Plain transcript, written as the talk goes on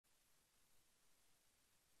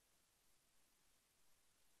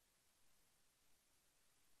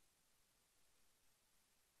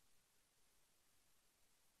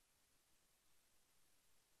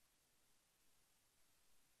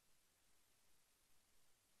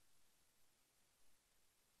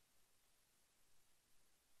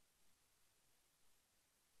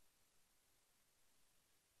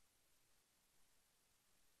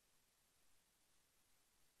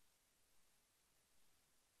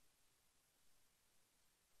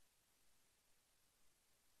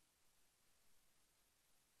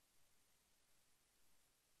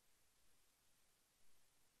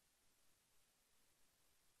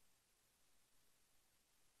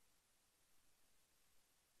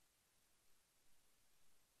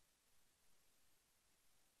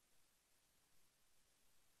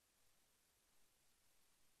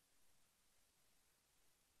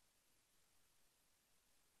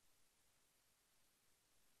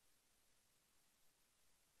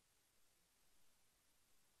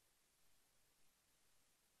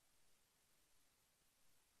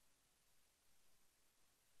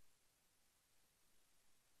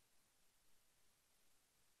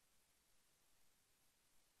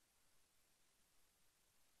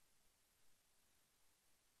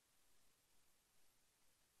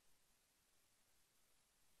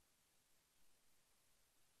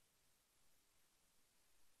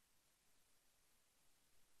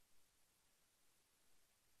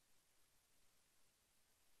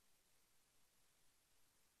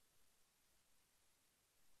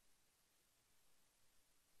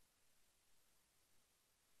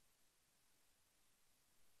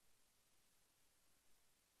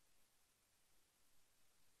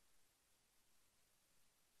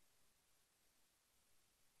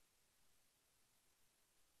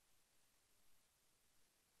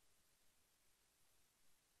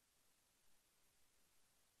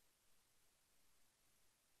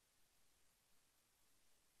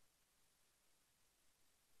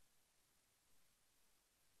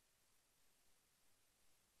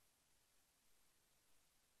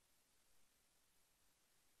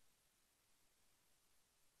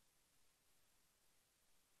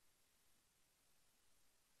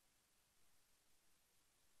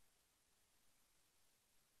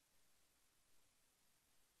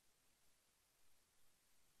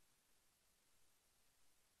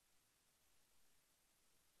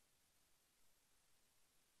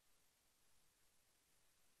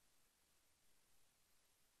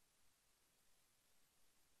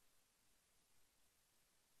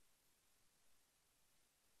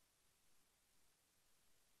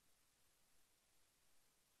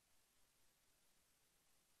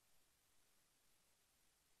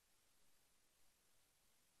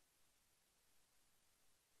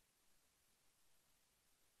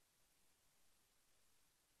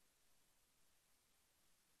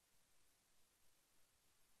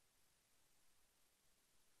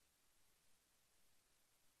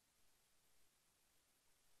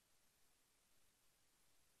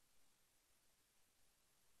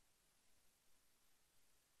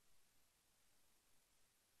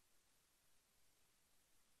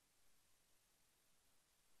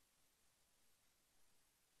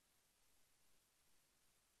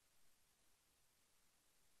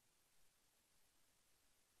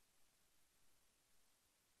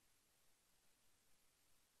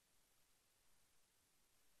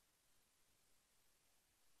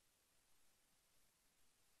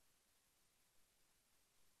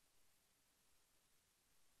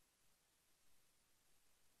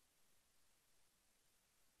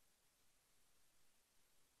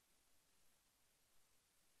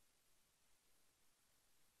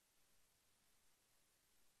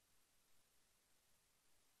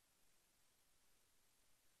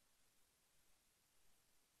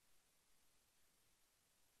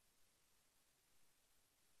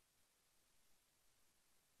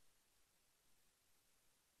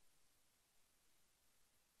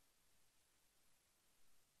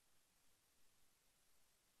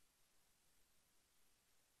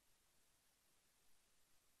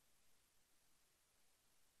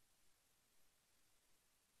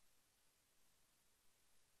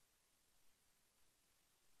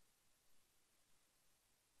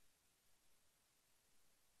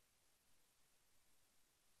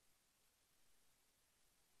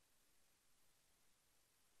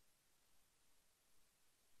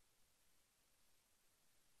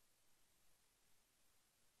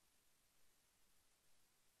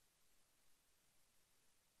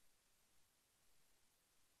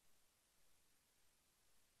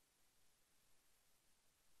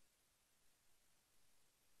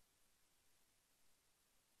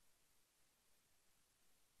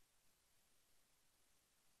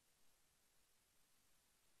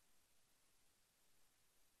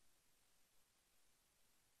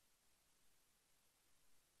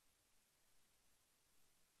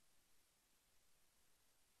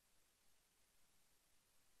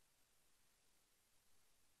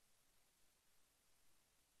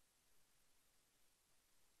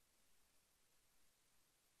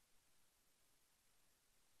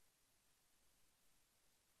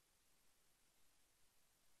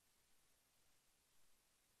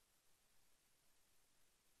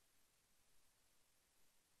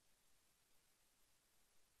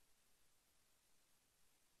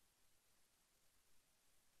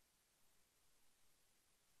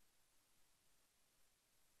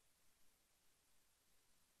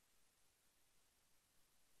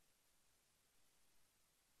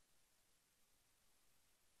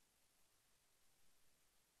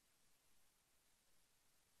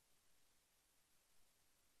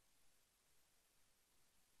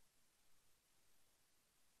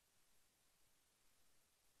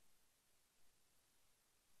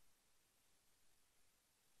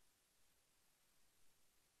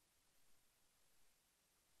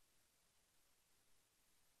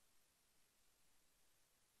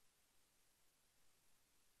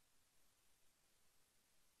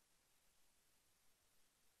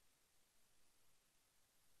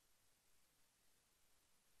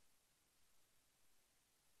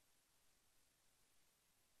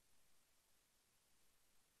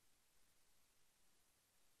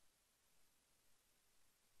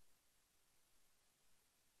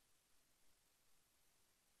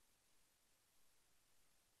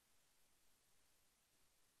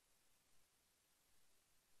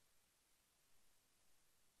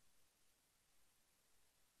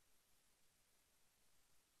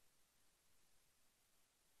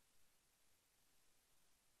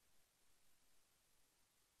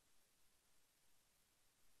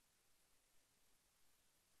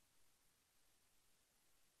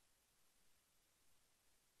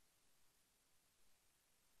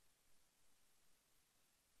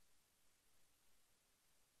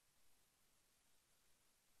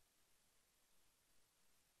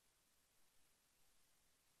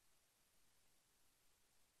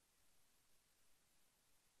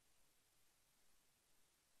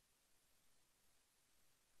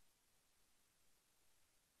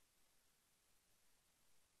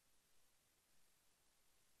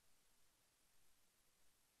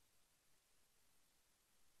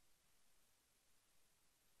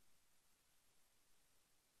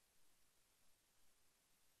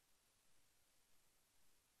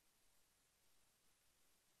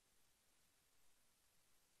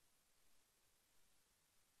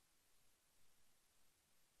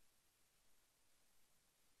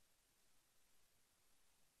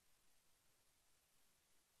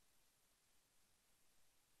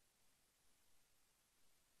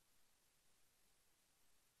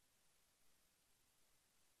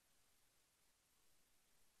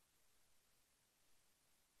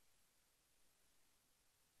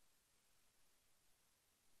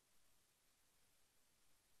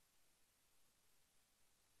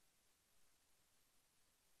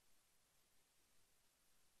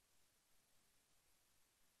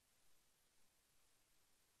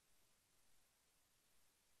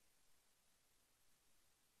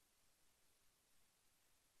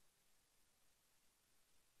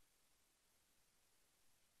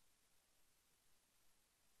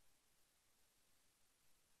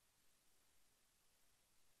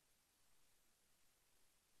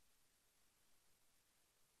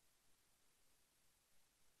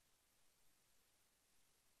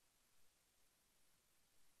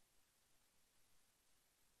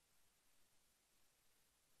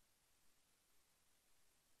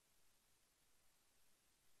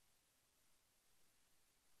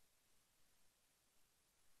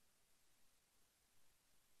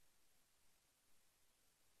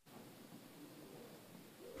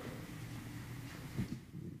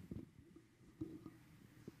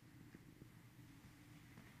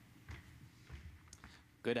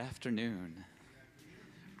Good afternoon.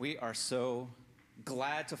 We are so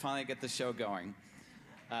glad to finally get the show going.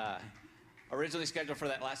 Originally scheduled for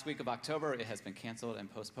that last week of October, it has been canceled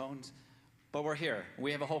and postponed, but we're here.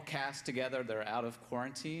 We have a whole cast together. They're out of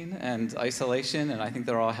quarantine and isolation, and I think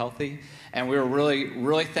they're all healthy. And we're really,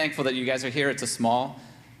 really thankful that you guys are here. It's a small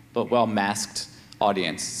but well-masked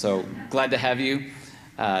audience, so glad to have you.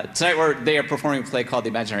 Tonight they are performing a play called The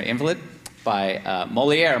Imaginary Invalid by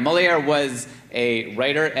Moliere. Moliere was a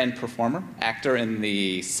writer and performer, actor in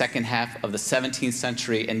the second half of the 17th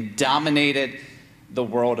century, and dominated the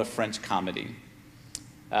world of French comedy.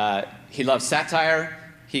 He loved satire.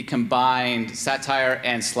 He combined satire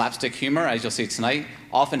and slapstick humor, as you'll see tonight,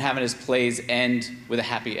 often having his plays end with a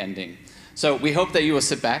happy ending. So we hope that you will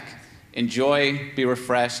sit back, enjoy, be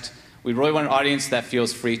refreshed. We really want an audience that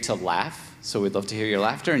feels free to laugh, so we'd love to hear your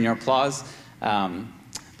laughter and your applause.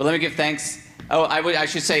 But let me give thanks. Oh, I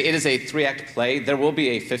should say it is a 3-act play. There will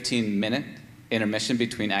be a 15-minute intermission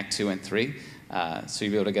between Act 2 and 3, so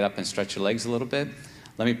you'll be able to get up and stretch your legs a little bit.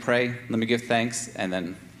 Let me pray, let me give thanks, and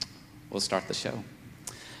then we'll start the show.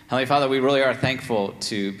 Heavenly Father, we really are thankful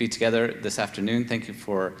to be together this afternoon. Thank you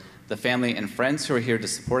for the family and friends who are here to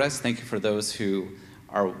support us. Thank you for those who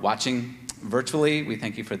are watching virtually. We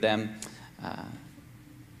thank you for them.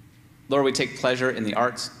 Lord, we take pleasure in the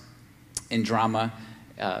arts, in drama,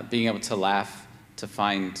 being able to laugh, to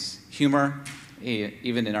find humor,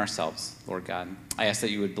 even in ourselves, Lord God. I ask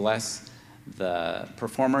that you would bless the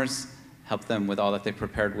performers, help them with all that they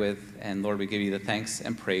prepared with, and Lord, we give you the thanks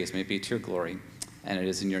and praise. May it be to your glory, and it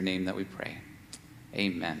is in your name that we pray.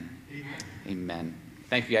 Amen. Amen. Amen.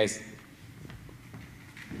 Thank you, guys.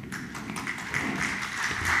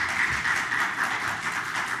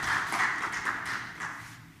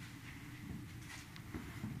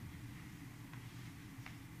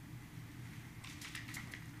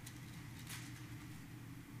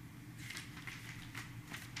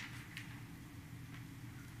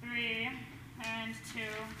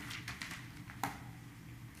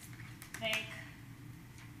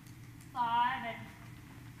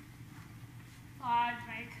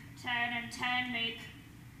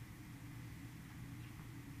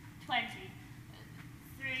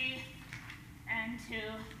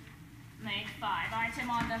 Item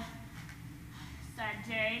on the said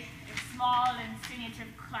day, a small insinuative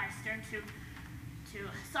clyster to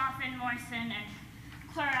soften, moisten, and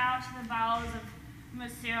clear out the bowels of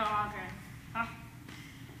Monsieur Auger.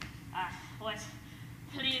 What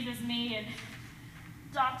pleases me in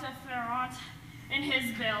Dr. Ferrand in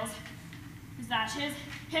his bills is that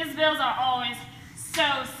his bills are always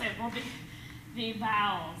so simple, the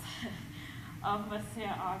bowels of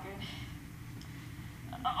Monsieur Auger.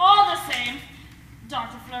 All the same,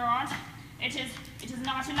 Dr. Florent, it is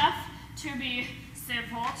not enough to be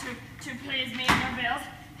simple, to please me in your bills.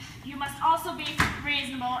 You must also be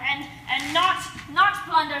reasonable and not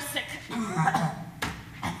plunder sick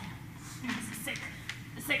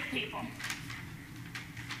people.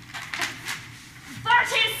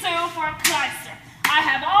 30 sous for a clyster. I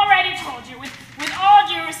have already told you, with all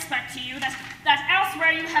due respect to you, that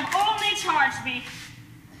elsewhere you have only charged me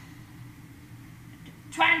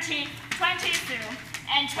 20 sous,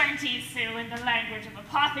 and 20 sous in the language of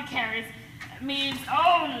apothecaries means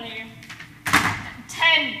only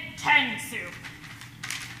 10 sous.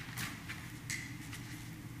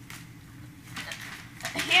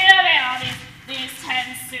 Here they are, these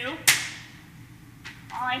 10 sous.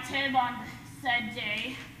 Item on the said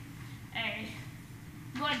day, a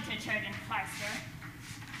good detergent plaster,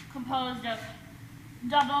 composed of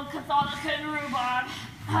double Catholican rhubarb,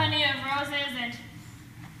 honey of roses, and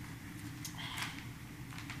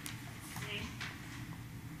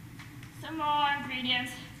some more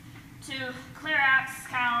ingredients to clear out,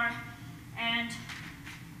 scour, and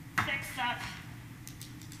fix up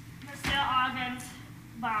Monsieur Ogden's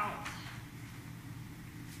bowels.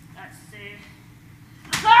 Let's see.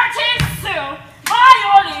 30 sous! My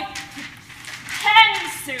only 10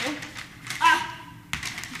 sous!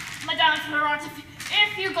 Madame Florent,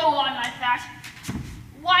 if you go on like that,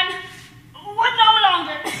 one would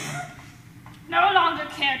no longer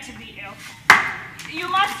care to be ill. You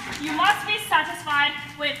must be satisfied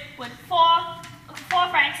with 4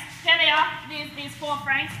 francs. Here they are, these 4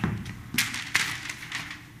 francs.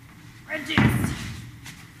 Reduced.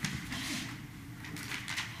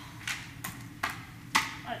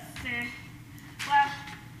 Let's see. Well,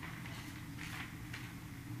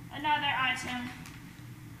 another item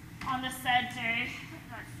on the said day.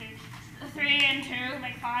 Let's see. 3 and 2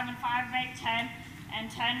 make 5, and 5 make 10, and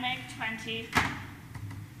 10 make 20.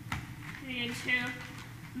 3 and 2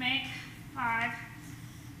 make 5,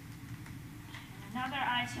 Another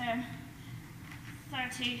item,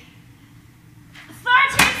 30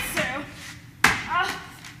 sous.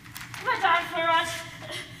 Madame Florent,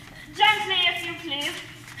 gently if you please.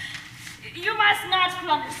 You must not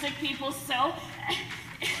plunder sick people so.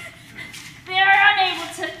 They are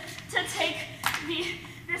unable to take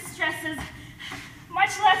the stresses,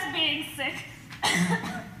 much less being sick.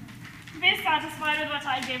 Be satisfied with what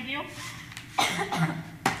I give you.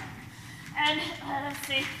 And let's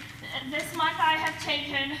see, this month I have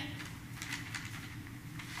taken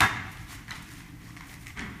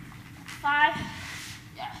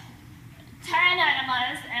 10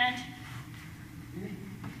 enemas and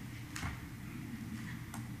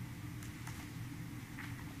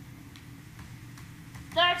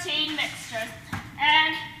 13 mixtures.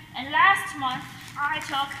 And last month I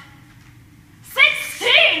took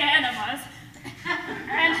 16 enemas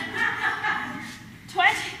and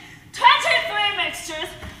 23 mixtures.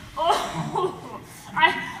 Oh, I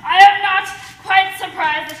am not quite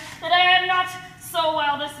surprised that I am not so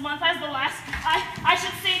well this month as the last. I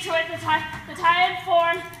should see to it that I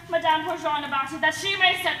inform Madame Bourgeon about it, that she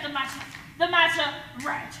may set the matter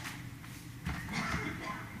right.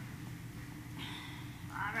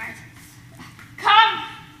 All right. Come,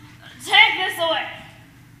 take this away.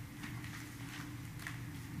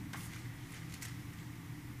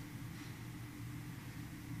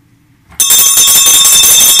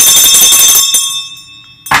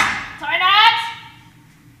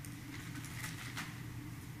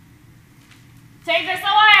 Take this away,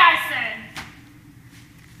 I said.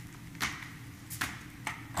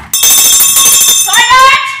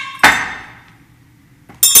 Toilet!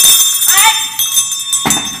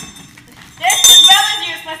 This bell is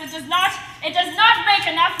useless. It does not make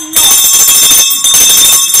enough noise.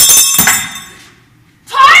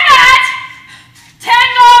 Toilet!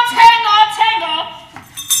 Tingle, tingle, tingle.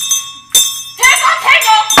 Tingle,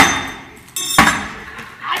 tingle.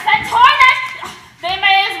 I said toilet. They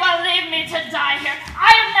may as well leave me to die here.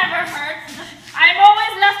 I have never heard. I'm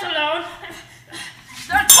always left alone.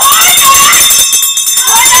 The toilet!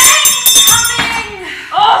 Toilet! Coming!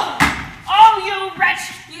 Oh, you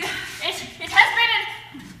wretch! It has been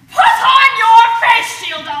put on your face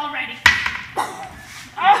shield already.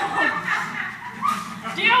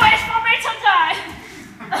 Do you wish for me to die?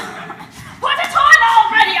 Put it on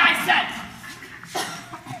already, I said.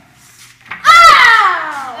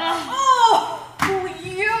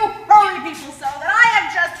 You hurry people so that I have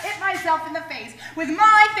just hit myself in the face with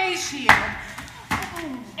my face shield.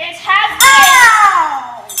 It has been.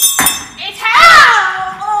 Ow! It has.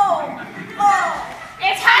 Ow! Oh!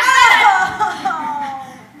 It has been.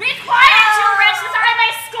 Be quiet, you wretch, that I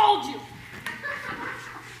may scold you.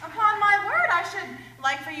 Upon my word, I should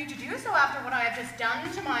like for you to do so after what I have just done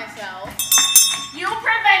to myself. You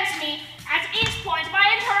prevent me at each point by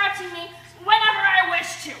interrupting me whenever I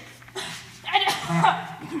wish to. And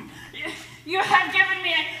you have given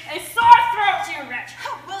me a sore throat, you wretch.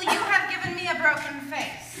 Well, you have given me a broken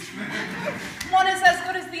face. One is as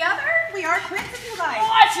good as the other. We are quits if you like.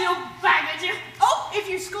 What, you baggage, you? Oh, if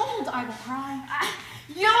you scold, I will cry.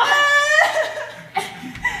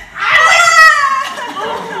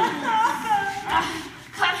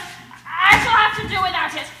 I shall have to do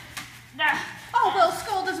without it. Oh, well,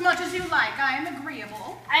 scold as much as you like. I am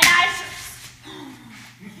agreeable. And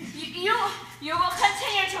you will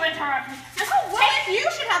continue to interrupt me. Oh, well, if you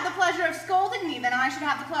should have the pleasure of scolding me, then I should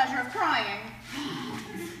have the pleasure of crying.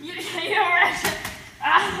 You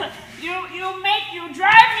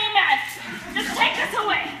drive me mad. Just take this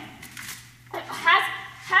away.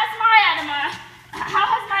 Has my enema, how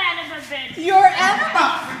has my enema been? Your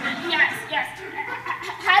enema? Yes.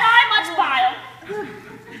 Had I much bile?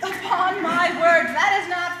 Upon my word, that is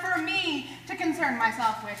not for me to concern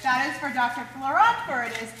myself with. That is for Dr. Florent, for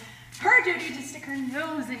it is her duty to stick her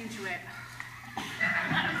nose into it.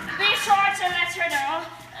 Be sure to let her know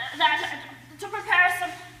that to prepare some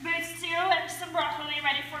beef stew and some broccoli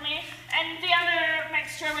ready for me, and the other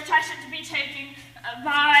mixture which I should be taking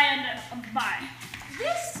by and by.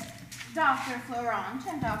 This Dr. Florent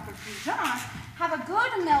and Dr. Bourgeon have a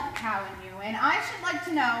good milk cow in you, and I should like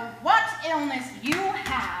to know what illness you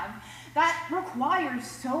have that requires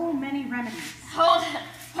so many remedies. Hold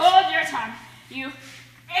your tongue, you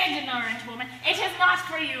ignorant woman. It is not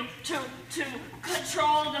for you to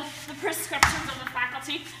control the prescriptions of the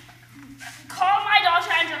faculty. Call my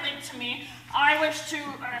daughter Angelique to me. I wish to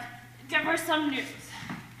give her some news.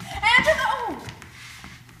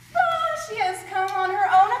 She has come on her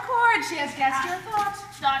own accord. She has guessed your thought.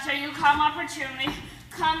 Daughter, you come opportunely.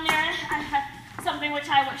 Come near. I have something which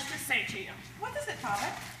I wish to say to you. What is it, Father?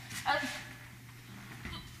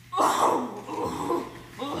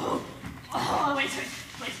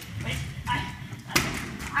 wait.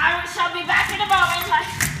 I shall be back in a moment.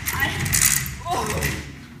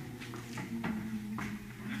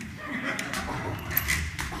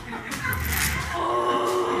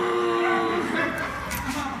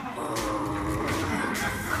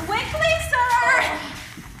 Quickly, sir!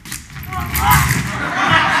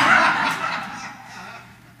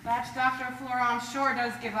 That Dr. Florent sure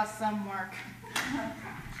does give us some work.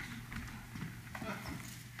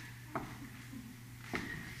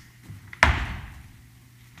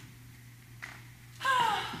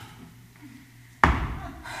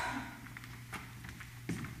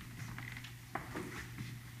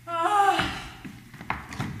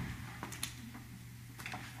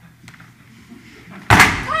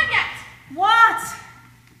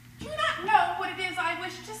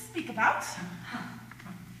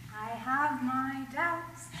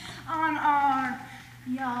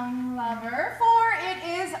 Young lover, for it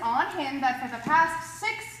is on him that for the past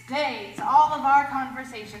 6 days all of our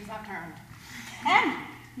conversations have turned. And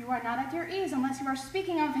you are not at your ease unless you are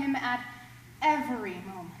speaking of him at every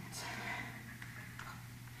moment.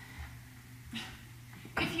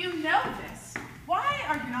 If you know this, why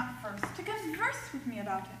are you not first to converse with me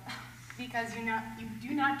about it? Because you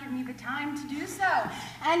do not give me the time to do so,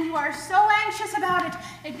 and you are so anxious about it,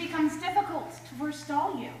 it becomes difficult to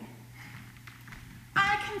forestall you.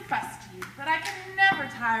 I confess to you that I can never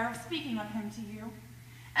tire of speaking of him to you,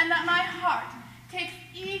 and that my heart takes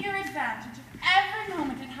eager advantage of every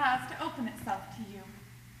moment it has to open itself to you.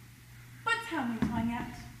 But tell me,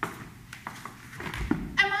 Toinette,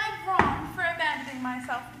 am I wrong for abandoning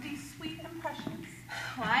myself to these sweet impressions?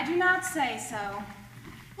 Well, I do not say so.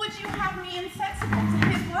 Would you have me insensible to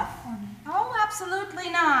his love for me? Oh, absolutely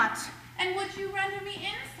not. And would you render me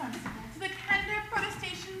insensible to the tender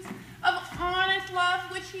protestations of honest love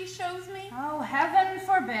which he shows me? Oh, heaven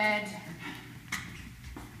forbid.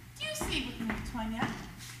 Do you see with me, Toinette,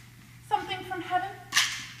 something from heaven?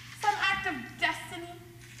 Some act of destiny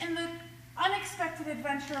in the unexpected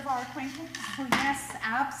adventure of our acquaintance? Oh, yes,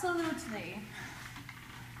 absolutely.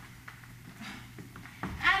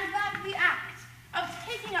 And that the act of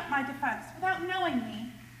taking up my defense without knowing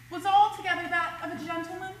me was altogether that of a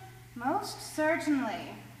gentleman? Most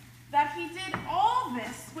certainly. That he did all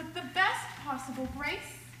this with the best possible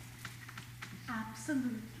grace?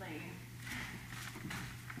 Absolutely.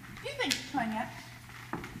 Do you think, Toinette,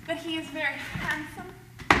 that he is very handsome?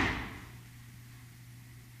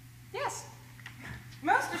 Yes,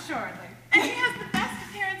 most assuredly. And he has the best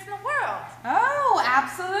appearance in the world? Oh,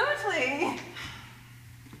 absolutely.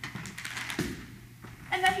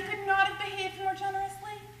 And that he could not have behaved more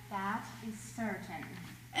generously? That is certain.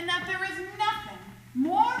 And that there is nothing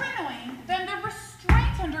more annoying than the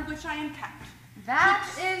restraint under which I am kept. That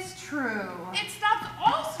is true. It stops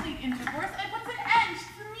all sweet intercourse and puts an end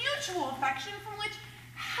to the mutual affection from which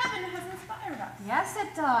heaven has inspired us. Yes,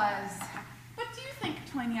 it does. But do you think,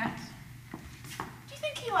 Toinette, do you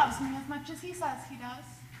think he loves me as much as he says he does?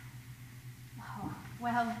 Oh,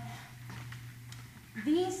 well,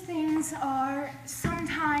 these things are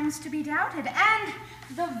sometimes to be doubted, and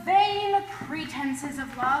the vain pretenses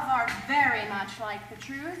of love are very much like the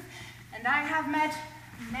truth, and I have met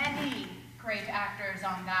many great actors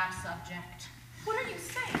on that subject. What are you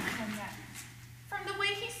saying, Toinette? From the way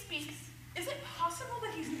he speaks, is it possible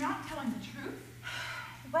that he's not telling the truth?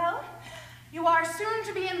 Well, you are soon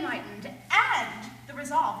to be enlightened, and the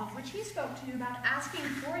resolve of which he spoke to you about asking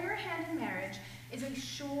for your hand in marriage is a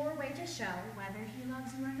sure way to show whether he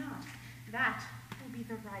loves you or not. That will be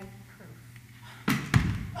the right proof.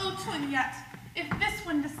 Oh, Toinette, if this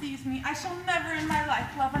one deceives me, I shall never in my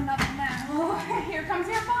life love another man. Oh, here comes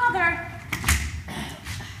your father.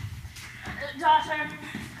 Daughter,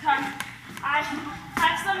 come. I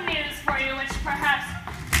have some news for you which perhaps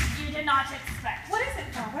you did not expect. What is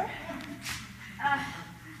it, father?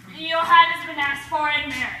 Your hand has been asked for in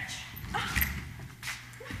marriage.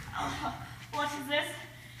 What is this?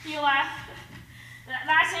 You laugh.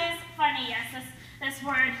 That is funny, yes, this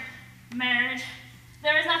word, marriage.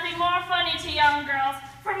 There is nothing more funny to young girls,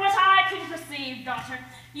 from what I can perceive, daughter.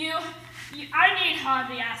 I need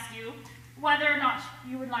hardly ask you whether or not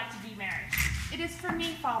you would like to be married. It is for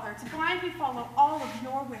me, father, to blindly follow all of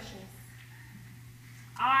your wishes.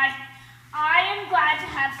 I am glad to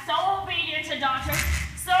have so obedient a daughter,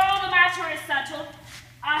 so the matter is settled.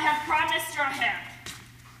 I have promised your hand.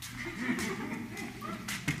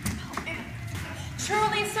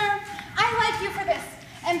 Truly, sir, I like you for this,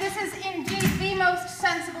 and this is indeed the most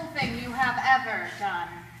sensible thing you have ever done.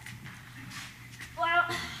 Well,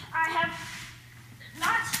 I have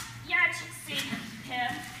not yet seen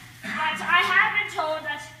him, but I have been told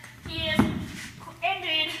that he is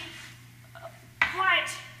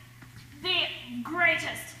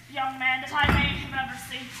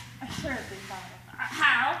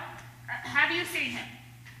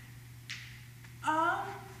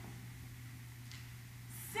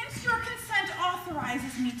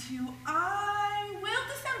me to, I will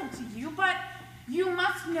dissemble to you, but you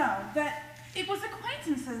must know that it was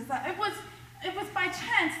acquaintances, that it was by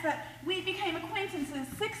chance that we became acquaintances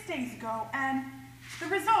 6 days ago, and the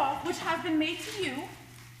result, which has been made to you,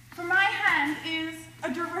 from my hand, is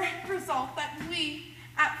a direct result that we,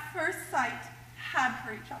 at first sight, had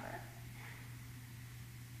for each other.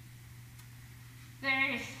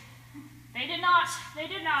 They did not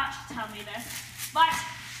tell me this, but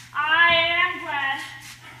I am glad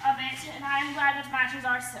of it, and I am glad that matters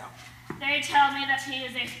are so. They tell me that he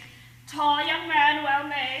is a tall young man, well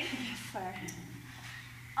made. Yes, sir.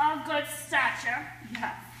 Of good stature.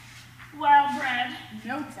 Yes. Well bred.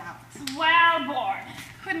 No doubt. Well born.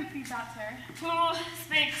 Couldn't be better. Who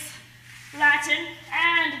speaks Latin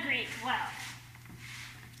and Greek well.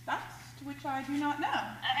 That which I do not know.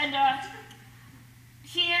 And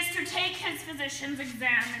he is to take his physician's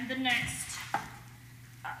exam in the next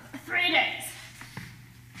 3 days.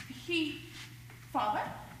 Father?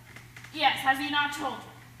 Yes, has he not told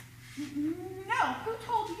you? No, who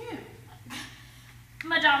told you?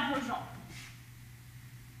 Madame Poujon.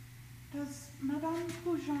 Does Madame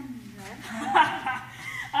Poujon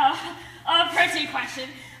know? A pretty question,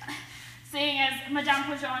 seeing as Madame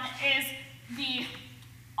Poujon is the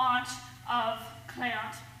aunt of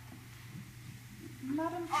Cléante.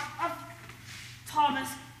 Madame... Of Thomas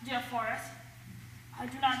Diaforas. I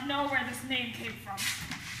do not know where this name came from.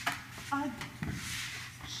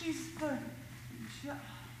 He's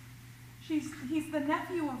the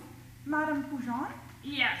nephew of Madame Poujon?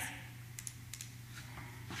 Yes.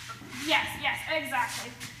 Yes,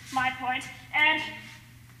 exactly. My point. And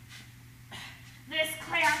this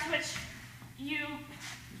Cléante, which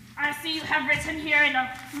I see you have written here in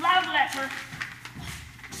a love letter,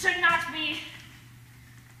 should not be.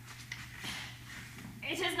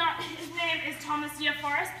 It is not. His name is Thomas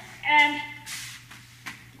Diaforas, and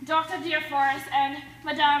Dr. Diaforas and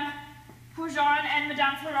Madame Poujon and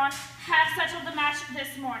Madame Florent have settled the match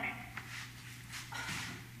this morning.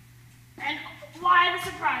 And why the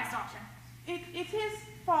surprise, Doctor? It is,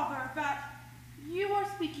 Father, that you are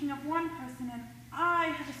speaking of one person and I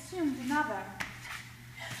have assumed another.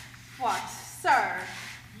 What, sir?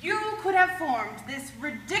 You could have formed this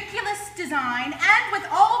ridiculous design, and with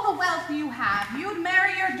all the wealth you have, you'd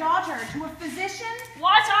marry your daughter to a physician?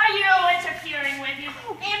 What are you interfering with, you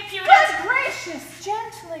impudent? Good gracious,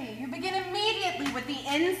 gently. You begin immediately with the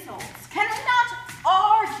insults. Can we not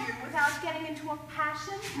argue without getting into a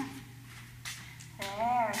passion?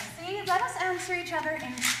 There, see, let us answer each other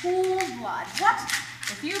in cool blood. What,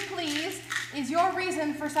 if you please, is your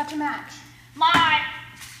reason for such a match? My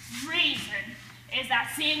reason is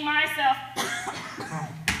that seeing myself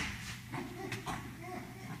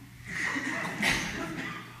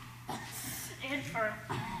infirm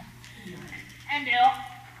and ill,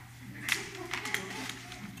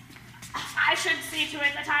 I should see to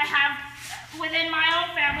it that I have within my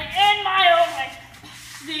own family, in my own way,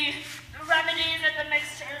 the remedies and the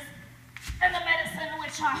mixtures and the medicine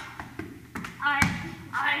which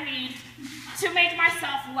I need to make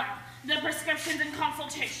myself well. The prescriptions and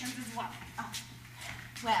consultations as well. Oh.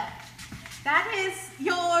 Well, that is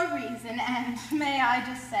your reason, and may I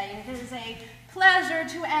just say, it is a pleasure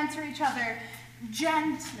to answer each other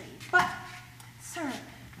gently. But, sir,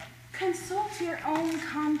 consult your own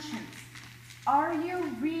conscience. Are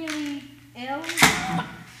you really ill?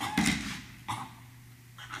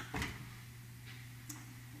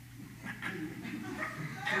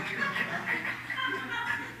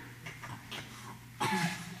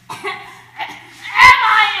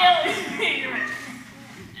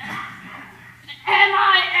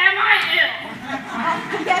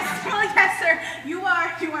 Yes, sir.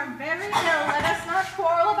 You are very ill. Let us not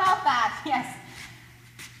quarrel about that.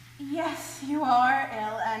 Yes, you are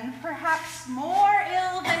ill, and perhaps more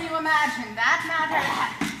ill than you imagine. That matter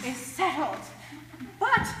is settled.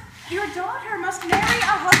 But your daughter must marry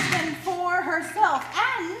a husband for herself,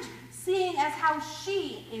 and seeing as how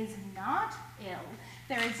she is not ill,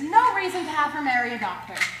 there is no reason to have her marry a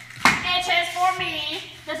doctor. It is for me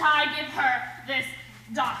that I give her this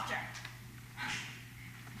doctor.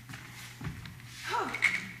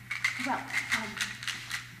 Well,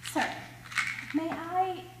 sir, may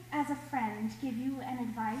I, as a friend, give you an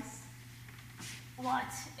advice?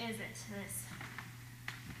 What is it, this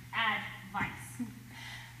advice?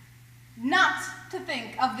 Not to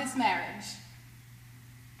think of this marriage.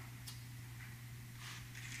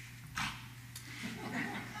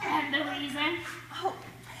 And the reason? Oh,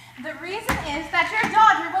 the reason is that your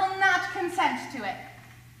daughter will not consent to it.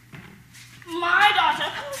 My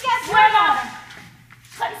daughter? Yes, will your not daughter.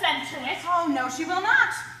 consent to it. Oh, no, she will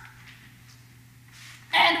not.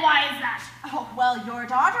 And And why is that? Oh, well, your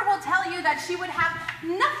daughter will tell you that she would have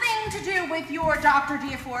nothing to do with your Dr.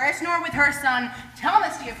 Diaforis, nor with her son,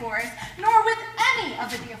 Thomas Diaforis, nor with any of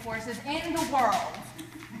the Diaforises in the world.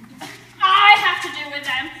 I have to do with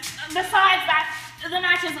them. Besides that, the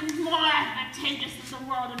match is more advantageous than the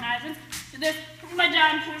world imagines. This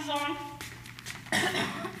Madame Poujon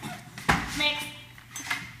makes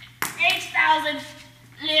 8,000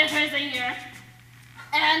 livres a year.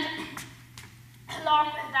 And along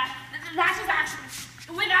with that, that is actually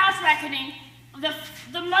without reckoning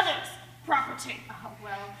the mother's property. Oh,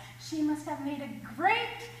 well, she must have made a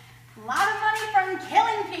great lot of money from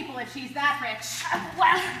killing people if she's that rich.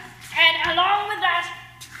 Well, and along with that,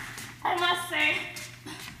 I must say,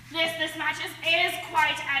 this match is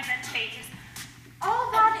quite advantageous.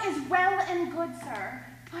 All that is well and good, sir,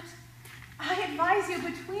 but I advise you,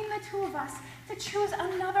 between the two of us, to choose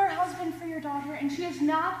another husband for your daughter, and she is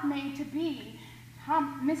not made to be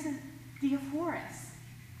Mrs. Diaforis.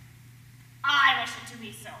 I wish it to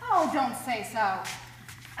be so. Oh, don't say so.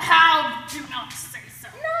 How do not say so?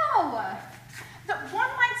 No! One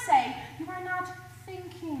might say you are not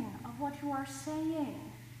thinking of what you are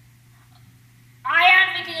saying. I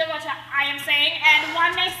am thinking of what I am saying, and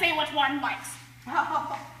one may say what one likes.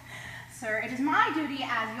 Oh, sir, it is my duty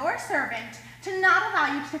as your servant to not allow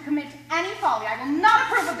you to commit any folly. I will not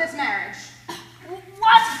approve of this marriage.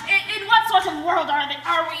 In what sort of world are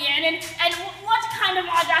we in? And what kind of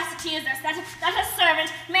audacity is this, that a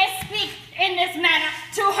servant may speak in this manner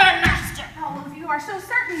to her master? Oh, well, if you are so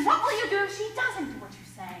certain, what will you do if she doesn't do what you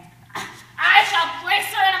say? I shall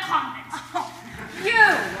place her in a convent. Oh,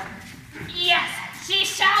 you! Yes, she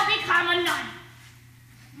shall become a nun.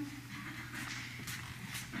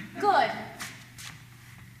 Good.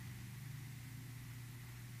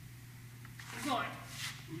 Good.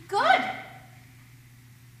 Good.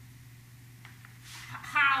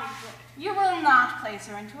 How good? You will not place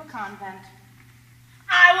her into a convent.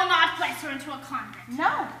 I will not place her into a convent.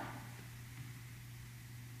 No.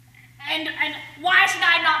 And why should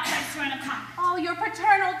I not place her in a convent? Oh, your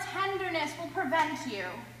paternal tenderness will prevent you.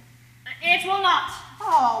 It will not.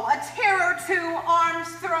 Oh, a tear or two, arms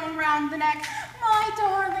thrown round the neck. My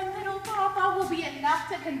darling little papa will be enough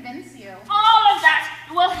to convince you. All of that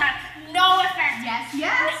will have no effect. Yes,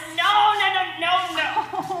 yes. No.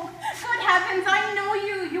 Oh, good heavens, I know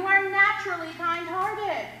you. You are naturally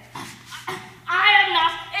kind-hearted. I am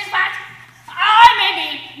not. In fact, I may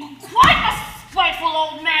be quite a spiteful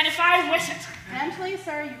old man if I wish it. Gently,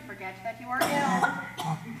 sir, you forget that you are ill.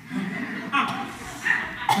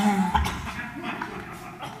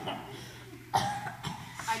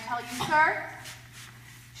 I tell you, sir,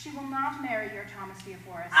 she will not marry your Thomas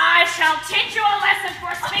Diaforis. I shall teach you a lesson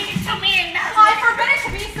for speaking to me in that I way. forbid it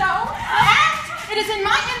to be so, and it is in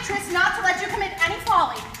my interest not to let you commit any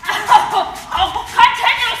folly.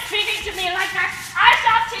 Continue speaking to me like that. I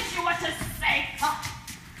shall teach you what to say.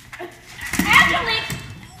 Angelique,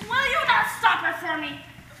 will you not stop her for me?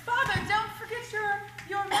 Father, don't forget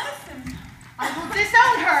your medicine. I will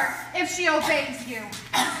disown her if she obeys you.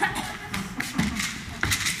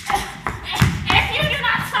 If you do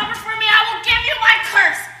not stop her for me, I will give you my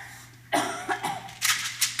curse.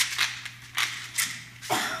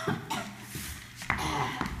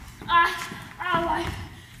 Wife,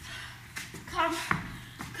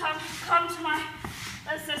 come to my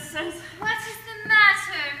assistance. What is the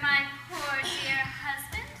matter, my poor dear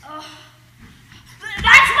husband?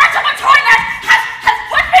 That wretch of a toilet has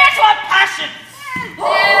put me into a passion.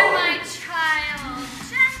 There, my child,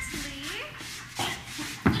 gently.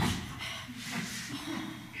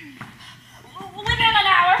 Within an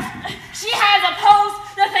hour, she has opposed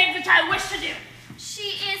the things which I wish to do.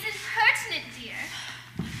 She is impertinent, dear.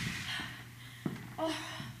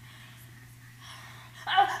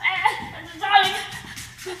 Darling.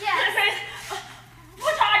 Yes.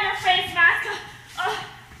 Put on your face mask.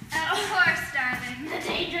 Of course, darling. The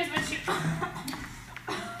dangers which you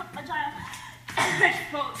a child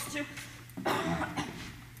exposed to.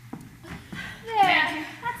 There, Thank you.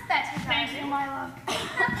 that's better, darling. Thank you, my love.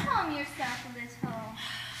 Now calm yourself a little.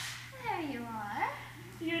 There you are.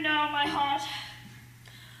 You know, my heart.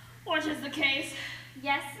 What is the case?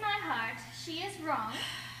 Yes, my heart, she is wrong.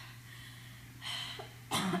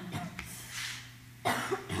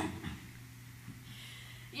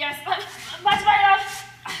 Yes, but my love,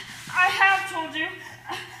 I have told you.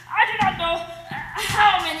 I do not know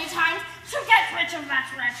how many times to get rid of that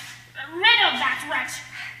wretch.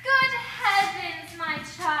 Good heavens, my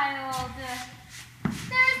child.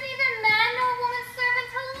 There is neither man nor woman servant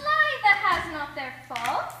alive that has not their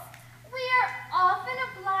faults. We are often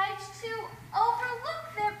obliged to overlook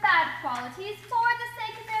their bad qualities for the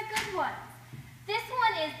sake of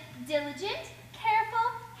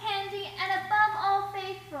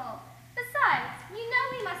You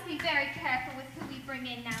know we must be very careful with who we bring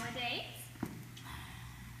in nowadays.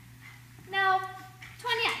 Now,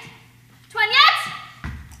 Toinette.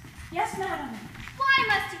 Toinette! Yes, madam. Why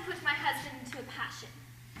must you put my husband into a passion?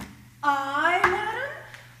 Madam?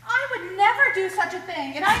 I would never do such a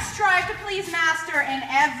thing, and I strive to please master in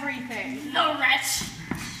everything. The wretch.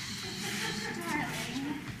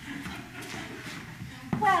 Darling.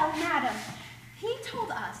 Well, madam, he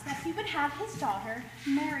told us that he would have his daughter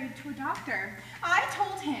married to a doctor. I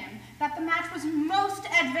told him that the match was most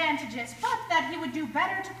advantageous, but that he would do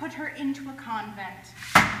better to put her into a convent.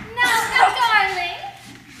 Now, darling,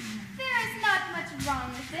 there is not much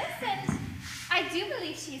wrong with this, and I do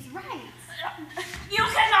believe she's right. You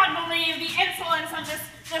cannot believe the insolence of this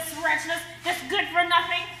wretch, this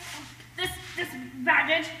good-for-nothing, this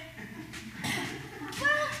baggage.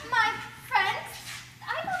 Well, my friends,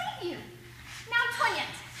 I believe you. Now,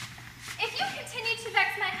 Toinette, if you continue to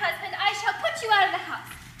vex my husband, I shall put you out of the house.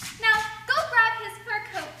 Now, go grab his fur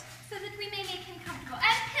coat so that we may make him comfortable,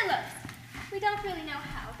 and pillows. We don't really know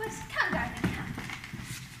how, but come, darling, come.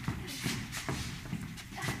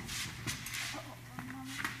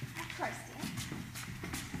 Of course, dear.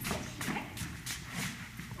 Sit here.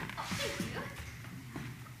 Oh, thank you.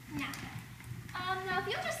 Now, if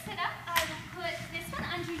you'll just sit up, I will put this one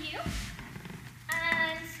under you,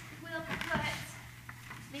 and we'll put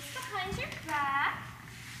this behind your back,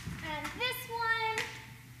 and this one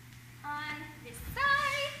on this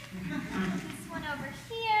side, this one over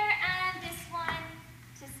here, and this one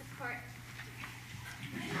to support.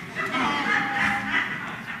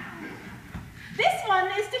 This one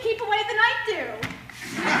is to keep away the night dew.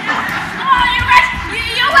 Oh, you wretch!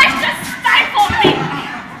 You wish to stifle me!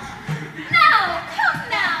 Now, come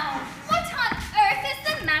now! What on earth is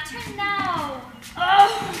the matter now? Oh,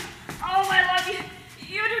 my love,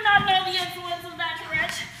 you do not know the influence of that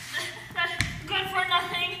wretch. That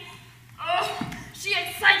good-for-nothing. Oh, she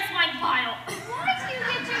excites my bile. Why do you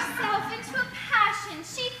get yourself into a passion?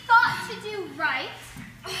 She thought to do right.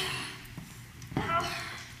 Oh,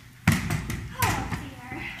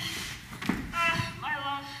 dear. My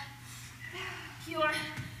love, you are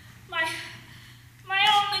my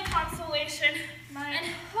only consolation. My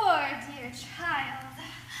poor dear child.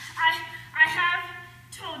 I have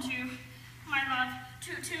told you, my love,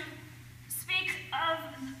 to speak of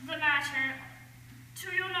the matter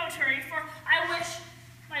to your notary, for I wish,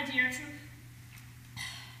 my dear,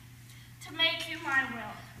 to make you my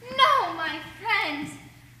will. No, my friend.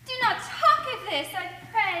 Do not talk of this, I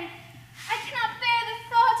pray. I cannot bear the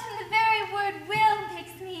thought, and the very word will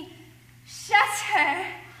makes me shudder.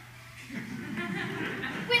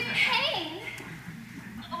 With pain.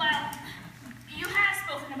 Well, you have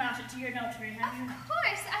spoken about it to your notary, have you? Of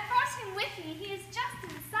course, I brought him with me. He is just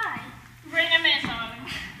inside. Bring him in, darling.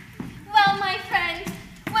 Well, my friend,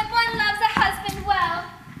 when one loves a husband well,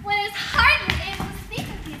 one is hardly able to speak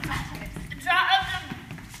of these matters.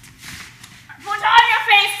 Put on your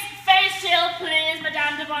face shield, please,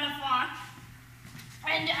 Madame de Bonnefoy.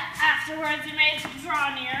 And afterwards you may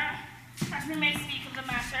draw near, that we may speak of the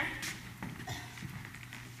matter.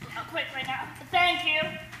 Quickly now. Thank you.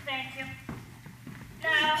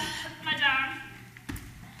 Now, Madame,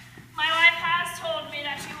 my wife has told me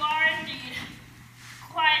that you are indeed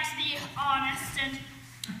quite the honest and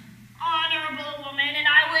honorable woman, and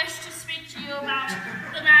I wish to speak to you about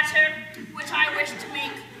the matter which I wish to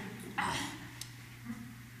make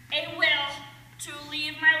a will to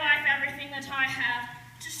leave my wife everything that I have,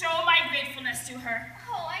 to show my gratefulness to her.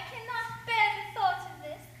 Oh, I cannot bear the thought of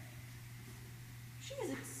this. She has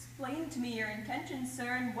explained to me your intentions,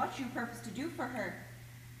 sir, and what you purpose to do for her.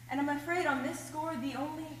 And I'm afraid on this score,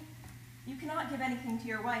 you cannot give anything to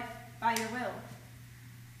your wife by your will.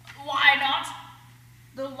 Why not?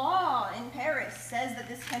 The law in Paris says that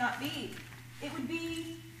this cannot be. It would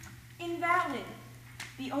be invalid.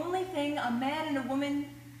 The only thing a man and a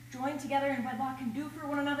woman joined together in wedlock can do for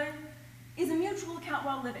one another is a mutual account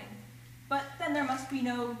while living. But then there must be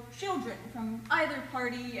no children from either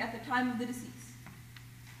party at the time of the decease.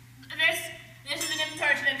 This is an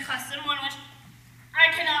impertinent custom, one which I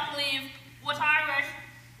cannot believe what I wish,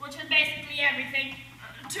 which is basically everything,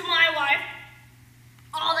 to my wife,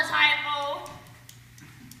 all that I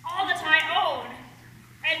own,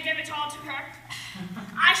 and give it all to her.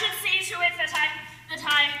 I should see to it that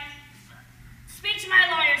I speak to my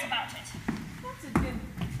lawyers about it. That's a good,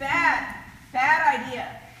 bad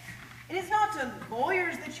idea. It is not to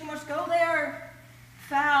lawyers that you must go. They are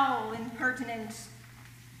foul, impertinent,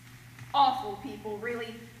 awful people,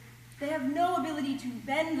 really. They have no ability to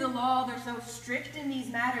bend the law. They're so strict in these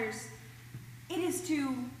matters. It is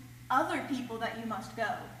to other people that you must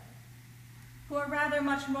go. who are rather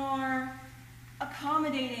much more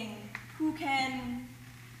accommodating, who can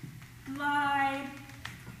glide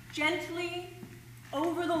gently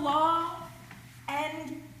over the law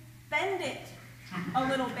and bend it a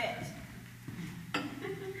little bit.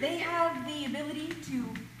 They have the ability to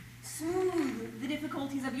smooth the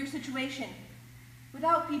difficulties of your situation.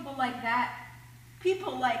 Without people like that,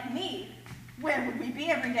 people like me, where would we be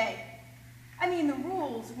every day? I mean, the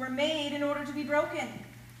rules were made in order to be broken.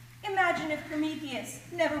 Imagine if Prometheus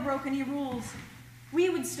never broke any rules.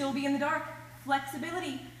 We would still be in the dark.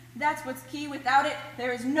 Flexibility, that's what's key. Without it,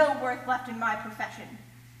 there is no worth left in my profession.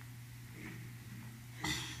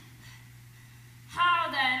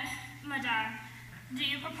 How then, Madame, do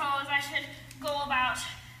you propose I should go about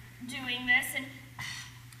doing this and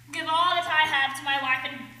give all that I have to my wife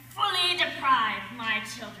and fully deprive my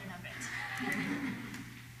children of it?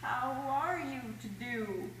 How are you to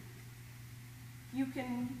do? You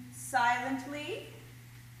can silently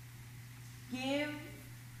give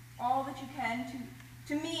all that you can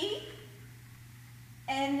to me,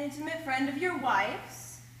 an intimate friend of your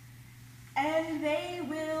wife's, and they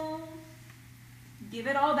will give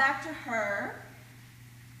it all back to her.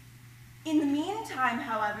 In the meantime,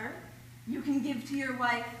 however, you can give to your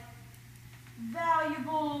wife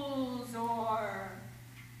valuables or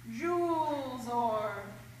jewels or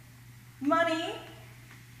money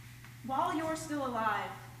while you're still alive.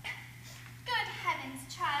 Good heavens,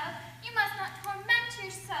 child, you must not torment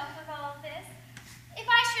yourself with all this. If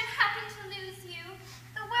I should happen to lose you,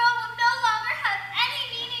 the world will no longer have any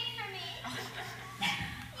meaning for me.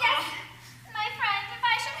 Yes, my friend, if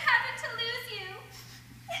I should happen to lose you,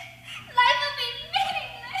 life will be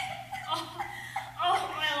meaningless. Oh,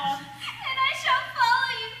 my love. And I shall follow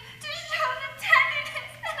you to show the tenderness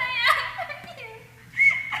that I have for you.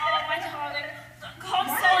 Oh, my darling,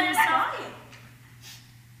 console yourself.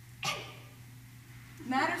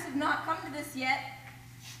 Matters have not come to this yet.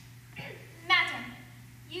 Madam,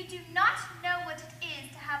 you do not know what it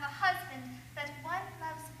is to have a husband that one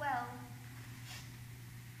loves well.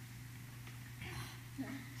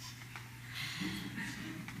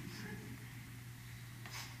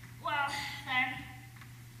 Well, then,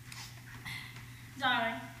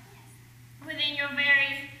 darling, within your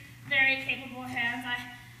very, very capable hands,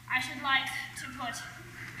 I should like to put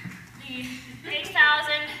the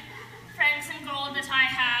 8,000 francs in gold that I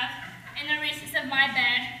have in the recess of my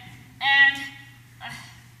bed, and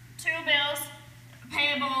 2 bills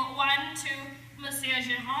payable, one to Monsieur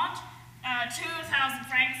Girard, 2,000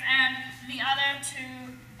 francs, and the other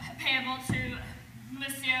payable to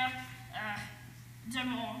Monsieur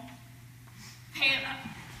Demont.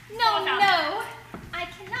 No, no, I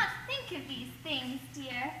cannot think of these things,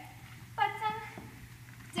 dear. But,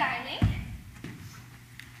 darling,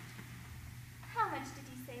 how much did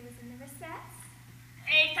you say was in the recess?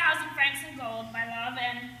 8,000 francs in gold, my love,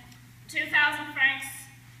 and 2,000 francs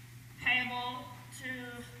payable to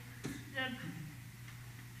the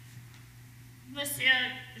Monsieur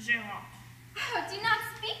Girard. Oh, do not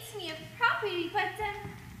speak to me of property, but,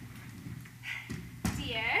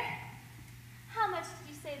 dear, how much did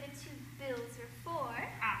you say the 2 bills were for?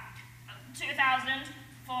 2,000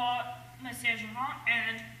 for Monsieur Girard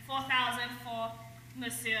and 4,000 for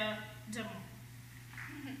Monsieur Demont.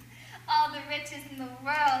 All the riches in the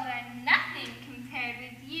world are nothing compared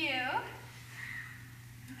with you.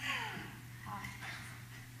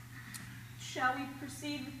 Shall we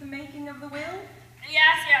proceed with the making of the will?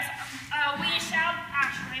 Yes. We shall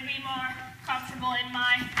actually be more comfortable in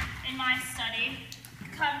my study.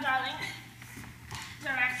 Come, darling.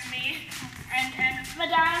 Direct me. And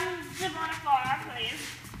Madame de Montfort, please.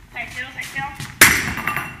 Thank you.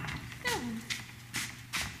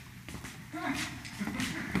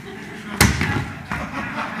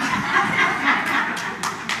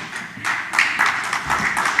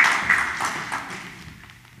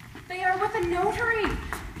 They are with a notary,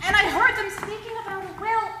 and I heard them speaking about a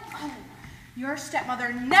will. Oh, your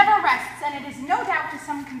stepmother never rests, and it is no doubt to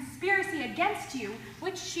some conspiracy against you,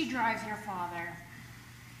 which she drives your father.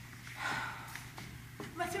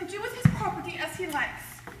 Let him do with his property as he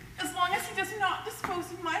likes, as long as he does not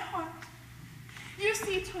dispose of my heart. You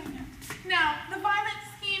see, Toinette, now, the violent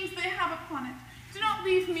schemes they have upon it. Do not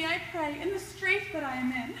leave me, I pray, in the strait that I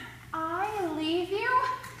am in. I leave you?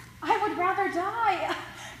 I would rather die.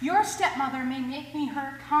 Your stepmother may make me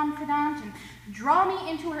her confidant and draw me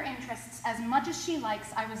into her interests as much as she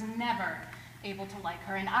likes. I was never able to like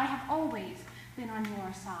her, and I have always been on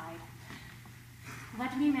your side.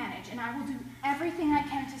 Let me manage, and I will do everything I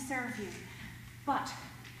can to serve you. But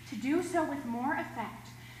to do so with more effect,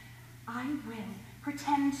 I will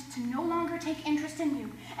pretend to no longer take interest in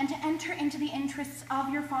you and to enter into the interests of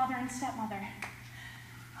your father and stepmother.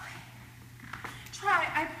 Try,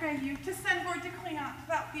 I pray you, to send word to Cleante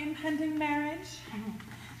about the impending marriage.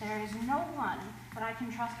 There is no one that I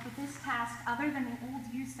can trust with this task other than the old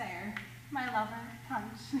youthsayer, my lover,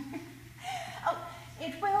 Punch. Oh,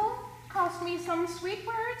 it will cost me some sweet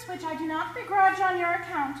words, which I do not begrudge on your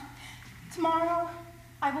account. Tomorrow,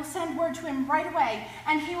 I will send word to him right away,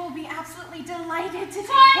 and he will be absolutely delighted to take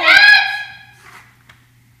care.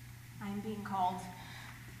 I am being called.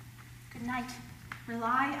 Good night.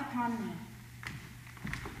 Rely upon me.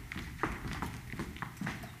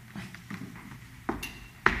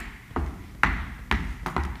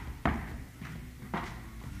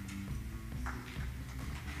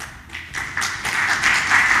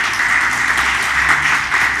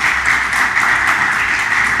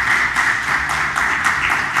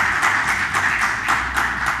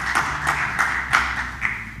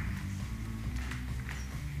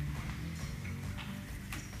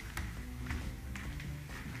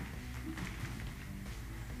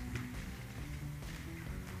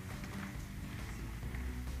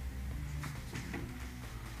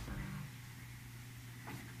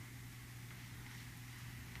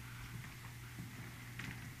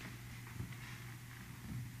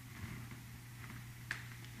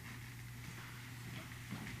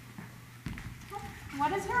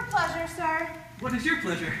 What is your pleasure, sir? What is your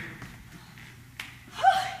pleasure?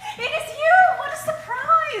 It is you! What a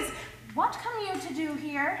surprise! What come you to do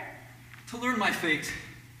here? To learn my fate,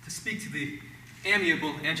 to speak to the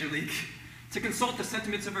amiable Angelique, to consult the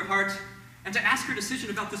sentiments of her heart, and to ask her decision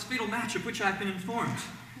about this fatal match of which I have been informed.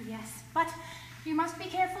 Yes, but you must be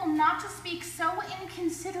careful not to speak so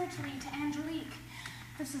inconsiderately to Angelique.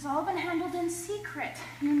 This has all been handled in secret.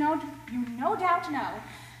 You no doubt know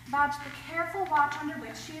about the careful watch under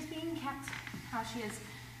which she is being kept, how she is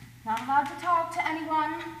not allowed to talk to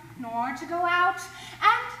anyone, nor to go out,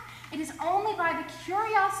 and it is only by the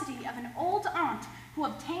curiosity of an old aunt who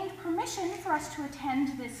obtained permission for us to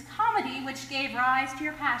attend this comedy which gave rise to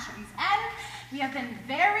your passions, and we have been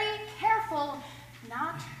very careful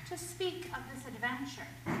not to speak of this adventure.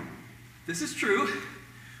 This is true,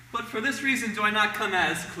 but for this reason do I not come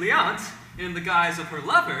as Cleante in the guise of her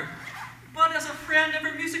lover, but as a friend of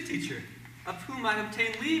her music teacher, of whom I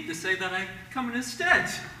obtained leave to say that I come in his stead.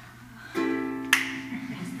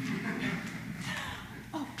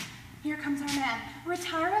 Oh, here comes our man.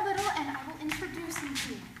 Retire a little and I will introduce him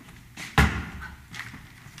to you.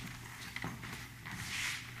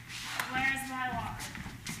 Where's my water?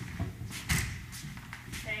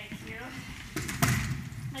 Thank you.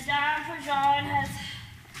 Madame Prigent has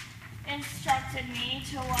instructed me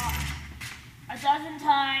to walk a dozen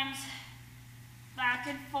times back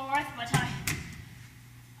and forth, but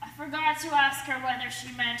I forgot to ask her whether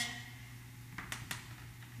she meant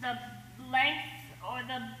the length or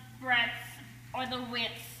the breadth or the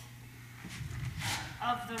width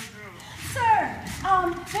of the room. Sir,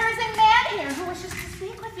 there is a man here who wishes to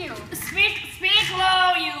speak with you. Speak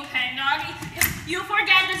low, you hangdog. You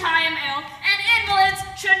forget that I am ill, and invalids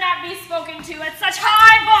should not be spoken to at such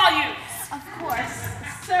high volumes. Of course,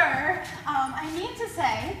 sir, I mean to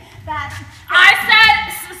say that... I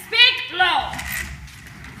said speak low.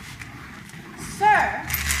 Sir,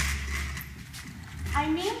 I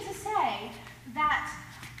mean to say that...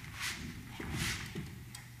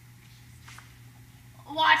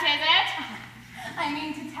 What is it? I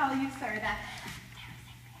mean to tell you, sir, that...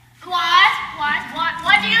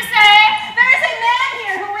 What do you say? There is a man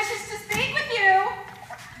here who wishes to speak with you.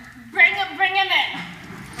 Bring him in.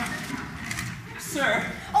 Sir.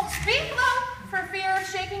 Oh, speak low, for fear of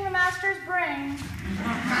shaking the master's brain.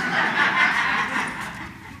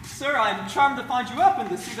 Sir, I am charmed to find you up and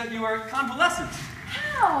to see that you are convalescent.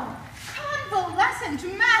 How?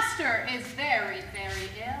 Convalescent master is very, very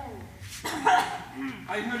ill.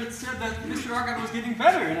 I heard it said that Mr. Argyle was getting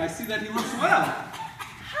better, and I see that he looks well.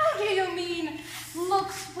 How do you mean,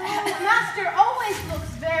 looks well? Master always looks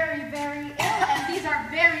very, very ill, and these are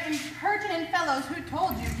very impertinent fellows who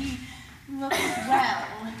told you he looks well.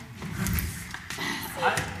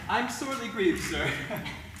 I'm sorely grieved, sir.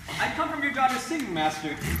 I come from your daughter's singing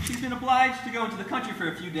master. She's been obliged to go into the country for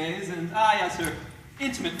a few days, and I, as her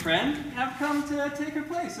intimate friend, have come to take her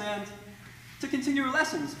place and to continue her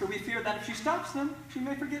lessons, for we fear that if she stops them, she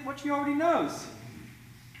may forget what she already knows.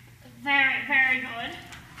 Very, very good.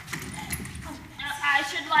 I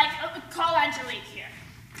should call Angelique here.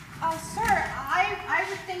 Sir, I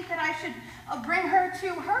would think that I should bring her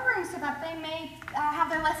to her room so that they may have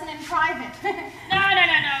their lesson in private. No.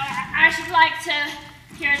 I should like to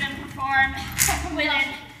hear them perform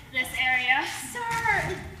within this area.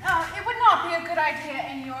 Sir, it would not be a good idea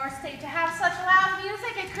in your state to have such loud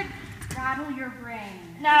music. It could rattle your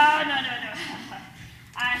brain. No.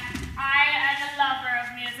 I am a lover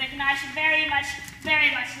of music, and I should very much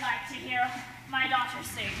like to hear my daughter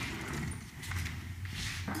sing.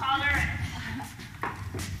 Call her in.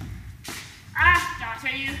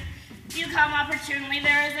 Daughter, you come opportunely.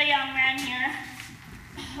 There is a young man here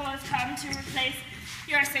who has come to replace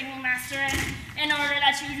your singing master in order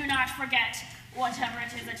that you do not forget whatever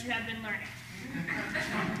it is that you have been learning.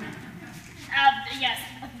 Yes,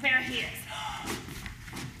 there he is.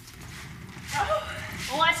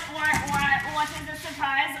 What is the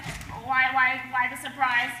surprise? Why the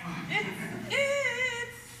surprise? It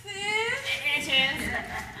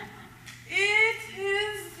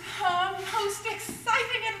is a most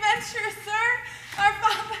exciting adventure, sir. Our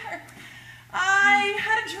father. I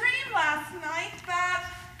had a dream last night that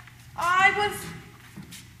I was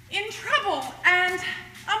in trouble, and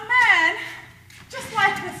a man, just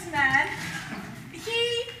like this man,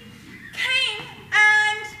 he came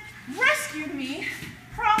and rescued me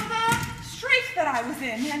from the strait that I was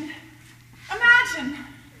in. And imagine,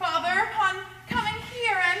 Father, upon coming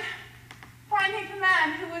here and finding the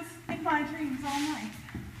man who was in my dreams all night.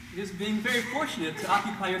 It is being very fortunate to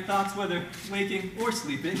occupy your thoughts whether waking or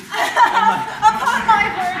sleeping. Upon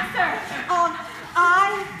my word, sir,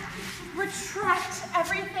 I retract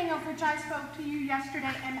everything of which I spoke to you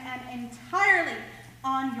yesterday and am entirely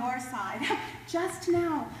on your side. Just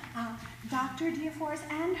now, Dr. Diaforce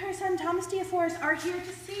and her son Thomas Diaforce are here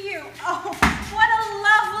to see you. Oh, what a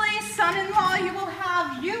lovely son-in-law you will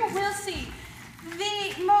have. You will see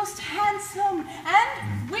the most handsome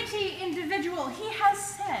and witty individual. He has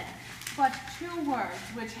said but 2 words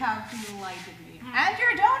which have delighted me. And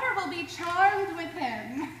your daughter will be charmed with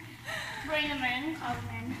him. Bring him in. Call him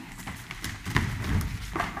in.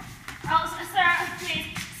 Oh, sir, please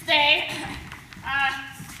stay.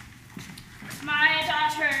 My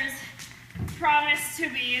daughter's promise to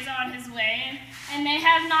be is on his way, and they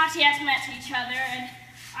have not yet met each other, and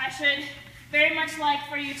I should very much like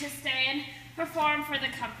for you to stay and perform for the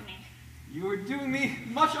company. You are doing me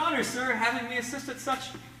much honor, sir, having me assist at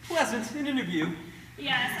such pleasant an interview.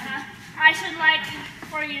 Yes, I should like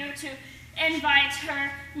for you to invite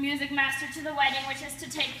her music master to the wedding, which is to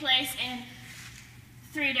take place in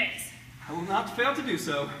 3 days. I will not fail to do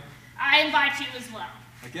so. I invite you as well.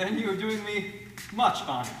 Again, you are doing me much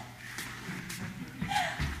honor.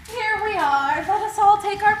 Here we are. Let us all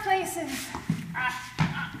take our places.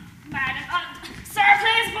 Madam, sir,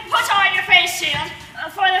 please put on your face shield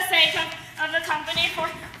for the sake of the company, for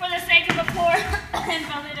the sake of a poor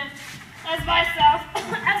invalid as myself,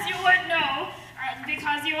 as you would know,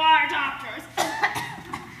 because you are doctors.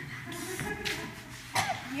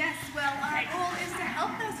 Yes, well, our goal is to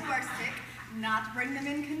help those who are sick, not bring them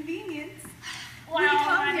inconvenience. Well, we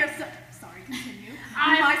come here, sorry, continue.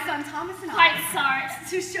 I'm my son Thomas and quite I, sorry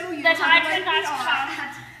to show you that how I the way could not we are come,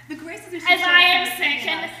 at the graces of as I am sick,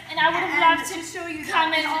 and I would have loved to show you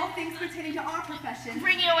come that in and all things pertaining to our profession,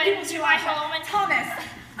 bring you we will into do my our best. home and Thomas,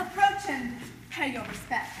 approach and pay your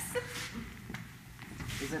respects.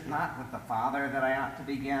 Is it not with the father that I ought to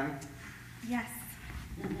begin? Yes.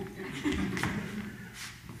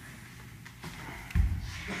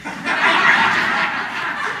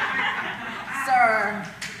 Sir,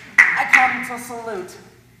 I come to salute,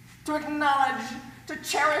 to acknowledge, to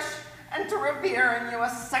cherish, and to revere in you a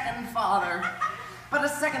second father. But a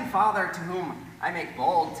second father to whom I make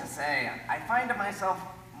bold to say I find myself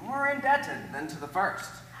more indebted than to the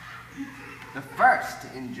first. The first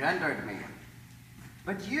engendered me,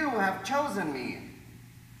 but you have chosen me.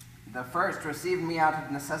 The first received me out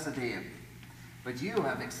of necessity, but you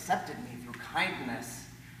have accepted me through kindness.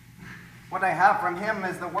 What I have from him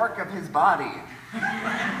is the work of his body,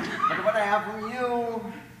 but what I have from you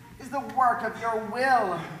is the work of your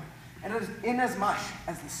will. And inasmuch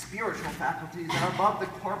as the spiritual faculties are above the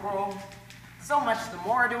corporal, so much the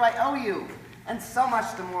more do I owe you, and so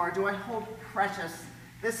much the more do I hold precious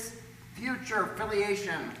this future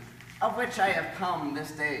filiation, of which I have come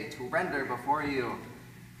this day to render before you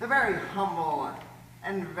the very humble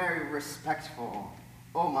and very respectful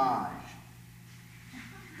homage.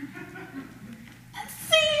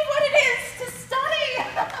 See what it is to study!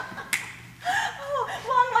 Oh,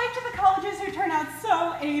 long life to the colleges who turn out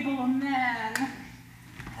so able a man.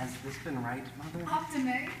 Has this been right, Mother?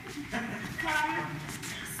 Optime. come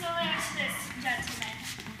salute this gentleman.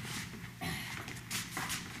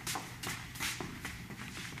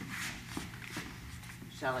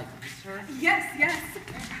 Shall I kiss her? Yes, yes.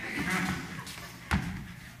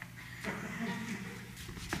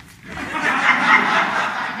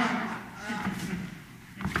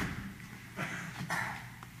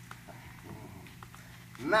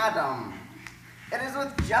 Madam, it is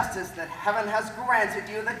with justice that heaven has granted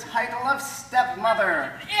you the title of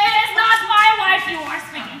stepmother. It is not my wife you are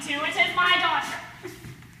speaking to, it is my daughter.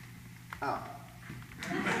 Oh.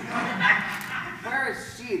 Where is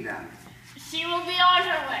she then? She will be on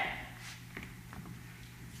her way.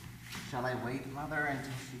 Shall I wait, Mother,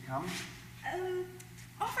 until she comes?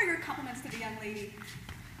 Offer your compliments to the young lady.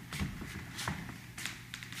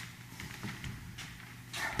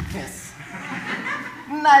 Yes.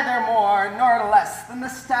 Neither more nor less than the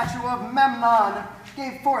statue of Memnon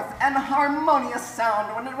gave forth an harmonious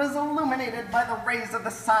sound when it was illuminated by the rays of the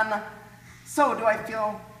sun. So do I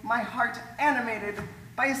feel my heart animated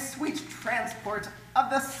by a sweet transport of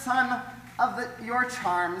the sun of your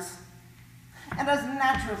charms. And as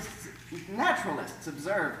naturalists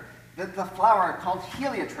observe that the flower called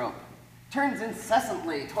heliotrope turns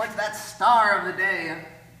incessantly towards that star of the day,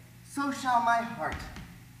 so shall my heart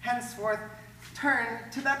henceforth turn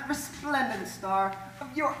to that resplendent star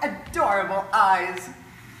of your adorable eyes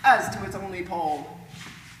as to its only pole.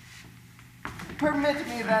 Permit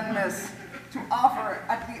me then, miss, to offer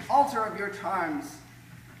at the altar of your charms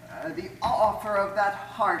the offer of that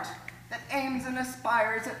heart that aims and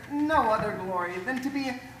aspires at no other glory than to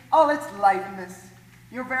be all its life, miss,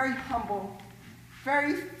 your very humble,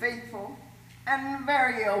 very faithful, and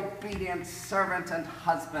very obedient servant and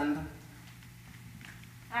husband.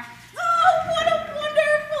 Oh, what a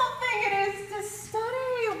wonderful thing it is to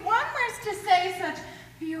study. One learns to say such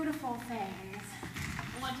beautiful things.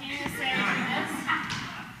 What do you say to this?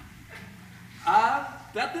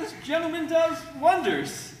 That this gentleman does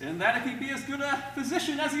wonders, and that if he be as good a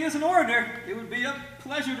physician as he is an orator, it would be a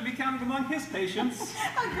pleasure to be counted among his patients.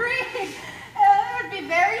 Agreed. I would be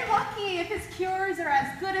very lucky if his cures are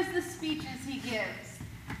as good as the speeches he gives.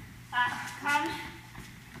 Come,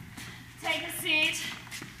 take a seat,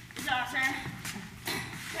 daughter.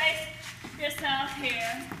 Place yourself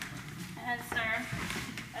here, and sir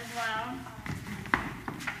as well.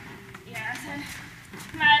 Yes, and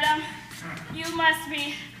madam, you must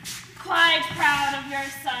be quite proud of your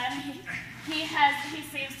son. He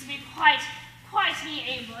seems to be quite the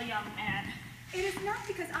able young man. It is not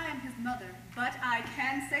because I am his mother, but I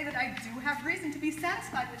can say that I do have reason to be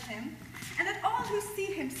satisfied with him, and that all who see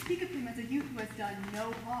him speak of him as a youth who has done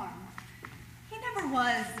no harm. He never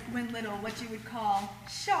was, when little, what you would call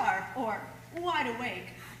sharp or wide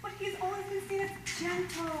awake, but he has always been seen as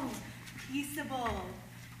gentle, peaceable.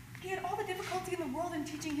 He had all the difficulty in the world in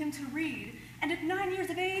teaching him to read, and at 9 years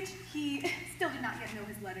of age, he still did not yet know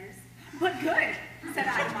his letters. But good, said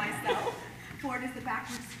I to myself, for it is the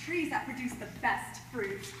backwoods trees that produce the best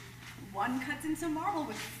fruit. One cuts into marble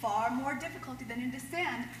with far more difficulty than into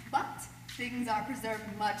sand, but things are preserved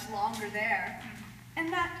much longer there.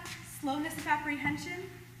 And that slowness of apprehension,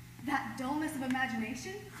 that dullness of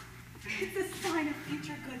imagination, it's a sign of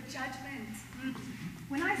future good judgment.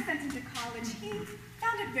 When I sent him to college, he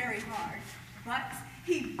found it very hard, but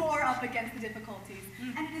he bore up against the difficulties,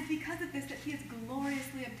 and it is because of this that he has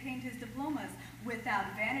gloriously obtained his diplomas,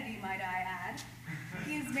 without vanity, might I add.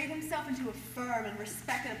 He has made himself into a firm and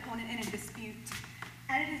respected opponent in a dispute,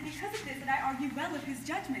 and it is because of this that I argue well of his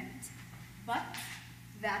judgment. But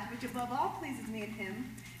that which above all pleases me in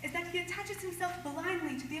him is that he attaches himself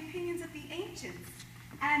blindly to the opinions of the ancients,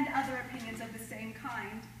 and other opinions of the same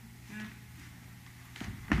kind.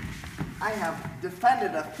 I have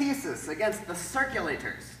defended a thesis against the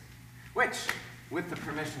circulators, which, with the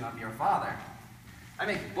permission of your father, I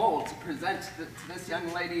make bold to present to this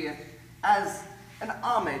young lady as an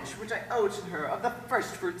homage which I owe to her of the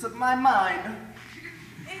first fruits of my mind.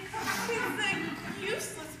 It's a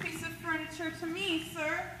useless piece of furniture to me,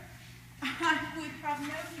 sir. I would have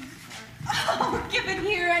no use for it. Oh, give it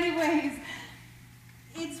here anyways.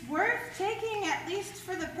 It's worth taking at least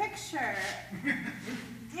for the picture.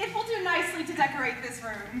 It will do nicely to decorate this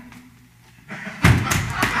room.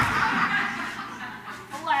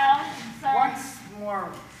 Well, sir. Once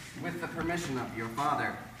more, with the permission of your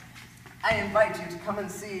father, I invite you to come and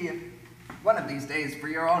see, one of these days for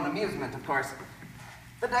your own amusement, of course,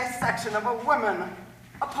 the dissection of a woman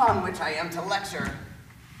upon which I am to lecture.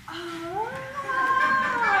 Ah,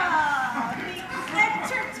 the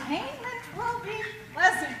entertainment will be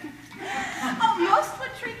pleasant. Most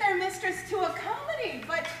would treat their mistress to a comedy,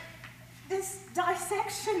 but this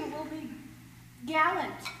dissection will be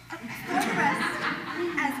gallant. For the rest,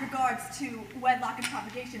 as regards to wedlock and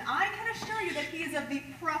propagation, I can assure you that he is of the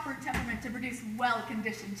proper temperament to produce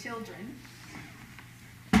well-conditioned children.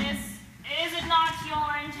 Is it not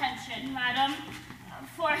your intention, madam,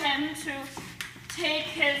 for him to take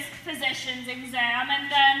his physician's exam and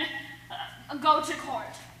then go to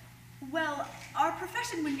court? Well, our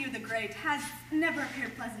profession when near the great has never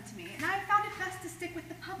appeared pleasant to me, and I found it best to stick with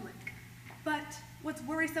the public. But what's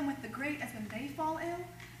worrisome with the great is when they fall ill,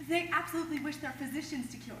 they absolutely wish their physicians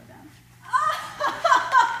to cure them.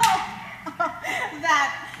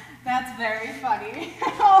 That's very funny.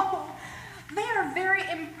 Oh, they are very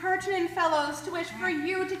impertinent fellows to wish for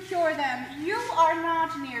you to cure them. You are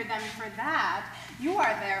not near them for that. You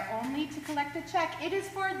are there only to collect a check. It is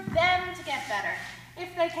for them to get better,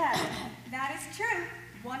 if they can. That is true.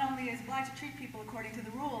 One only is obliged to treat people according to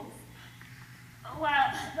the rules.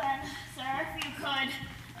 Well, then, sir, if you could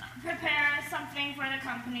prepare something for the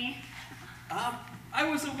company. I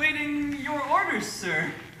was awaiting your orders,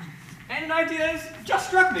 sir. And an idea has just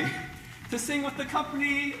struck me. To sing with the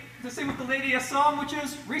company, to sing with the lady a song which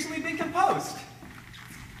has recently been composed.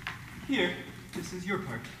 Here, this is your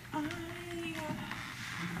part.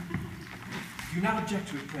 Do not object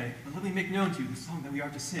to it, pray, but let me make known to you the song that we are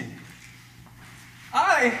to sing.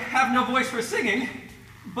 I have no voice for singing,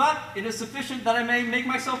 but it is sufficient that I may make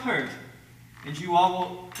myself heard. And you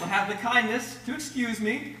all will have the kindness to excuse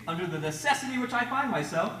me, under the necessity which I find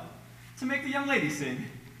myself, to make the young lady sing.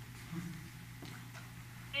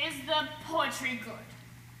 Is the poetry good?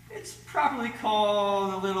 It's properly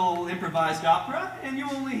called a little improvised opera, and you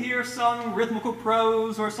only hear some rhythmical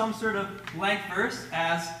prose or some sort of blank verse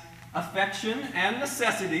as affection and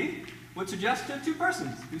necessity would suggest to two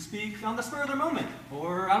persons who speak on the spur of their moment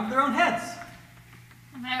or out of their own heads.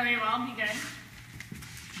 Very well, begin.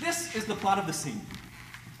 This is the plot of the scene.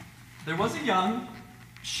 There was a young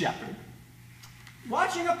shepherd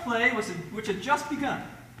watching a play which had just begun.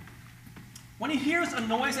 When he hears a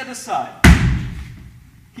noise at his side,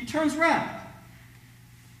 he turns round,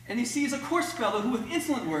 and he sees a coarse fellow who with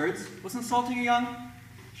insolent words was insulting a young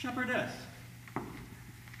shepherdess.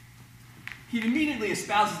 He immediately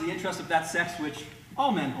espouses the interest of that sex which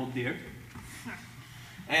all men hold dear,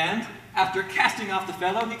 and after casting off the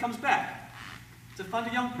fellow, he comes back to find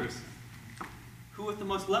a young person who, with the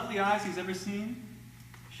most lovely eyes he's ever seen,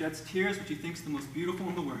 sheds tears which he thinks the most beautiful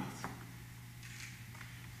in the world.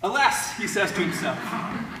 Alas, he says to himself,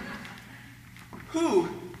 who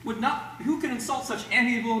can insult such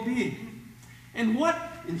amiable being? And what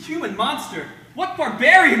inhuman monster, what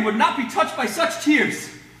barbarian would not be touched by such tears?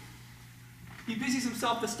 He busies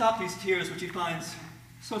himself to stop these tears which he finds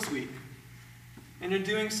so sweet. And in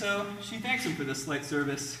doing so, she thanks him for this slight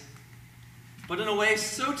service, but in a way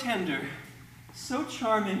so tender, so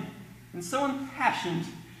charming, and so impassioned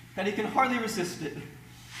that he can hardly resist it.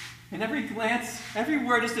 And every glance, every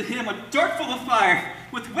word is to him a dart full of fire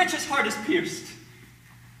with which his heart is pierced.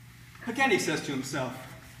 Again he says to himself,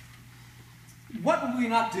 what will we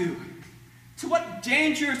not do? To what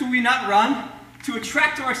dangers will we not run to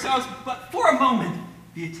attract to ourselves but for a moment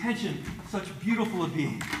the attention of such beautiful a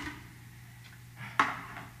being?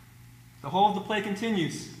 The whole of the play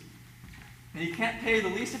continues, and he can't pay the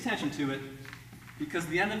least attention to it because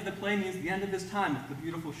the end of the play means the end of his time with the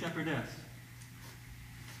beautiful shepherdess.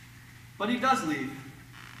 But he does leave,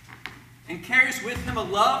 and carries with him a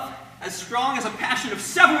love as strong as a passion of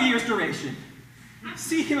several years' duration.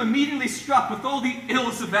 See him immediately struck with all the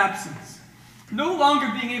ills of absence, no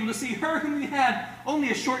longer being able to see her whom he had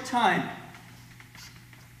only a short time.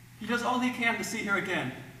 He does all he can to see her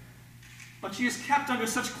again, but she is kept under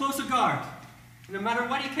such close a guard, and no matter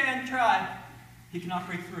what he can try, he cannot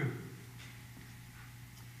break through.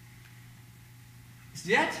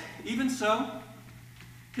 Yet, even so,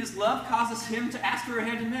 his love causes him to ask for her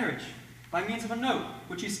hand in marriage by means of a note,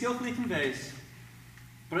 which he skillfully conveys.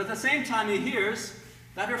 But at the same time he hears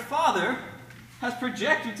that her father has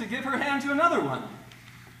projected to give her hand to another one.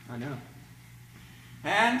 I know.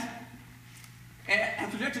 And has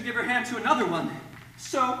projected to give her hand to another one.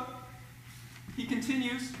 So he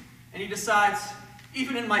continues, and he decides,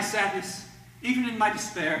 even in my sadness, even in my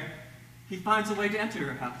despair, he finds a way to enter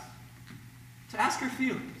her house, to ask her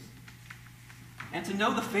feelings, and to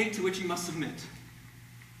know the fate to which he must submit.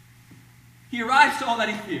 He arrives to all that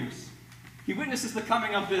he fears. He witnesses the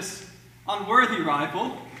coming of this unworthy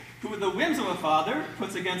rival, who with the whims of a father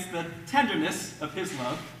puts against the tenderness of his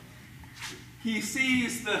love. He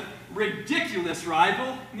sees the ridiculous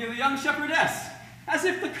rival near the young shepherdess, as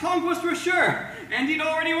if the conquest were sure, and he'd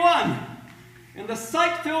already won. And the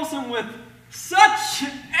sight fills him with such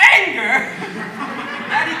anger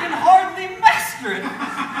that he can hardly master it.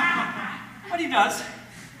 But he does,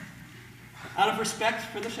 out of respect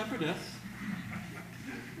for the shepherdess,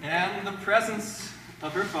 and in the presence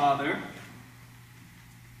of her father.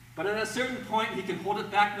 But at a certain point, he can hold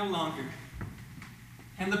it back no longer.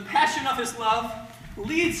 And the passion of his love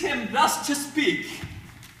leads him thus to speak.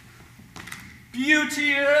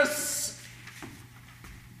 Beauteous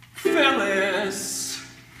Phyllis,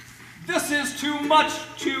 this is too much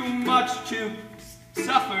to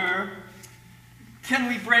suffer. Can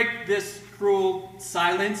we break this cruel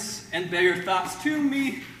silence and bear your thoughts to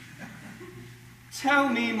me? Tell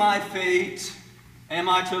me my fate. Am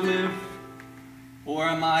I to live or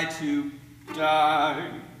am I to die?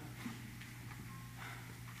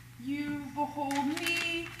 You behold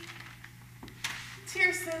me,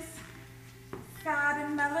 Tircis, sad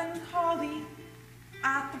and melancholy,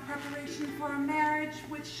 at the preparation for a marriage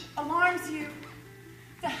which alarms you.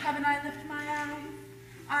 To heaven I lift my eyes,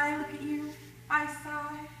 I look at you, I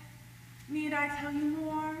sigh. Need I tell you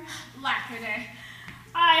more? Lackaday.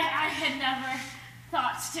 I had never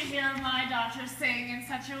thought to hear my daughter sing in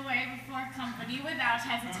such a way before company without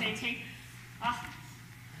hesitating.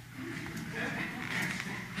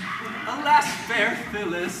 Alas, fair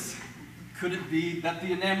Phyllis, could it be that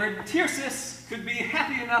the enamored Tircis could be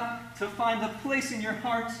happy enough to find a place in your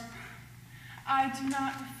heart? I do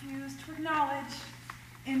not refuse to acknowledge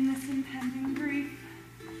in this impending grief.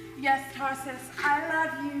 Yes, Tarsus, I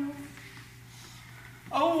love you.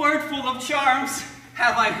 A word full of charms,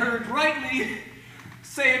 have I heard rightly?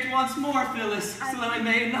 Say it once more, Phyllis, so that I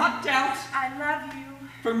may not doubt. I love you.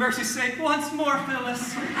 For mercy's sake, once more,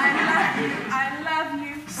 Phyllis. I love you. I love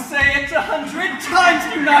you. Say it 100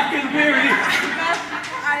 times, do not get weary.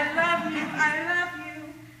 I love you. I love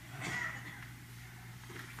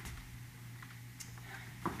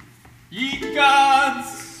you. Ye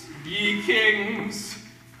gods, ye kings,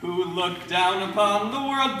 who look down upon the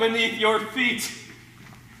world beneath your feet,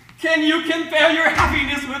 can you compare your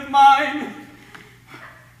happiness with mine?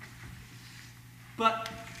 But,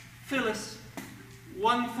 Phyllis,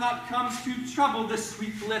 one thought comes to trouble this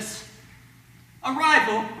sweet bliss. A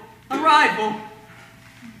rival, a rival.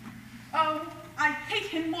 Oh, I hate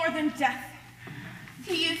him more than death.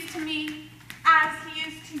 He is to me, as he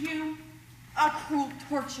is to you, a cruel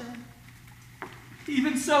torture.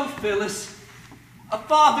 Even so, Phyllis, a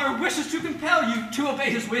father wishes to compel you to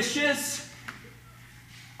obey his wishes.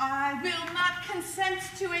 I will not consent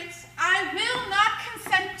to it. I will not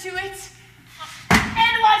consent to it.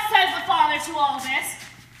 And what says the father to all this?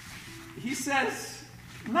 He says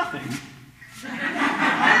nothing.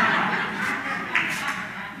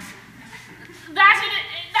 That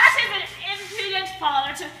is an impudent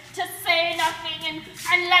father to say nothing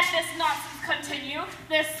and let this nonsense continue.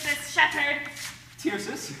 This shepherd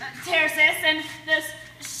Tircis. Tircis and this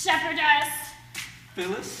shepherdess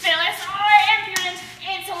Phyllis. are impudent,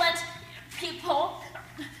 insolent people.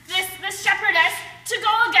 This shepherdess to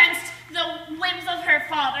go against the whims of her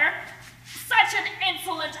father. Such an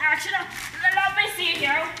insolent action. Let me see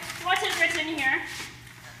here. What is written here?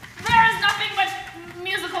 There is nothing but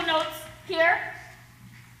musical notes here.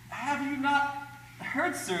 Have you not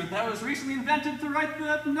heard, sir, that was recently invented to write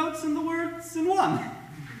the notes and the words in one?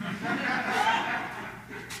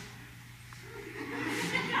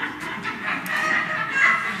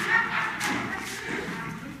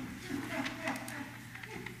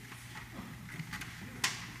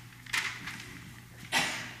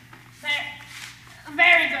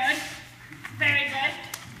 Very good. Very good.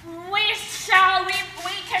 We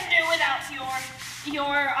can do without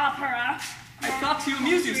your opera. I thought to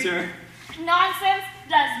amuse you, sir. Nonsense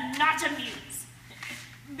does not amuse.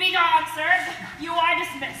 Begone, sir. You are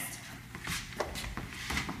dismissed.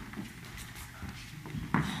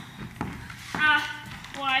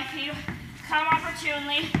 Why, you come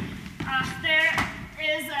opportunely. There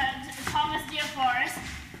is Thomas Diaforas,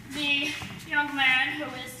 the young man who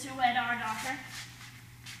is to wed our daughter.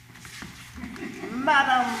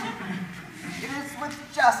 Madam, it is with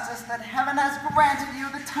justice that heaven has granted you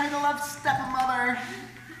the title of stepmother,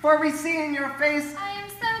 for we see in your face. I am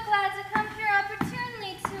so glad to come here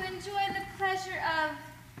opportunely to enjoy the pleasure of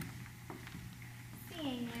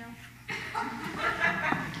seeing you.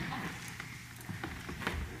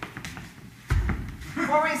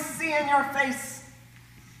 For we see in your face.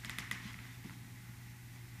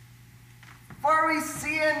 For we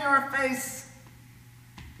see in your face.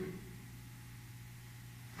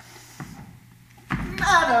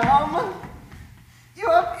 Madam, you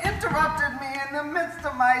have interrupted me in the midst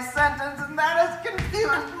of my sentence, and that has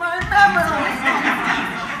confused my memory.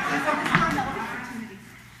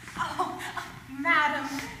 Oh, madam,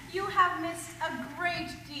 you have missed a great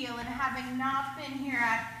deal in having not been here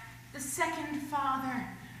at the second father,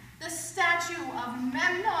 the statue of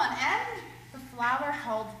Memnon, and the flower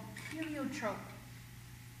called heliotrope.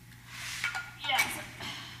 Yes.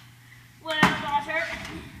 Well, daughter,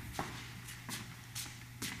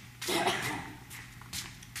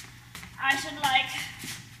 I should like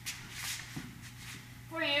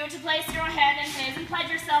to place your hand in his and pledge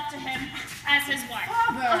yourself to him as his wife.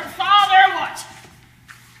 Father! Father, what?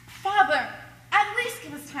 Father, at least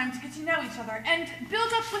give us time to get to know each other and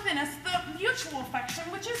build up within us the mutual affection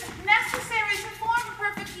which is necessary to form a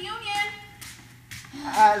perfect union.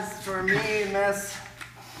 As for me, miss,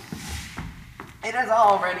 it has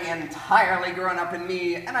already entirely grown up in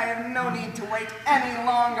me, and I have no need to wait any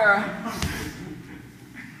longer.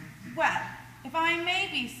 Well, if I may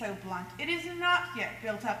be so blunt, it is not yet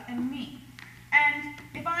built up in me. And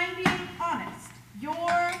if I'm being honest,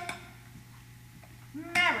 your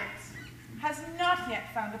merit has not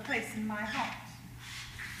yet found a place in my heart.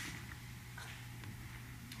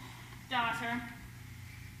 Daughter,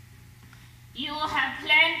 you will have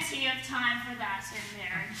plenty of time for that in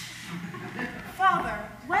marriage. Father,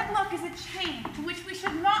 wedlock is a chain to which we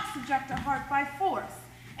should not subject our heart by force.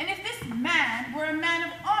 And if this man were a man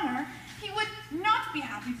of honor, he would not be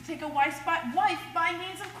happy to take a wife by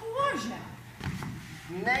means of coercion.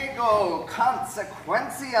 Nego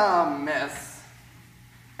consequentiam, miss.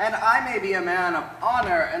 And I may be a man of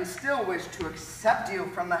honor and still wish to accept you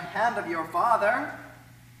from the hand of your father.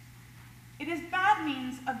 It is bad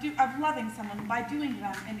means of loving someone by doing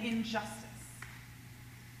them an injustice.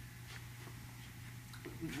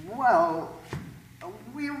 Well,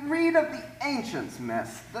 we read of the ancients,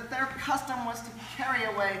 miss, that their custom was to carry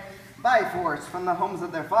away by force from the homes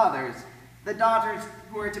of their fathers the daughters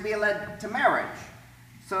who were to be led to marriage,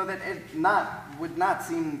 so that it would not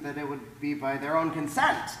seem that it would be by their own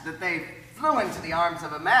consent that they flew into the arms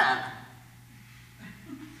of a man.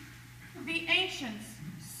 The ancients,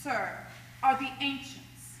 sir, are the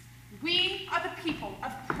ancients. We are the people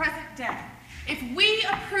of present day. If we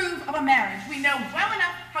approve of a marriage, we know well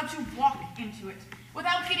enough how to walk into it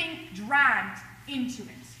without getting dragged into it.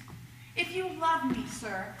 If you love me,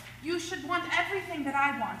 sir, you should want everything that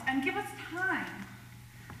I want and give us time.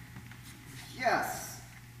 Yes,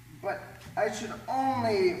 but I should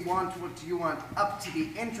only want what you want up to the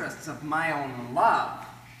interests of my own love.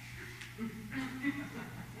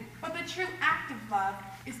 But the true act of love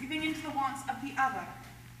is giving in to the wants of the other.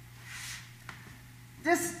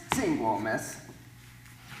 Distinguo, miss.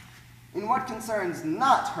 In what concerns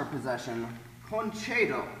not her possession,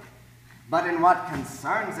 concedo, but in what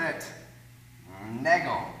concerns it,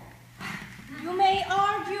 nego. You may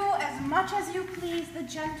argue as much as you please. The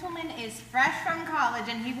gentleman is fresh from college,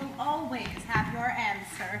 and he will always have your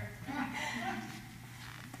answer.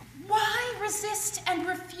 Why resist and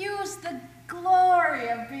refuse the glory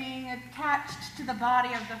of being attached to the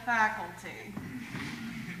body of the faculty?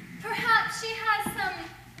 Perhaps she has some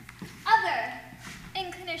other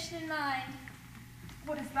inclination in mind.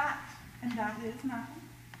 What is that? And that is nothing.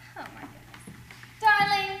 Oh my goodness.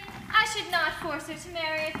 Darling, I should not force her to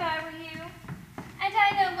marry if I were you. And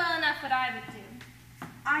I know well enough what I would do.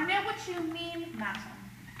 I know what you mean, madam,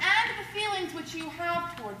 and the feelings which you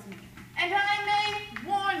have towards me. And I may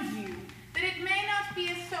warn you that it may not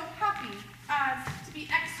be so happy as to be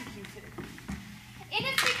executed. It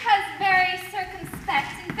is because very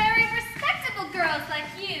circumspect and very respectable girls like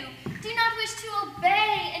you do not wish to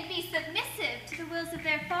obey and be submissive to the wills of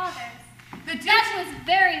their fathers. That was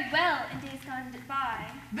very well in days gone by.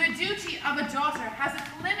 The duty of a daughter has its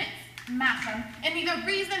limits, madam, and neither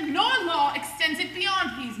reason nor law extends it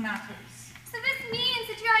beyond these matters. So this means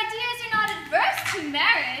that your ideas are not adverse to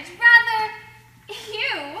marriage. Rather,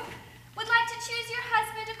 you would like to choose your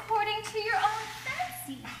husband according to your own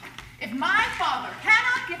fancy. If my father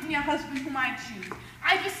cannot give me a husband whom I choose,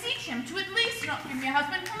 I beseech him to at least not give me a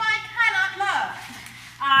husband whom I cannot love.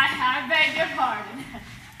 I beg your pardon.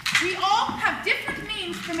 We all have different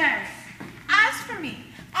means for marrying. As for me,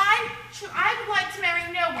 I would like to marry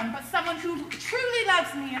no one but someone who truly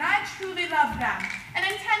loves me and I truly love them and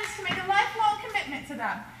intends to make a lifelong commitment to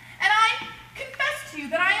them. And I confess to you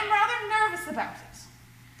that I am rather nervous about it.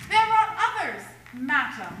 There are others,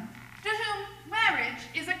 madam, to whom marriage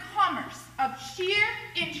is a commerce of sheer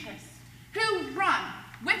interest, who run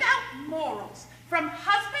without morals from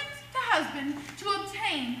husband to husband to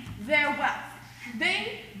obtain their wealth.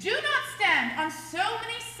 They do not stand on so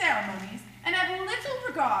many ceremonies and have little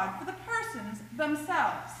regard for the persons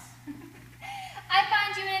themselves. I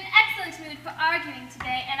find you in an excellent mood for arguing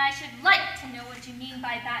today, and I should like to know what you mean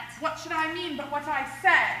by that. What should I mean but what I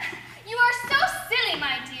said? You are so silly,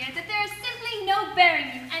 my dear, that there is simply no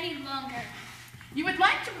bearing you any longer. You would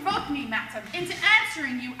like to provoke me, madam, into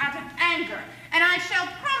answering you out of anger, and I shall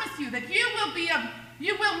promise you that you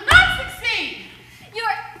will not succeed.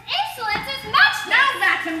 Your insolence is matchless. Now,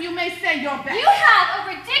 madam, you may say your best. You have a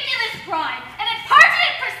ridiculous pride, an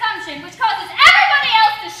impertinent presumption which causes everybody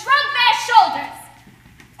else to shrug their shoulders.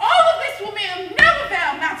 All all of this will be of no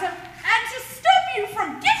avail, madam, and to stop you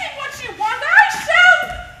from getting what you want, I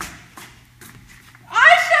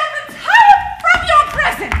shall retire from your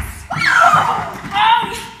presence.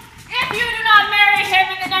 Oh, if you do not marry him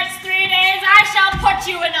in the next 3 days, I shall put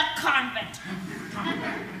you in a convent.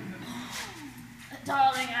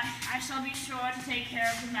 Darling, I shall be sure to take care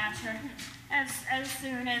of the matter as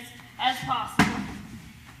soon as possible.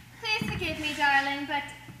 Please forgive me, darling, but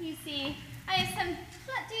you see, I have some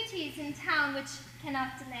duties in town which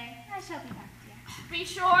cannot delay. I shall be back, dear. Be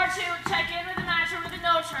sure to check in with the matter with the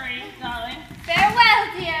notary, darling.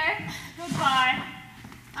 Farewell, dear. Goodbye.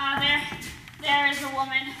 There is a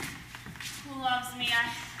woman who loves me.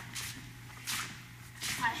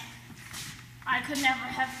 I could never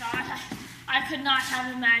have thought. I could not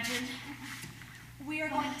have imagined. We are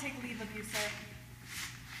going to take leave of you, sir.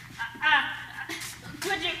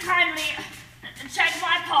 Could you kindly check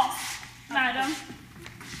my pulse, madam?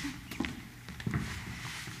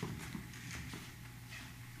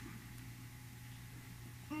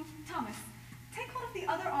 Thomas, take hold of the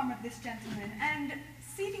other arm of this gentleman and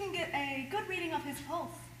see if you can get a good reading of his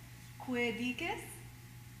pulse. Quidicus?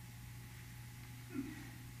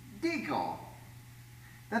 Deagle,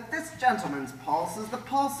 that this gentleman's pulse is the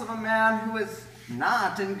pulse of a man who is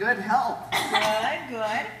not in good health. Good,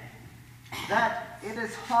 good. That it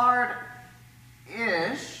is hard-ish,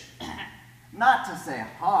 not to say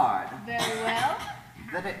hard. Very well.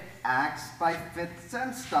 That it acts by fits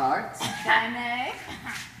and starts, Bene.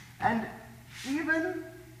 and even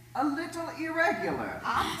a little irregular,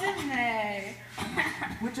 Optime.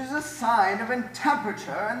 which is a sign of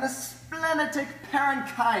intemperature in the splenitic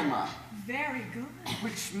parenchyma, Very good.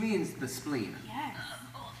 which means the spleen. Yes.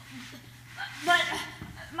 But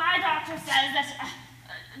my doctor says that,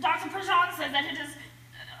 Dr. Prejean says that it is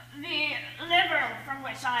the liver from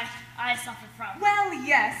which I suffer from. Well,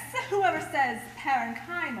 yes. Whoever says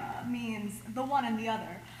parenchyma means the one and the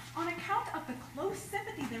other, on account of the close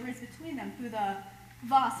sympathy there is between them through the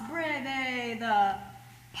vas breve, the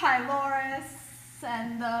pylorus,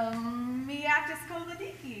 and the meatus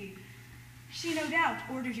choledici. She no doubt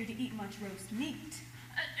orders you to eat much roast meat.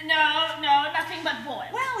 No, nothing but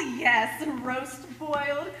boiled. Well, yes, roast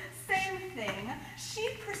boiled, same thing. She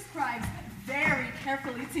prescribes very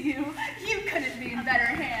carefully to you. You couldn't be in better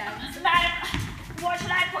hands. Madam, what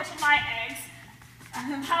should I put in my eggs?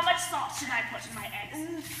 How much salt should I put in my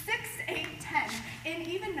eggs? 6, 8, 10, in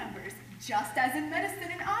even numbers, just as in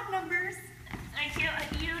medicine in odd numbers. Thank you.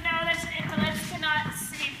 You know that invalids cannot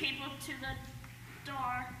see people to the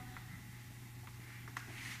door.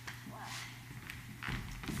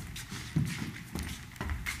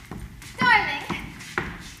 Darling,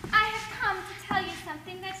 I have come to tell you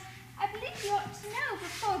something that I believe you ought to know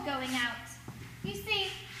before going out. You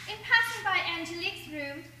see, in passing by Angelique's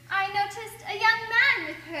room, I noticed a young man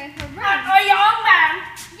with her in her room. A young man?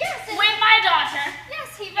 Yes. With my daughter?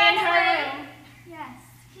 Yes, he ran in away. her room? Yes,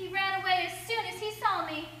 he ran away as soon as he saw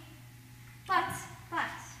me. But,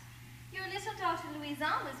 your little daughter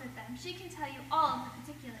Louisanne was with them. She can tell you all of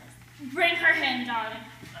the particulars. Bring her in, darling.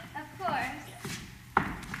 Of course.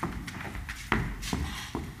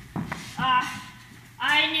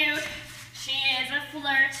 I knew she is a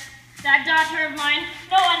flirt. That daughter of mine,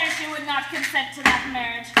 no wonder she would not consent to that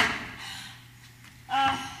marriage.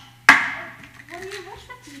 What do you wish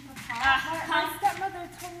with me, Papa? My stepmother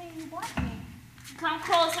told me you want me. Come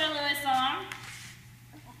closer, Louisanne.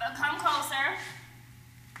 Come closer.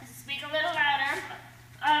 Speak a little louder.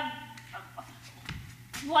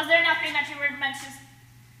 Was there nothing that you were meant to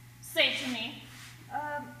say to me?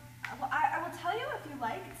 Well, I will tell you if you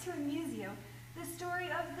like, to amuse you, the story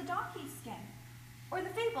of the donkey skin, or the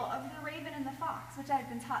fable of the raven and the fox, which I've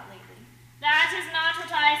been taught lately. That is not what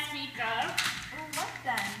I speak of. Well, what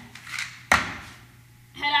then?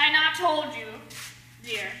 Had I not told you,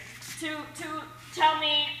 dear, to tell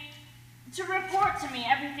me, to report to me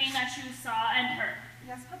everything that you saw and heard?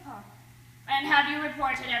 Yes, Papa. And have you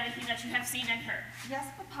reported everything that you have seen and heard? Yes,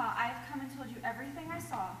 Papa. I have come and told you everything I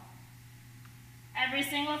saw. Every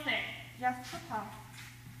single thing? Yes, Papa.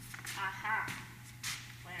 Aha.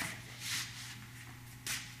 Where is it?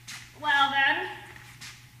 Well then,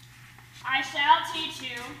 I shall teach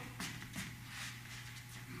you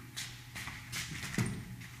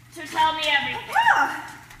to tell me everything. Papa!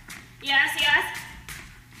 Yes.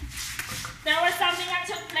 There was something that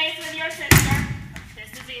took place with your sister.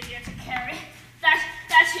 This is easier to carry. That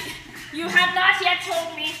you have not yet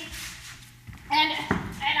told me. And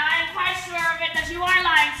I am quite sure of it that you are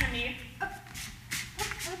lying to me.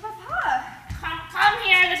 Papa! Come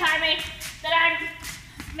here that I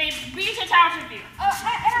may beat it out of you. I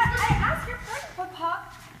ask your pardon,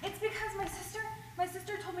 Papa. If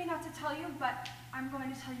tell you, but I'm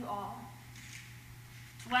going to tell you all.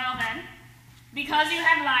 Well then, because you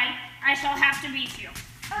have lied, I shall have to beat you.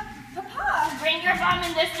 Papa! Bring your bum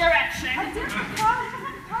in this direction. Dear Papa,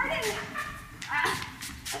 pardon.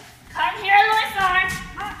 Come here, Louis Arn.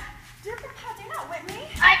 Dear Papa, do not whip me.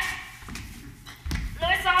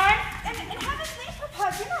 Louis Arn? In heaven's name,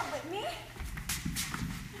 Papa, do not whip me.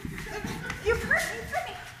 You've hurt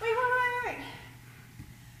me, Wait.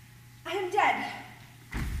 I am dead.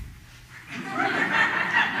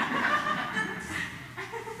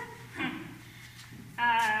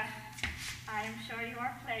 I am sure you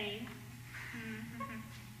are playing.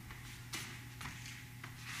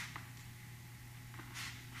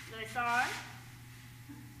 Louis Arn?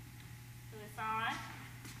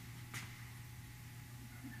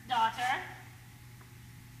 Daughter?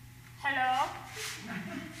 Hello?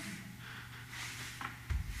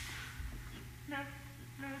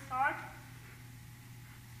 Louis Arn?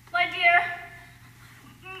 My dear,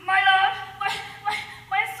 my love,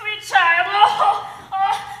 my sweet child. Oh,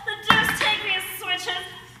 the deuce take me switches.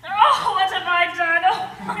 Oh, what have I done?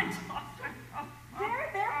 Oh, my daughter.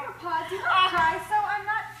 There, Papa, do not cry so. I'm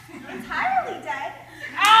not entirely dead.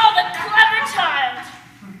 Oh, the clever child.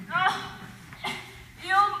 Oh,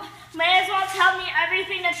 you may as well tell me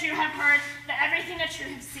everything that you have heard, everything that you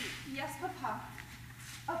have seen. Yes, Papa.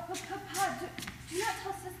 Papa, do not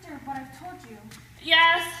tell sister what I've told you.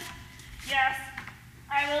 Yes,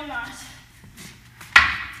 I will not.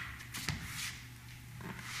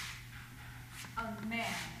 A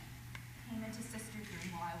man came into sister's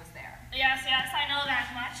room while I was there. Yes, I know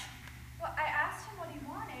that much. Well, I asked him what he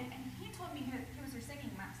wanted, and he told me he was her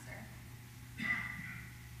singing master.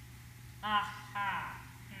 Aha.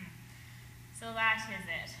 So that is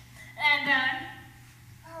it. And then?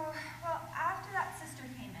 Oh, well, after that, sister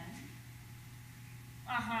came in.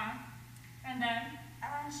 And then?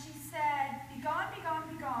 And she said, "Be gone, be gone,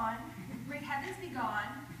 be gone. Great heavens, be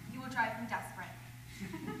gone. You will drive me desperate."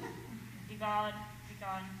 Be gone, be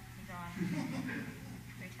gone, be gone.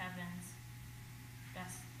 Great heavens.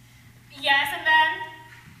 Yes, and then?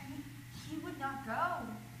 And he would not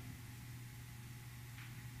go.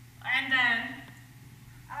 And then?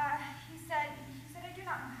 He said, "I do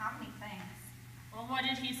not know how many things." Well, what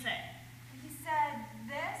did he say? He said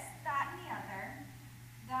this, that, and the other,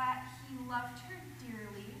 that he loved her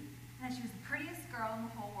dearly, and that she was the prettiest girl in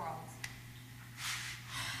the whole world.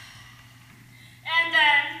 And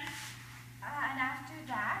then? And after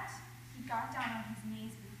that, he got down on his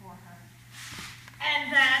knees before her.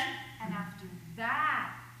 And then? And after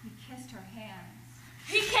that, he kissed her hands.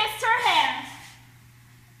 He kissed her hands.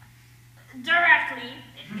 Directly.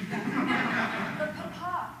 But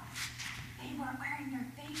Papa, they weren't wearing their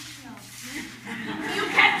face shields. You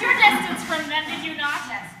kept your distance from them, did you not?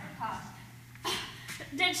 Yes, Papa.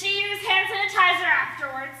 Did she use hand sanitizer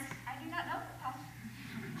afterwards? I do not know, Papa.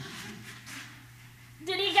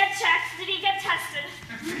 Did he get checked? Did he get tested?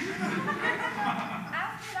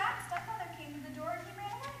 After that, stepmother came to the door and he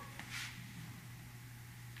ran away.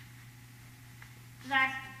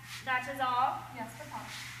 That is all? Yes, Papa.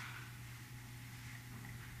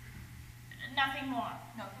 Nothing more?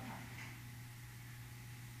 No, Papa.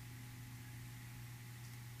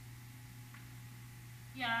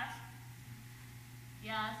 Yes.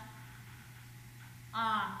 Yes.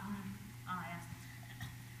 Yes.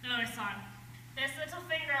 Louis Arn, this little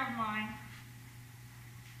finger of mine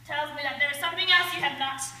tells me that there is something else you have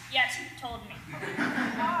not yet told me.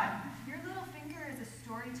 God, your little finger is a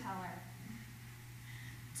storyteller.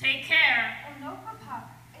 Take care. Oh, no, Papa.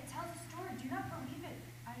 It tells a story. Do not believe it,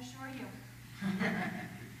 I assure you.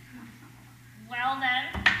 Well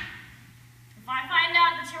then, if I find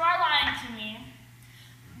out that you are lying to me,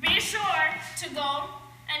 be sure to go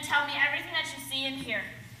and tell me everything that you see and hear.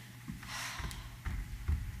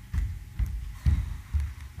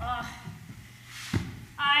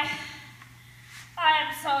 I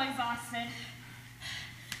am so exhausted.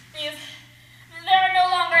 There are no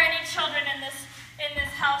longer any children in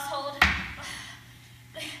this household.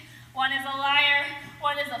 One is a liar,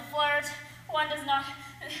 one is a flirt, one does not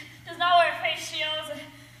wear face shields.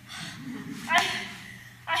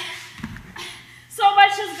 So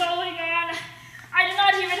much is going on. I do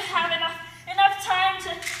not even have enough time to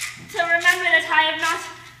remember that I am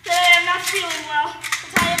not feeling well,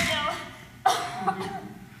 that I am ill.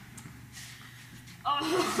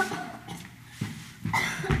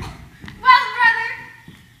 Well, brother,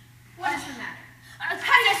 what is the matter?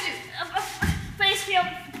 Face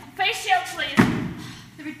shield, please.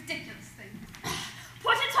 The ridiculous thing.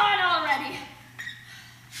 Put it on already.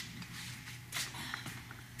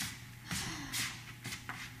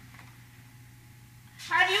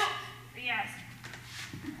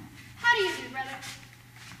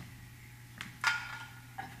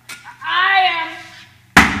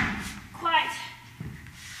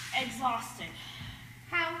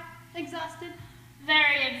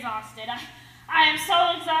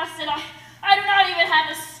 exhausted. I do not even have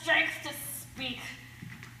the strength to speak.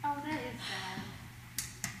 Oh, that is bad.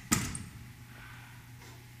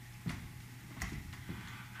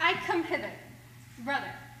 I come hither,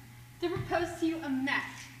 brother, to propose to you a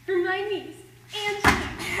match for my niece and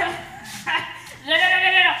No.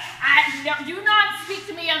 Do not speak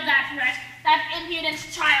to me of that wretch, that impudent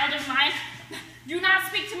child of mine. Do not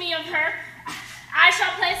speak to me of her. I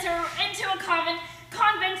shall place her into a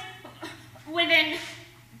convent within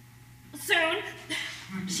soon.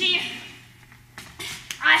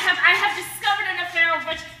 I have discovered an affair of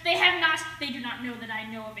which they do not know that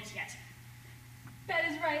I know of it yet. That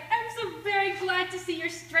is right. I'm so very glad to see your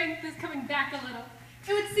strength is coming back a little.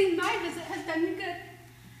 It would seem my visit has done you good.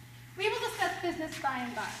 We will discuss business by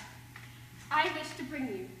and by. I wish to bring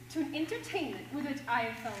you to an entertainment with which I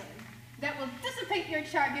have fell in that will dissipate your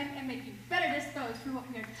jargon and make you better disposed for what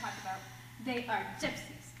we are to talk about. They are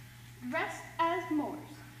gypsies, dressed as Moors,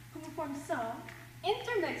 who perform song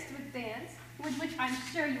intermixed with dance, with which I'm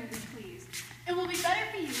sure you will be pleased. It will be better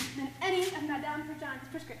for you than any of Madame Perjean's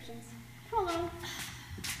prescriptions. Hello.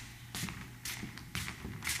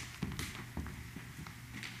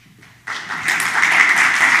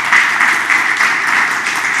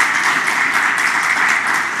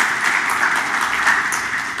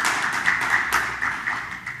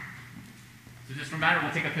 So just a reminder,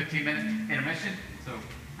 we'll take a 15-minute intermission. So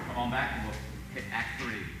come on back and we'll hit Act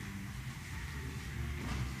 3.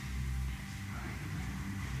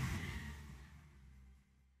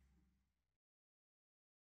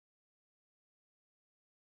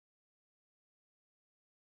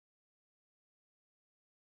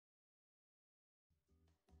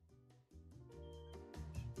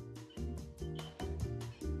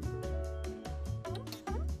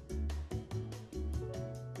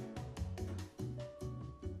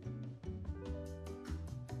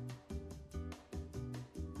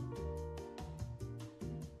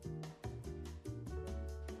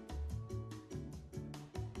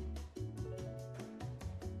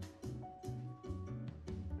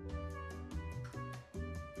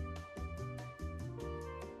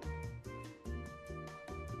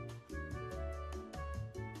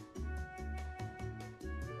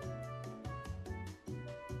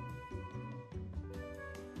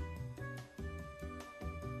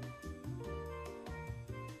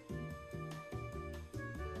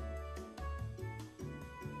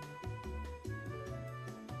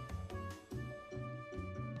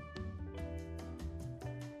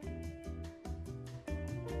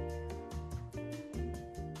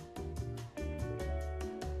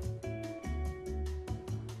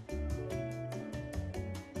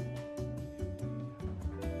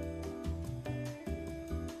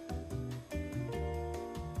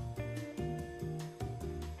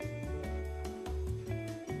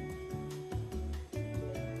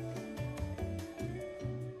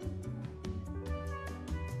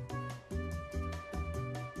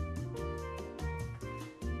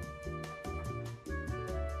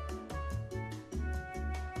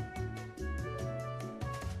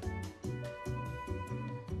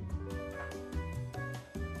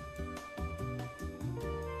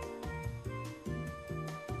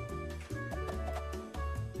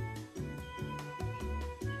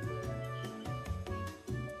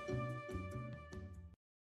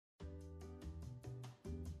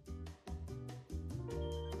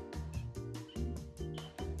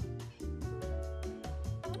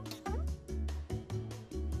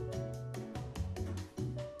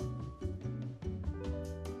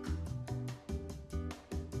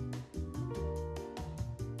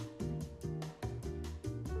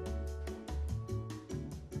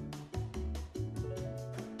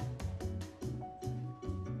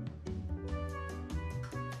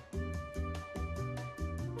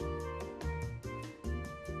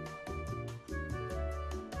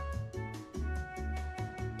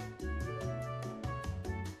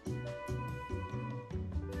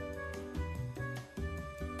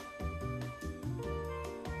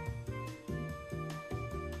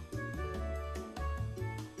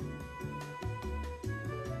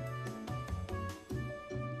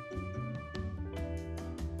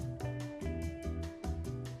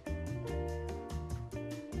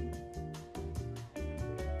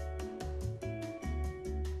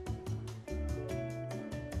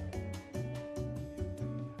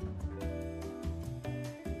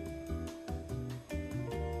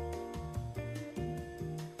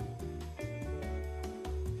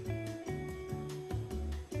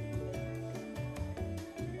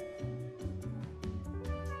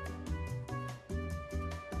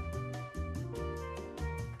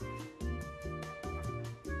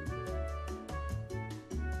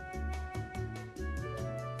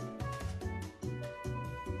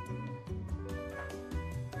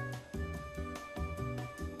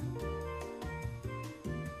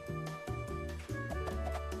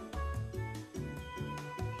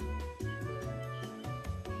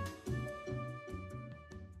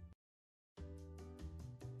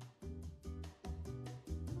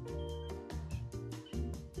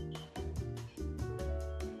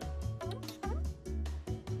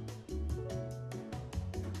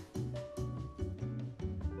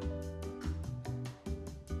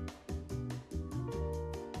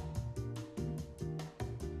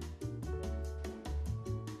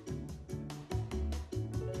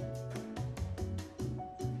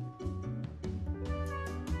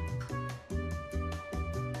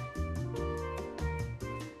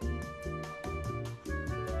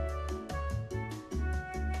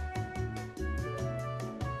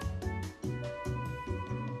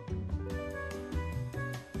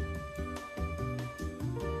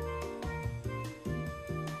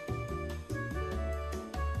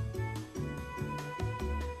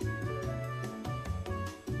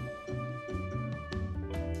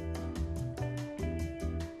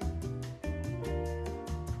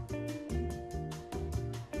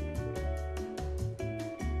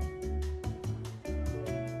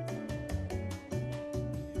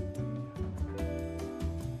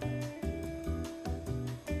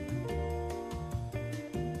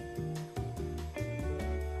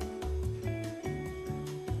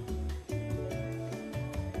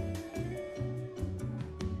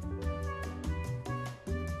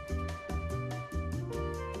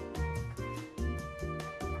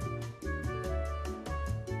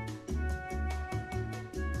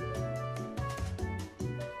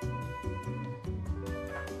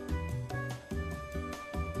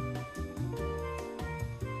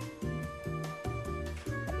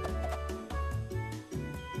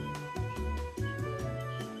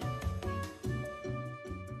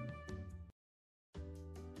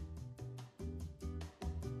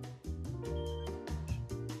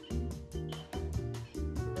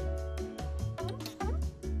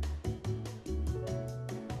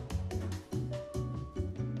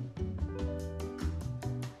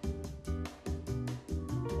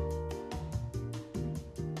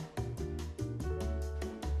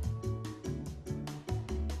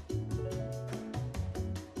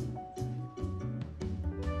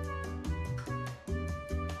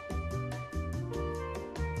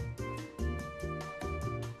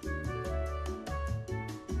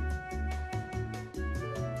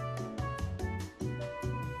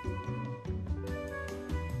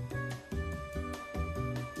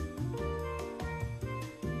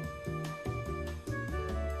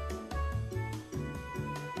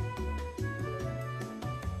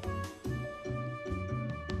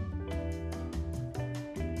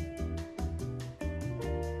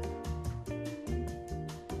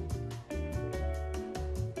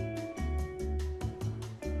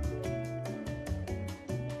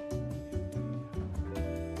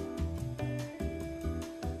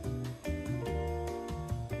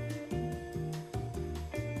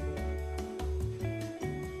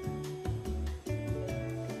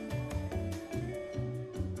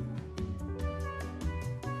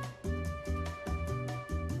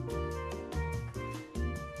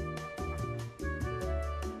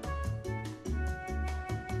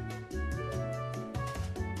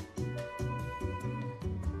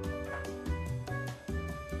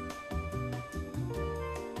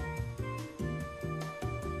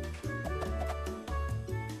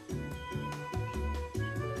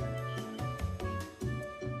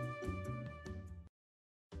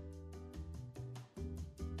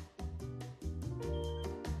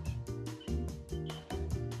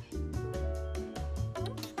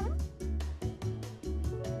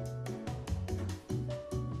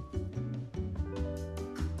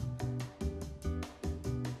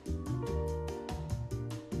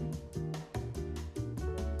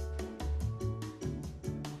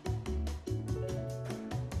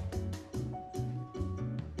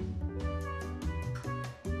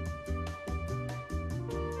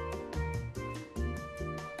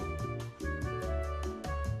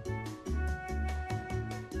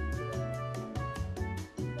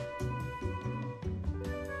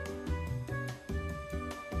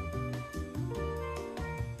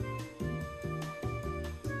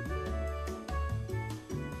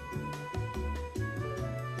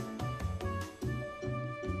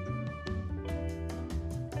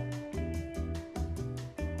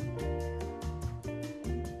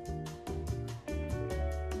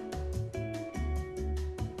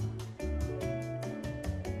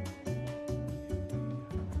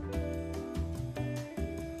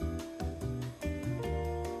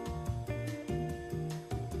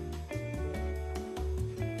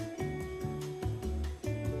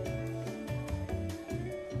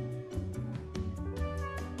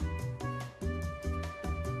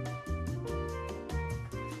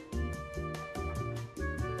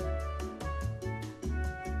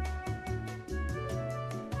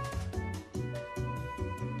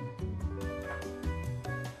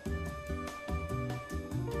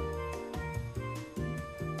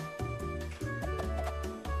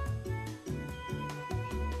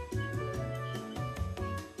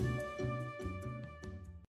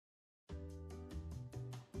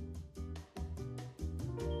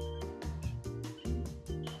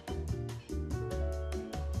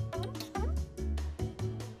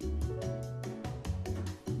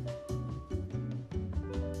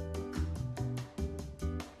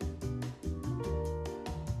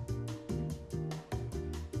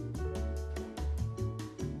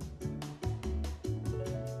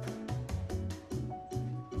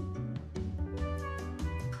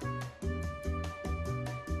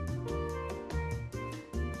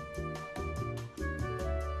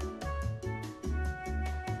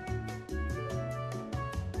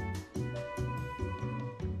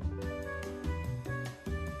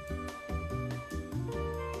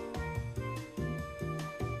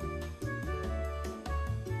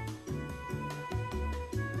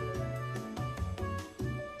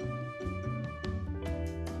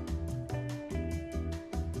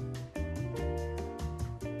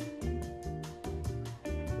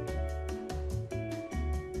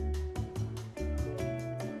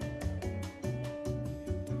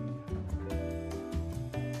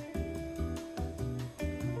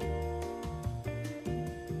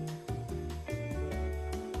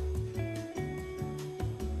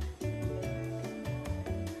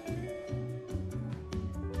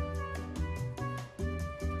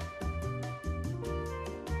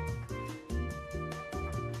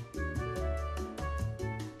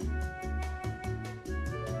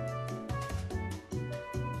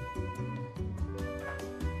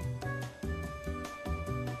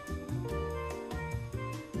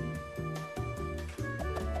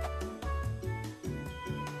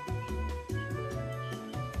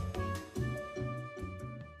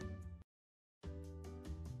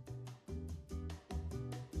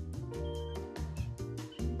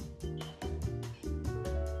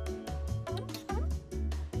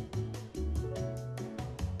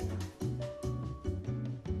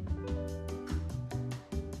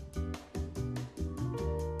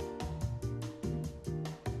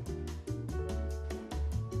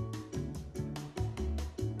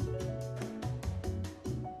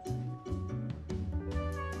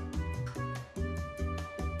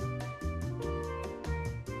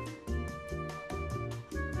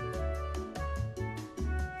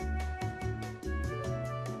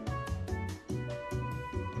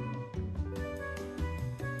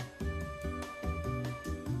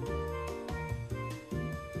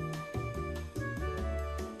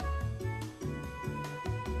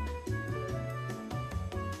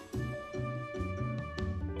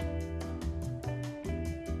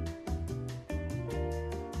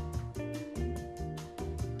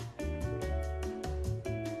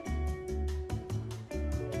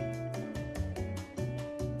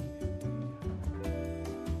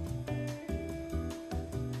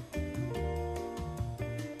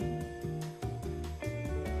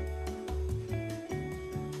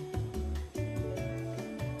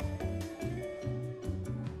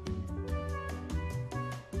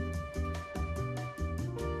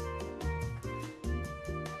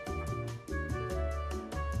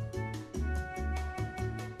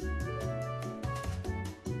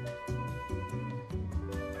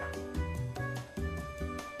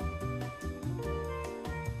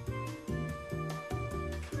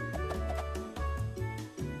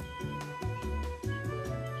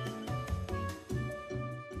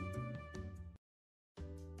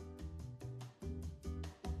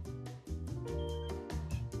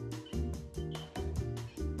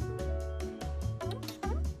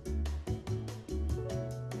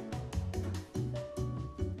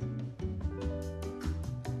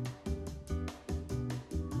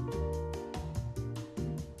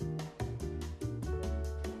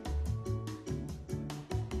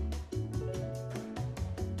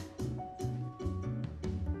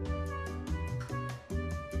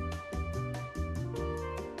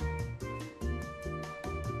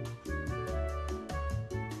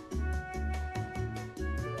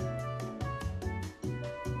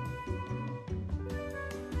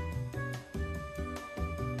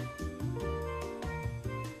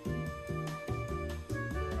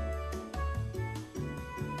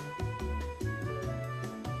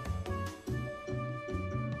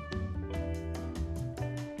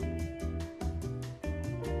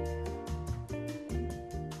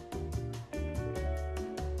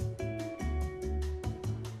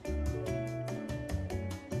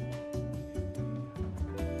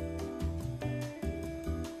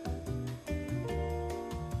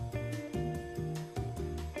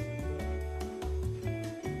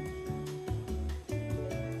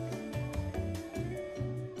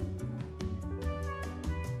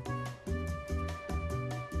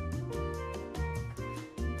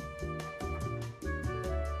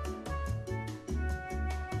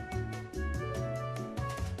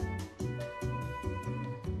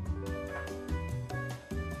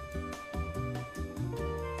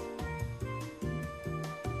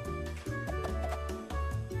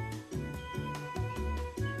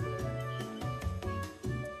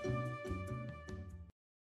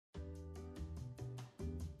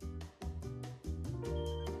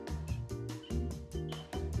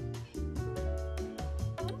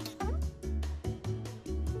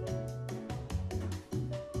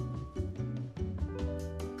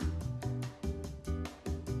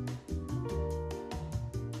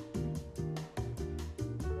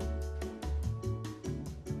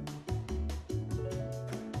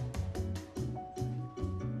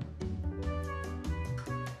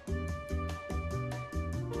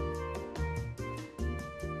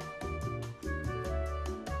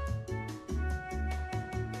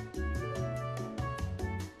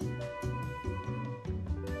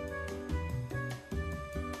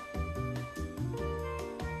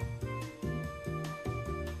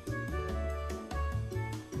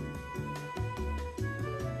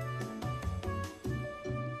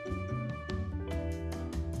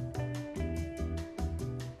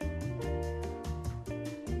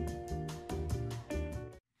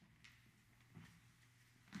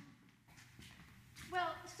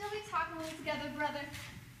 talk a little together, brother?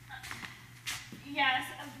 Yes,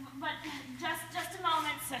 but just a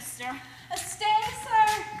moment, sister. Stay,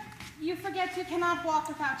 sir. You forget you cannot walk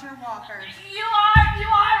without your walker. You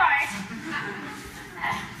are right.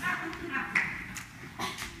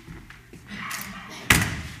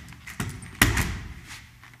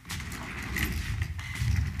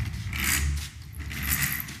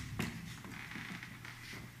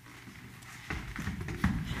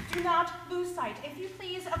 Do not lose sight, if you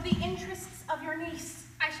please, of the interests of your niece.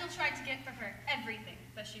 I shall try to get for her everything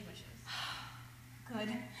that she wishes.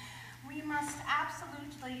 Good. We must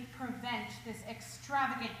absolutely prevent this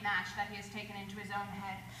extravagant match that he has taken into his own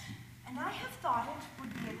head. And I have thought it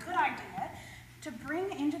would be a good idea to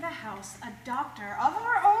bring into the house a doctor of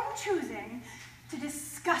our own choosing to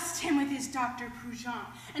disgust him with his Dr. Prugent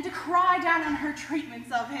and to cry down on her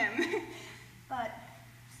treatments of him. But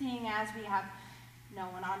seeing as we have no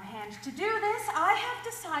one on hand to do this, I have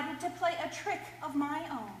decided to play a trick of my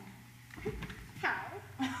own. How?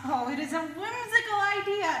 Oh, it is a whimsical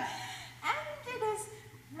idea, and it is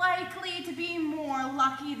likely to be more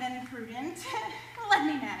lucky than prudent. Let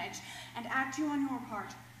me manage and act you on your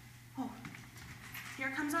part. Oh,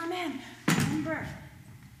 here comes our man. Remember,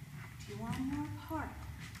 act you on your part.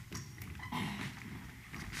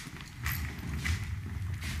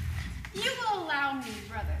 You will allow me,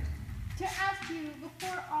 brother, to ask you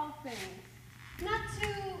before all things not to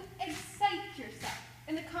excite yourself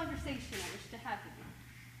in the conversation I wish to have with you.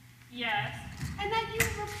 Yes. And that you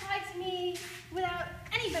reply to me without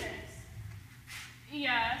any bitterness.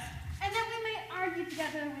 Yes. And that we may argue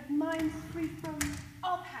together with minds free from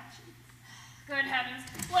all passions. Good heavens,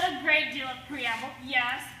 what a great deal of preamble.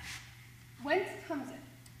 Yes. Whence comes it,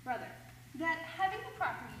 brother, that having the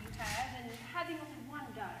property you have and having only one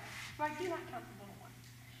daughter, for I do not count the little one,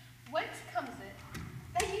 whence comes it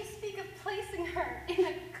that you speak of placing her in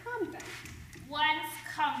a convent? Whence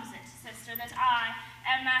comes it, sister, that I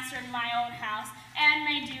am master in my own house and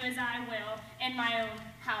may do as I will in my own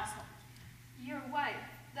household? Your wife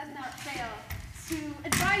does not fail to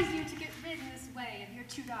advise you to get rid in this way of your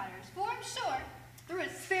two daughters, for I'm sure, through a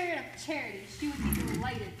spirit of charity, she would be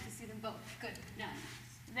delighted to see them both good nuns.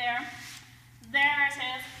 There it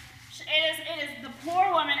is. It is the poor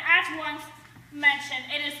woman at once mentioned.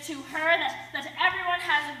 It is to her that everyone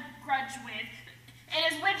has a grudge with.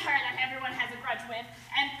 It is with her that everyone has a grudge with,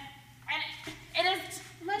 and it is.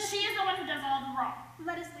 She is the one who does all the wrong.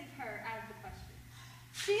 Let us leave her out of the question.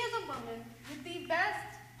 She is a woman with the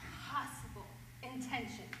best possible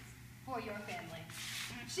intentions for your family.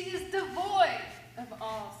 She is devoid of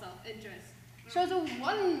all self-interest, shows a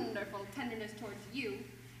wonderful tenderness towards you,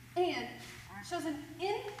 and shows an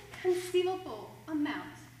inconceivable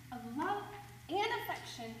amount of love and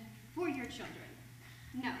affection for your children.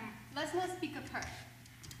 No, let's not speak of her.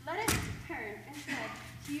 Let us turn instead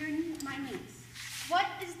to my niece. What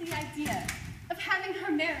is the idea of having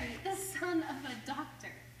her marry the son of a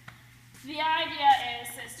doctor? The idea is,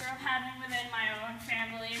 sister, of having within my own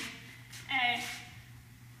family a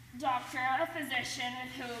doctor, a physician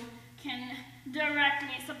who can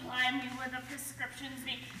directly supply me with the prescriptions,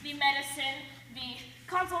 the medicine, the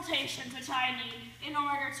consultations which I need in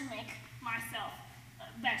order to make myself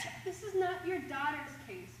better. This is not your daughter's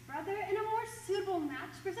case, brother, and a more suitable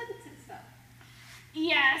match presents itself.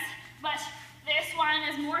 Yes, but this one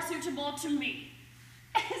is more suitable to me.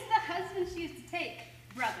 Is the husband she is to take,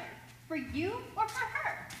 brother, for you or for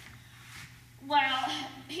her? Well,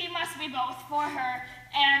 he must be both for her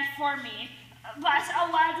and for me, but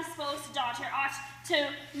a well-disposed daughter ought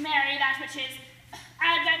to marry that which is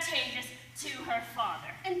advantageous to her father.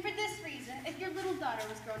 And for this reason, if your little daughter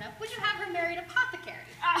was grown up, would you have her marry an apothecary?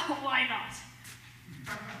 Why not?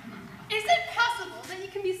 Is it possible that you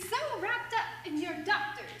can be so wrapped up in your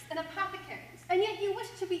doctors and apothecaries, and yet you wish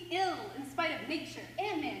to be ill in spite of nature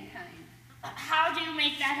and mankind? How do you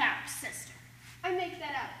make that out, sister? I make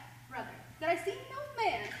that out, brother, that I see no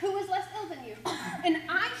man who is less ill than you, and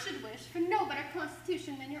I should wish for no better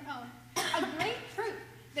constitution than your own. A great proof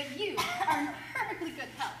that you are in perfectly good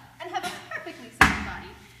health and have a perfectly sound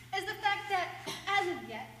body is the fact that, as of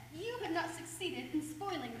yet, you have not succeeded in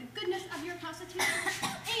spoiling the goodness of your constitution,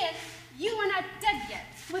 and you are not dead yet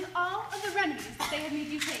with all of the remedies that they have made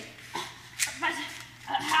you take. But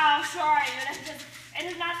how sure are you that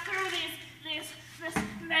it is not through this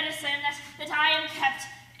medicine that I am kept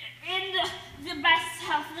in the best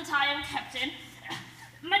health that I am kept in?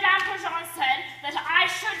 Madame Prugent said that I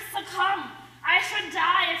should succumb. I should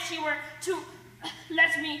die if she were to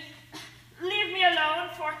leave me alone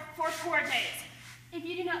for 4 days. If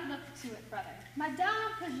you do not look to it, brother,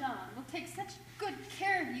 Madame Prugent will take such good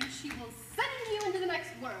care of you she will send you into the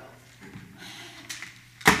next world.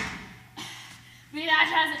 Be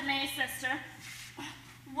that as it may, sister,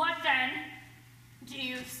 what then do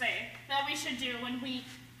you say that we should do when we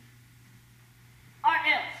are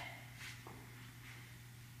ill?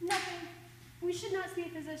 Nothing. We should not see a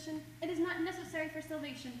physician. It is not necessary for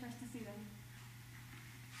salvation for us to see them.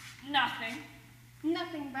 Nothing.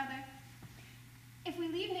 Nothing, brother. If we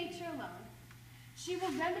leave nature alone, she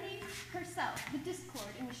will remedy herself the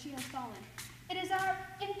discord in which she has fallen. It is our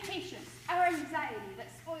impatience, our anxiety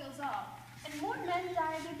that spoils all, and more men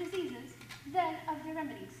die of their diseases than of their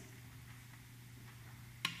remedies.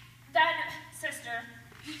 Then, sister,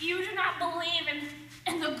 you do not believe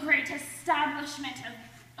in the great establishment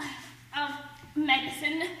of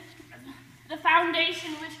medicine, the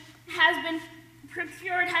foundation which has been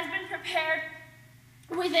procured, has been prepared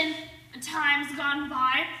within times gone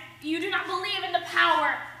by. You do not believe in the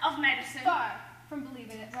power of medicine. Far from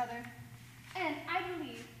believing it, brother. And I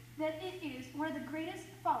believe that it is one of the greatest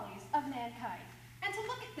follies of mankind. And to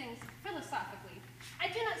look at things philosophically, I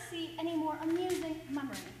do not see any more amusing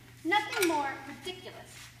mummery, nothing more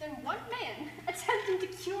ridiculous than one man attempting to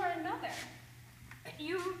cure another.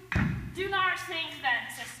 You do not think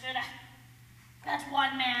then, sister, that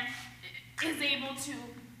one man is able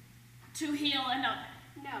to heal another?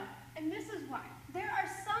 No, and this is why. There are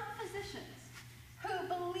some physicians who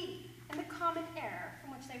believe in the common error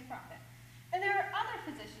from which they profit. And there are other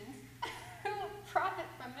physicians who profit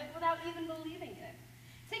from it without even believing in it.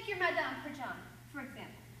 Take your Madame Perjan, for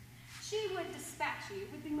example. She would dispatch you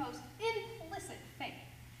with the most implicit faith,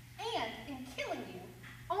 and in killing you,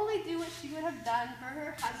 only do what she would have done for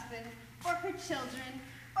her husband, or her children,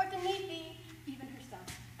 or to need be, even herself.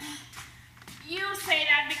 You say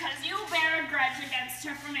that because you bear a grudge against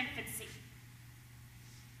her from infancy.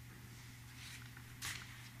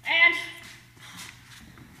 And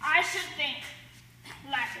I should think,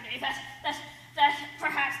 Lackaday, that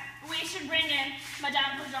perhaps we should bring in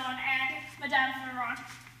Madame Perjon and Madame Florent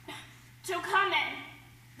to come in,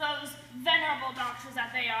 those venerable doctors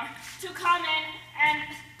that they are, to come in and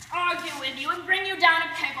argue with you and bring you down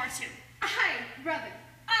a peg or two. Brother,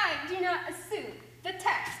 I do not assume the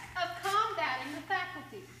task of combating the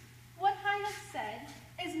faculty. What I have said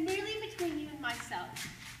is merely between you and myself.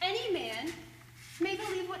 Any man may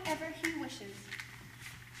believe whatever he wishes.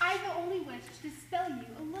 I will only wish to dispel you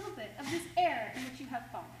a little bit of this error in which you have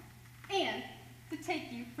fallen, and to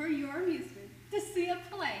take you for your amusement to see a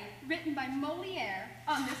play written by Molière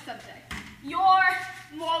on this subject. Your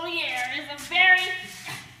Molière is a very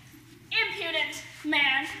impudent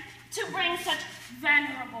man to bring such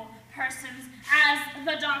venerable persons as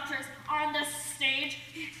the doctors on the stage.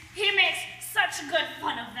 He makes such good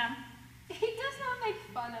fun of them. He does not make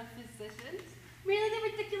fun of physicians, merely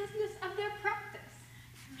the ridiculousness of their practice.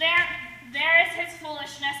 There is his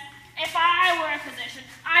foolishness. If I were a physician,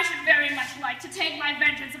 I should very much like to take my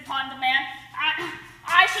vengeance upon the man.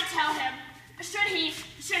 I should tell him, should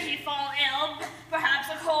he fall ill, perhaps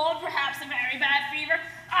a cold, perhaps a very bad fever,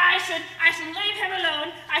 I should leave him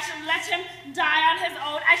alone. I should let him die on his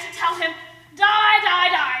own. I should tell him, die, die,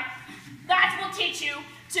 die. That will teach you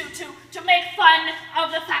to make fun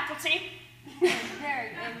of the faculty.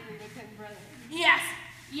 Very angry with him, brother.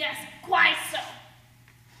 Yes, quite so.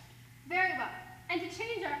 Very well. And to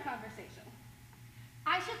change our conversation,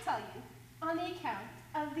 I shall tell you, on the account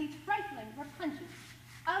of the trifling repugnance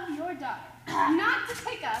of your daughter, not to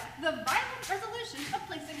take up the violent resolution of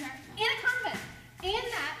placing her in a convent, and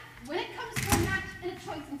that, when it comes to a match and a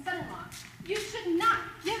choice in son-in-law, you should not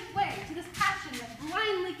give way to this passion that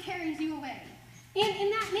blindly carries you away. And in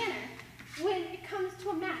that manner, when it comes to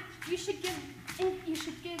a match, you should give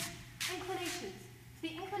inclinations to the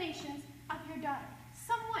inclinations of your daughter,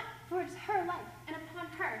 somewhat, for it's her life, and upon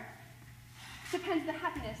her depends the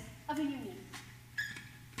happiness of the union.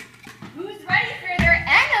 Who's ready for their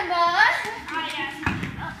enema? Yes.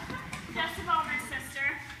 Just a moment, sister.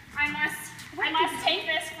 I must take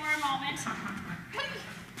this for a moment.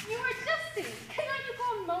 You are jesting. Cannot you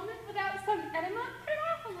go a moment without some enema? Put it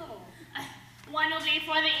off a little. One will be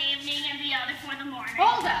for the evening and the other for the morning.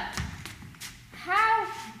 Hold up. How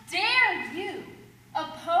dare you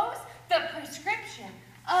oppose the prescription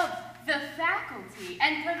of the faculty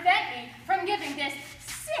and prevent me from giving this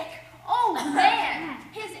sick old man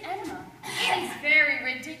his enema? It is very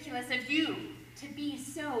ridiculous of you to be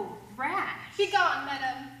so rash. Begone,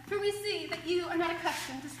 madam, for we see that you are not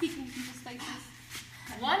accustomed to speaking to people's faces.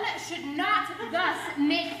 One should not thus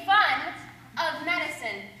make fun of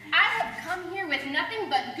medicine. I have come here with nothing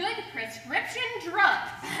but good prescription drugs.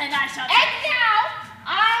 And I shall. And now,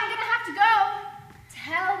 I'm gonna have to go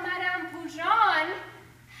tell Madame Poujon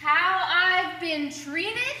how I've been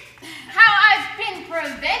treated, how I've been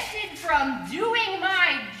prevented from doing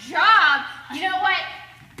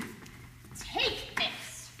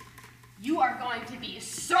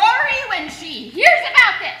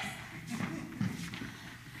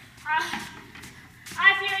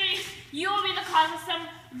I fear you will be the cause of some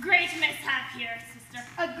great mishap here, sister.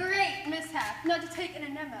 A great mishap, not to take an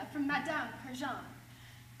enema from Madame Perjean.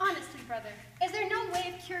 Honestly, brother, is there no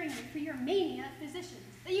way of curing you for your mania of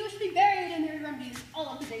physicians, that you should be buried in their remedies all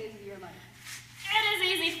of the days of your life? It is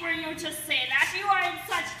easy for you to say that. You are in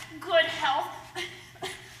such good health.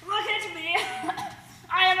 Look at me.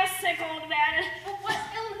 I am a sick old man. But what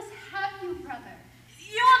illness have you, brother?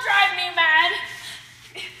 You will drive me mad.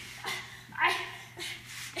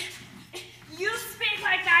 You speak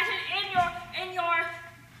like that in your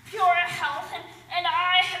pure health, and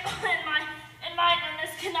I, in my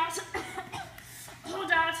illness, cannot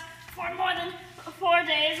hold out for more than 4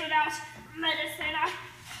 days without medicine.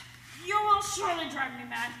 You will surely drive me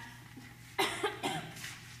mad.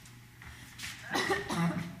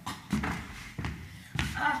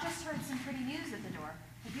 I've just heard some pretty news at the door.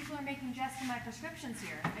 The people are making jest of my prescriptions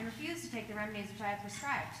here and refuse to take the remedies which I have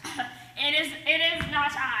prescribed. It is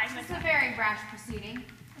not I. It's a very rash proceeding.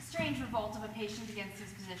 A strange revolt of a patient against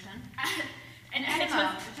his physician. An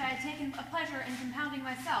enema which I had taken a pleasure in compounding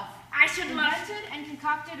myself. I should love... Invented and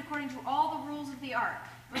concocted according to all the rules of the art,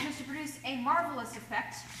 which is to produce a marvelous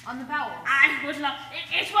effect on the bowels. I would love...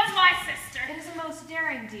 It was my sister. It is a most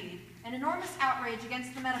daring deed, an enormous outrage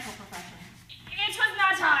against the medical profession. It was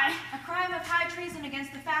not I. A crime of high treason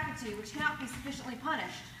against the faculty, which cannot be sufficiently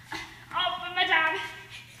punished. Oh, madame.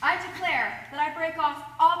 I declare that I break off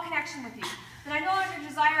all connection with you, that I no longer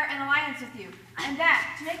desire an alliance with you, and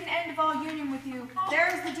that, to make an end of all union with you, there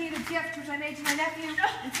is the deed of gift which I made to my nephew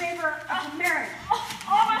in favor of the marriage.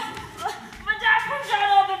 Madame put down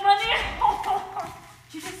all the money.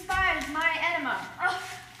 To despise my enema.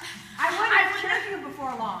 I would have cured you before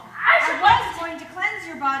long. I was going to cleanse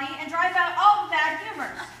your body and drive out all the bad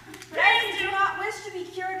humors. But as you do not wish to be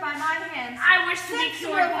cured by my hands, I wish to be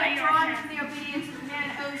cured by your hands. Since you have withdrawn from the obedience that the man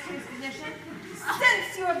owes to his physician,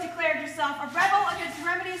 since you have declared yourself a rebel against the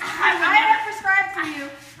remedies I have prescribed for you,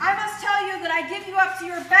 I must tell you that I give you up to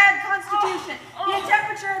your bad constitution, the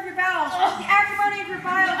intemperature of your bowels, the acrimony of your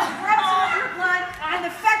bile, the corruption of your blood, and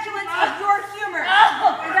the feculence of your humor.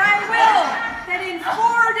 And I will that in 4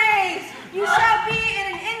 days you shall be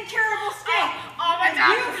in an incurable state, and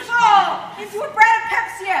you fall into a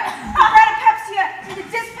bradipepsia, into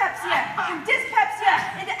dyspepsia, from dyspepsia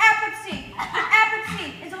into apopsy, from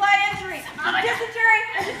apopsy into lyentery, from dysentery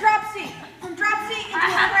into dropsy, from dropsy into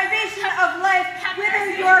a privation of life,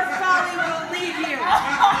 whither your folly will lead you.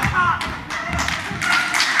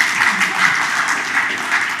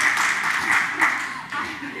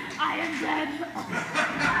 I am dead.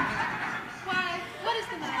 Why, what is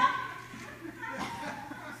the matter?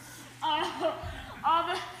 All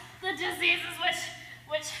the diseases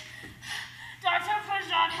which Dr.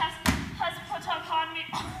 Perjean has put upon me.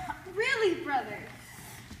 Really, brother?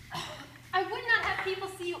 I would not have people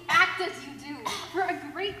see you act as you do for a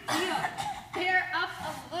great deal. Bear up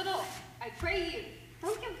a little, I pray you.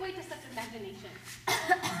 Don't give way to such imagination.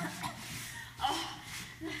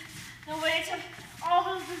 The weight of all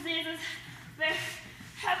those diseases bear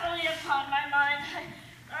heavily upon my mind.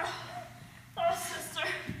 Oh, sister.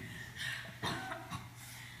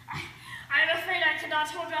 I'm afraid I cannot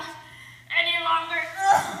hold out any longer.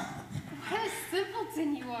 What a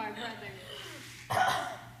simpleton you are, brother.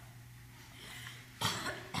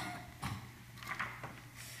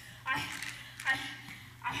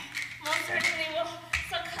 I most certainly will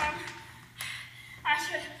succumb.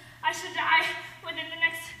 I should die within the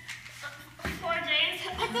next 4 days.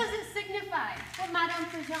 What does it signify what Madame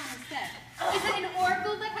Perjean has said? Is it an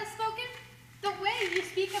oracle that has spoken? The way you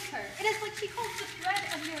speak of her, it is like she holds the thread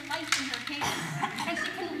of your life in her hands, and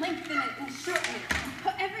she can lengthen it and shorten it,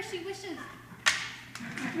 however she wishes.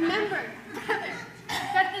 Remember, brother,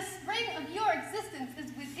 that the spring of your existence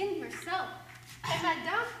is within yourself, and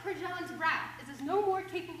Madame Perjean's wrath is no more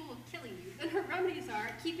capable of killing you than her remedies are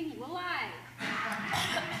at keeping you alive.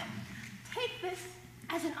 Take this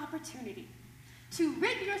as an opportunity to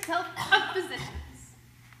rid yourself of physicians.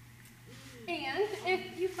 And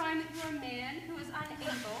if you find that you're a man who is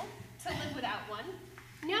unable to live without one,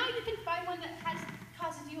 now you can find one that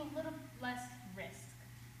causes you a little less risk.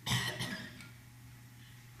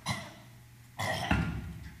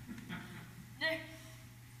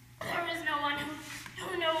 There is no one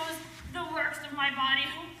who knows the works of my body,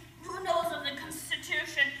 who knows of the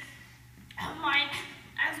constitution of mine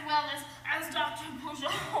as well as Dr.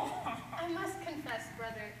 Perjean. I must confess,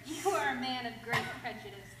 brother, you are a man of great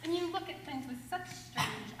prejudice, and you look at things with such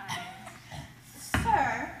strange eyes.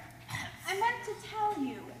 Sir, I meant to tell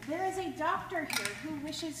you, there is a doctor here who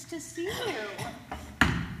wishes to see you.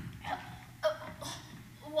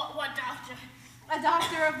 What doctor? A A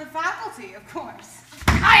doctor of the faculty, of course.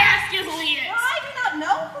 I ask you who he is. Well, I do not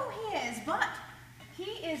know who he is, but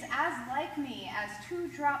he is as like me as 2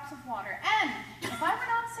 drops of water. And if I were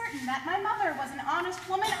not certain that my mother was an honest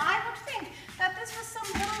woman, I would think that this was some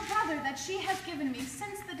little brother that she has given me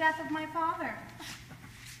since the death of my father.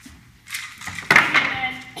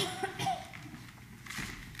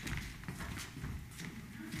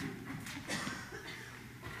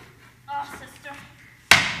 Oh, sister,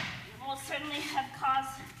 you will certainly have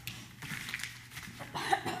caused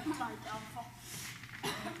my downfall.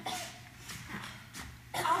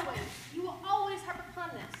 Always. You will always harp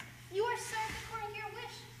upon this. You are served according to your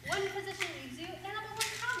wish. One physician leaves you, and another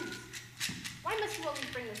one comes. Why must you always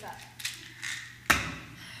bring this up?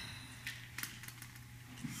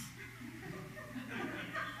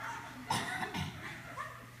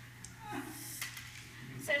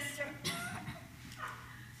 Sister,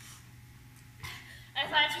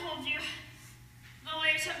 as I told you, the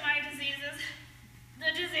weight of my diseases,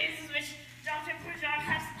 the diseases which Dr. Pujol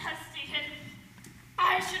has stated,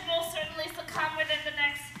 I should most certainly succumb within the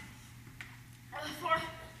next 4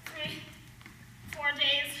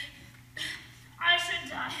 days. I should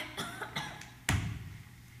die.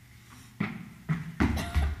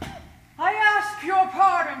 I ask your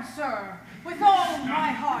pardon, sir, with all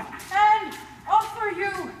my heart, and offer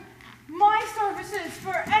you my services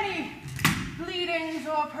for any bleedings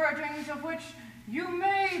or purgings of which you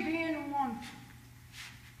may be in want.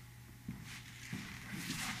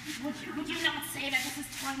 Would you not say that this is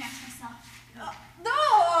Toinette herself?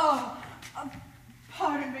 No!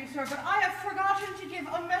 Pardon me, sir, but I have forgotten to give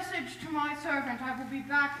a message to my servant. I will be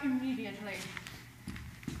back immediately.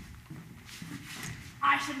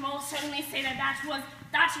 I should most certainly say that was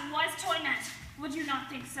Toinette. Would you not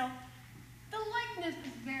think so? The likeness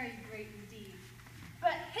is very great indeed,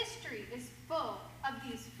 but history is full of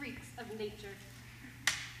these freaks of nature.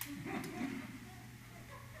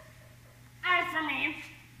 As for me,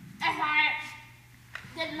 if I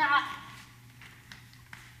did not,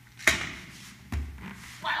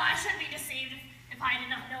 well, I should be deceived if I did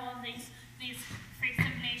not know of these freaks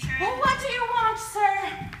of nature. Well, what do you want,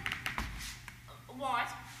 sir? What?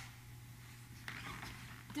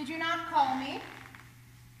 Did you not call me?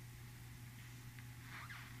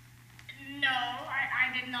 No,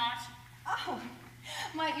 I did not. Oh,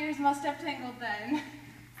 my ears must have tingled then.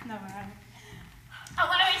 No, Oh,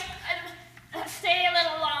 wait, stay a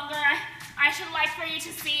little longer. I should like for you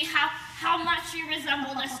to see how much you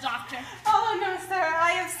resemble this doctor. Oh, no, sir.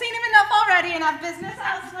 I have seen him enough already and have business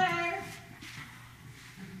elsewhere.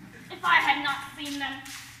 If I had not seen them,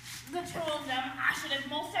 the 2 of them, I should have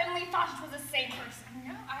most certainly thought it was the same person.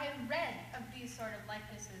 No, I have read of these sort of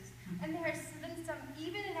likenesses, and there has been some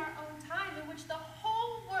even in our own time in which the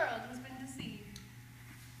whole world has been deceived.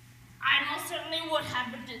 I most certainly would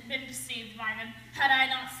have been deceived by them had I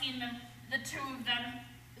not seen them, the 2 of them,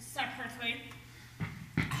 separately.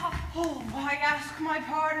 Oh, I ask my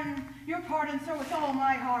pardon, your pardon, sir, with all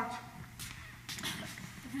my heart.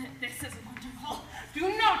 This is wonderful.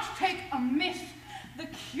 Do not take amiss the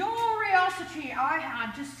curiosity I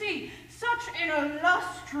had to see such an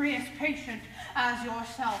illustrious patient as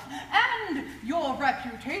yourself, and your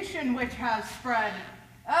reputation, which has spread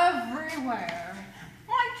everywhere,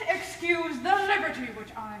 might excuse the liberty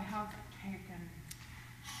which I have taken.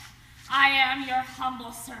 I am your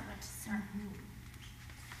humble servant, sir.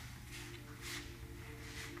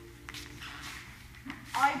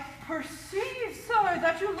 I perceive, sir,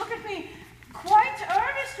 that you look at me quite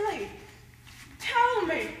earnestly. Tell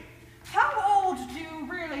me, how old do you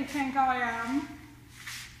really think I am?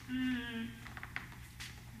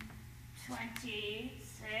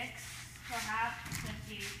 26, perhaps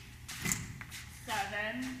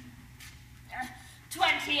 57,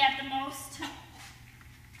 20 at the most.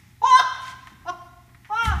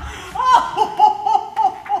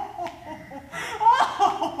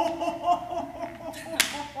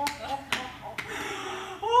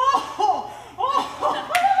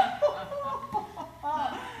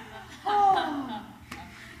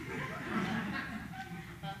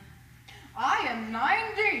 I am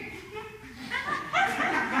 90.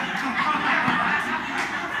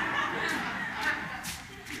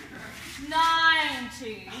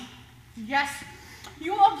 Yes,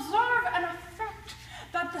 you observe and affect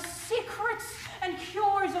that the secrets and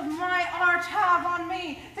cures of my art have on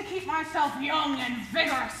me to keep myself young and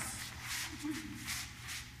vigorous.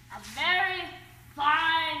 A very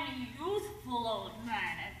fine, youthful old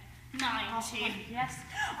man at 90. Oh, yes,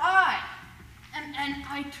 I am an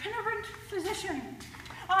itinerant physician.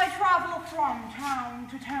 I travel from town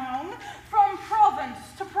to town, from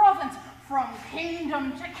province to province, from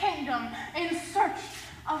kingdom to kingdom in search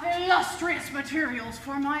of illustrious materials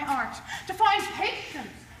for my art, to find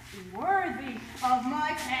patients worthy of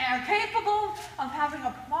my care, capable of having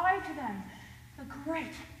applied to them the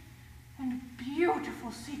great and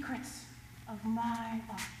beautiful secrets of my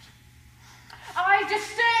art. I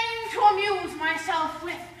disdain to amuse myself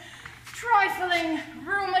with trifling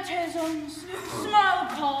rheumatisms, small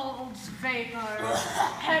colds, vapors,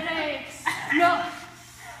 headaches. No,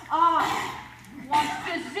 I want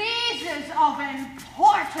diseases of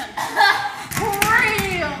importance,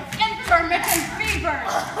 real intermittent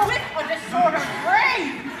fevers with a disordered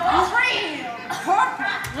brain, real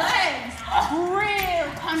purple legs,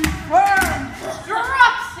 real confirmed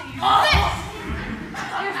dropsy.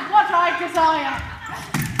 This is what I desire.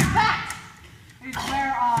 That is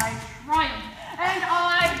where I triumph. And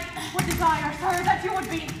I would desire, sir, that you would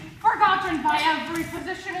be forgotten by every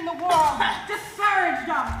physician in the world, discouraged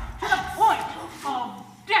to the point of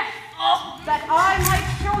death, that I might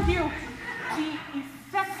show you the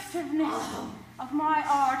effectiveness of my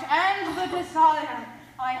art and the desire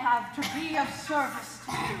I have to be of service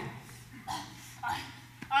to you.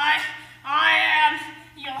 I am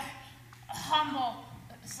your humble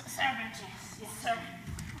servant, yes, sir.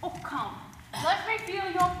 Oh, come. Let me feel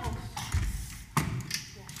your pulse.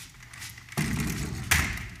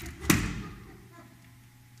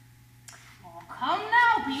 Oh, come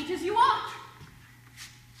now, beat as you ought.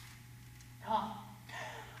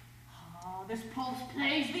 This pulse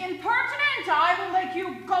plays the impertinent. I will make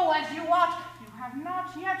you go as you ought. You have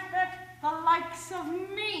not yet met the likes of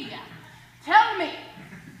me. Tell me,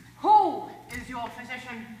 who is your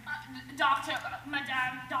physician?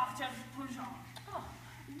 Madame Dr. Poujon. Oh,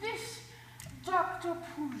 this Dr.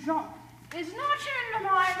 Poujon is not in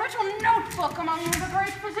my little notebook among the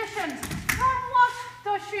great physicians. From what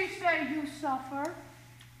does she say you suffer?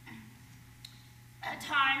 At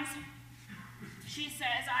times, she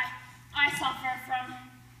says I suffer from,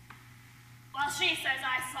 well, she says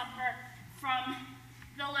I suffer from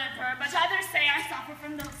the liver, but others say I suffer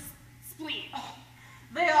from the spleen. Oh,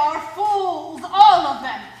 they are fools, all of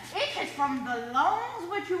them. It is from the lungs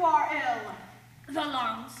which you are ill. The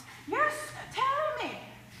lungs? Yes, tell me,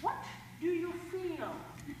 what do you feel?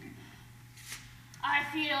 I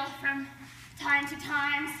feel from time to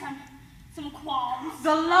time some qualms.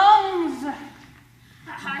 The lungs!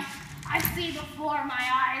 I see before my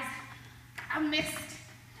eyes a mist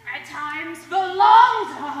at times. The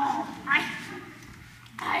lungs! Oh.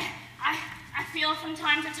 I feel from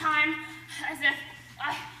time to time as if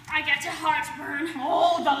I get a heartburn.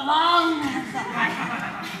 Oh, the lungs!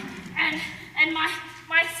 And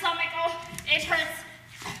my stomach, oh, it hurts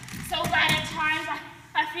so bad at times.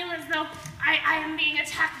 I feel as though I am being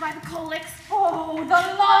attacked by the colics. Oh, the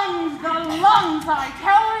lungs, I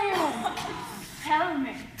tell you. Tell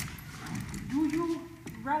me, do you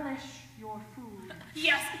relish your food?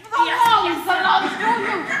 Yes, the lungs, do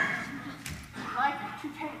you like to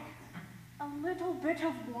take a little bit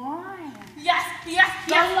of wine? Yes, the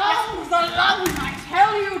lungs, I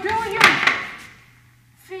tell you, do you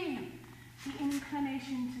feel the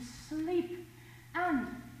inclination to sleep? And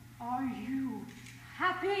are you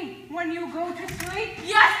happy when you go to sleep?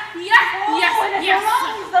 Yes,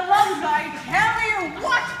 the lungs, I tell you.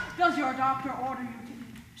 What does your doctor order you to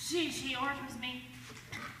eat? She orders me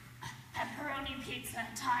pepperoni pizza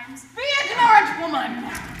at times. The ignorant woman!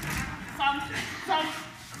 Some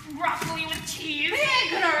broccoli with cheese. The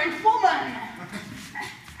ignorant woman!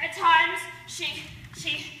 At times, she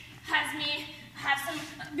has me have some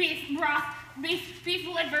beef broth, beef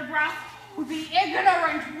liver broth. The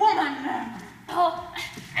ignorant woman! Oh,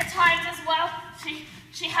 at times as well,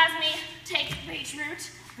 she has me take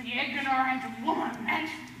beetroot. The ignorant woman!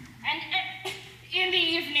 And in the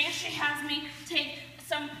evening, she has me take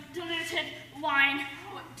some diluted wine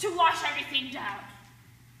to wash everything down.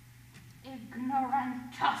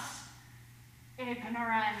 Ignorantus.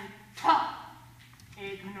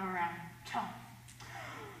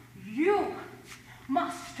 You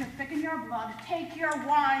must, to thicken your blood, take your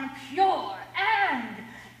wine pure and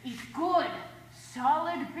eat good,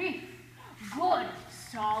 solid beef, good,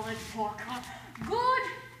 solid pork, good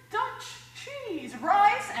Dutch cheese,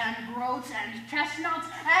 rice and groats and chestnuts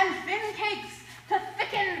and thin cakes to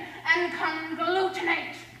thicken and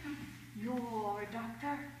conglutinate. Your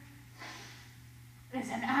doctor is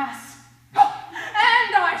an ass.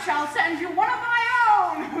 And I shall send you one of my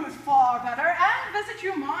own who's far better and visit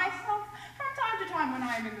you myself from time to time when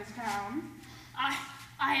I am in this town.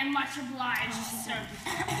 I am much obliged, sir.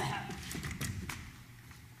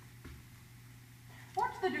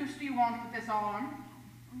 What the deuce do you want with this arm?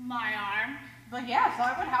 My arm? But yes,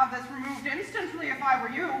 I would have this removed instantly if I were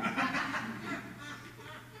you.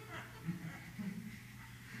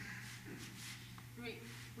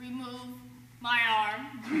 Remove my arm.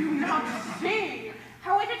 Do you not see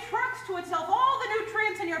how it attracts to itself all the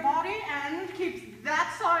nutrients in your body and keeps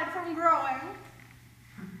that side from growing?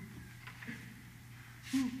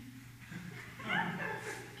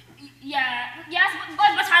 Yes,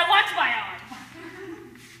 but I want my arm.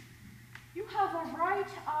 You have a right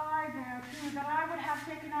eye there, too, that I would have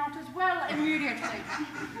taken out as well immediately.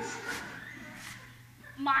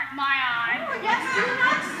 My eye? Oh, yes, do you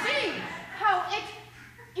not see how it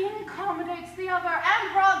accommodates the other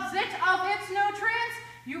and robs it of its nutrients?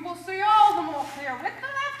 You will see all the more clear with the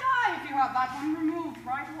left eye if you have that one removed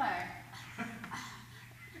right away.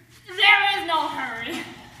 There is no hurry.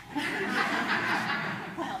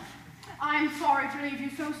 Well, I'm sorry to leave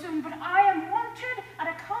you so soon, but I am wanted at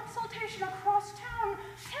a consultation across town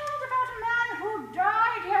told about a man who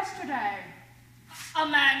died yesterday. A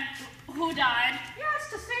man who died? Yes,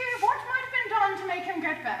 to see what might have been done to make him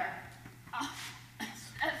get better.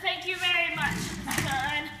 Thank you very much, sir.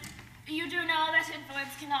 And you do know that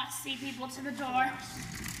invalids cannot see people to the door.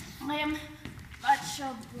 I am much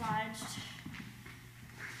obliged.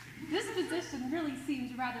 This physician really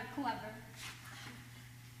seems rather clever.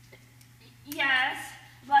 Yes,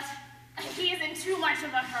 but he is in too much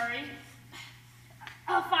of a hurry.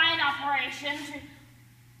 A fine operation to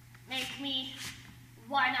make me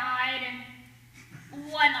one-eyed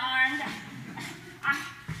and one-armed.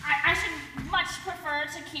 I should much prefer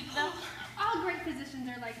to keep them. All great physicians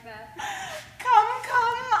are like that. Come,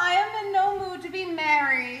 I am in no mood to be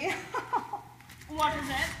merry. What is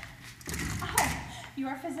it? Oh,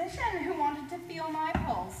 your physician who wanted to feel my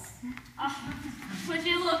pulse. Would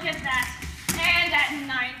you look at that? And at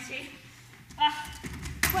 90.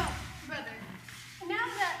 Well, brother, now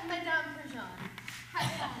that Madame Prejean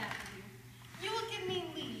has come out with you, you will give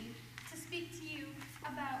me leave to speak to you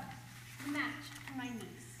about the match for my niece.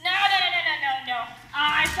 No.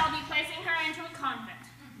 I shall be placing her into a convent.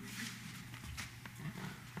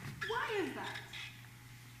 Why is that?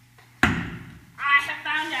 I have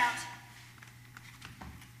found out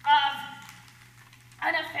of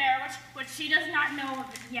an affair which she does not know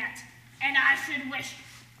of yet. And I should wish,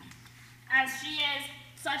 as she is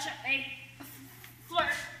such a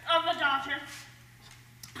flirt of a daughter,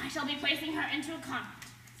 I shall be placing her into a convent.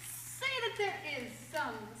 Say that there is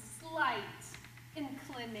some slight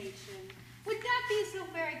inclination. Would that be so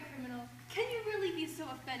very criminal? Can you really be so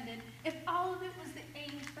offended if all of it was the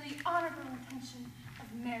aim for the honorable intention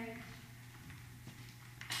of marriage?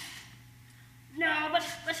 No, but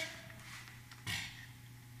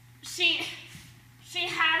she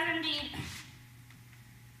has indeed.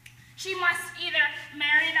 She must either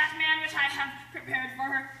marry that man which I have prepared for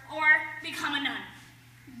her, or become a nun.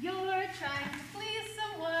 You're trying to please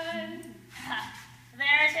someone.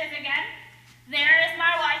 There it is again. There is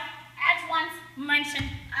my wife, at once mentioned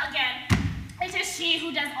again. It is she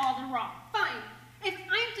who does all the wrong. Fine. If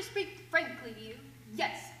I'm to speak frankly to you,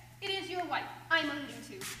 yes, it is your wife I'm alluding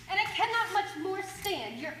to. And I cannot much more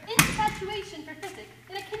stand your infatuation for physic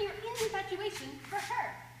than I can your infatuation for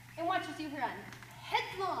her. And watch as you run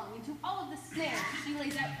headlong into all of the snares she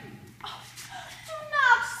lays out for you. Oh, do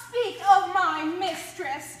not speak of my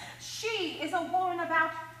mistress. She is a woman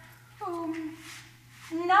about whom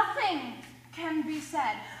nothing can be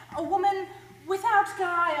said. A woman without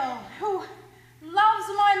guile, who loves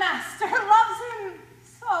my master, loves him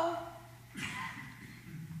so.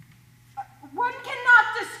 One cannot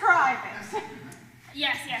describe it.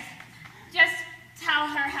 Yes. Just tell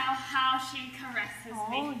her how she caresses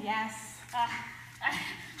me. Oh, yes.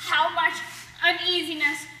 How much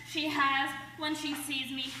uneasiness she has when she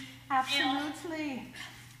sees me Absolutely. ill.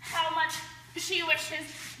 How much she wishes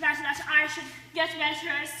that I should get better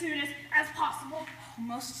as soon as possible. Oh,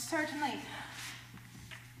 most certainly.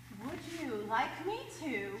 Would you like me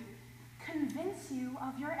to convince you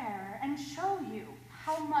of your error and show you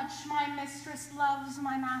how much my mistress loves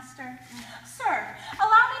my master? Sir,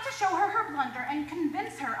 allow me to show her her blunder and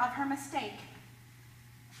convince her of her mistake.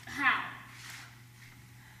 How?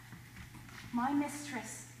 My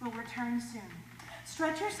mistress will return soon.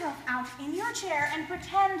 Stretch yourself out in your chair and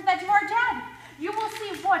pretend that you are dead. You will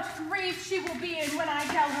see what grief she will be in when I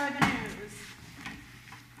tell her the news.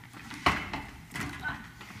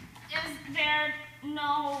 Is there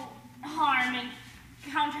no harm in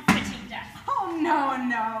counterfeiting death? Oh,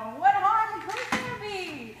 no. What harm could there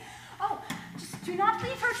be? Oh, just do not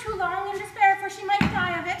leave her too long in despair, for she might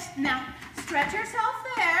die of it. Now, stretch yourself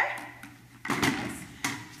there. Yes.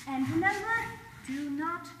 And remember, do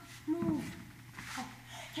not move. Oh,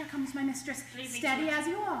 Here comes my mistress. Leave me Steady to it. as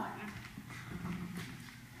you are.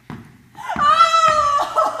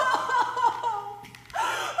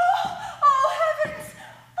 Oh, heavens!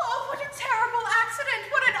 Oh, what a terrible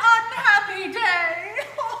accident! What an unhappy day!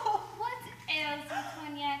 What ails you,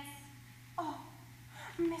 Toinette? Oh,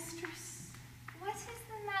 mistress, What is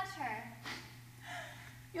the matter?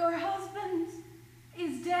 your husband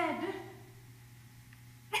is dead.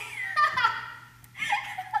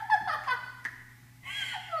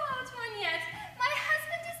 Oh, Toinette, my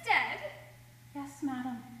husband is dead. Yes,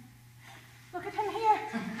 madam. Look at him here.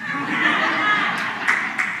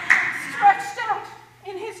 Stretched out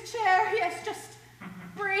in his chair, he has just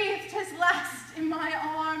breathed his last in my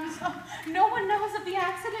arms. Oh, no one knows of the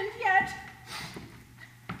accident yet.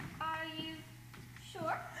 Are you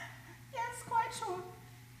sure? Yes, quite sure.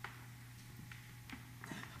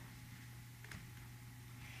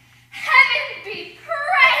 Heaven be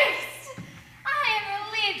praised! I am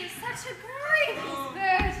relieved of such a grievous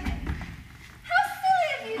burden. How silly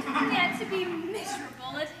of you, Toinette, to be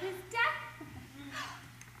miserable at his death.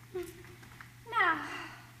 Now,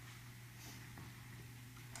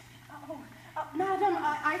 Madam,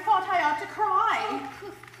 I thought I ought to cry. oh,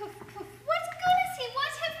 poof, poof, poof. What good is he?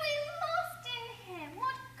 What have we lost in him?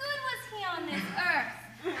 What good was he on this earth?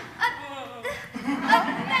 A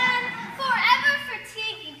man forever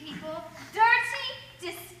fatiguing people, dirty,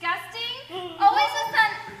 disgusting, always with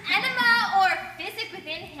some enema or physic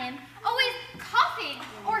within him, always coughing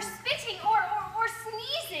or spitting or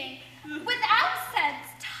sneezing, without sense,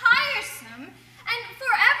 tiresome, and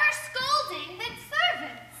forever scolding the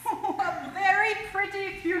servants. A very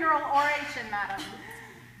pretty funeral oration, madam.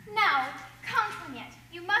 Now, come, Toinette,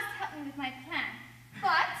 you must help me with my plan.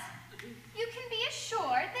 But you can be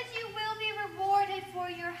assured that you will be rewarded for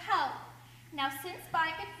your help. Now, since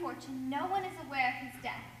by good fortune no one is aware of his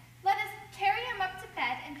death, let us carry him up to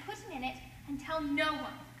bed and put him in it and tell no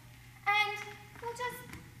one. And we'll just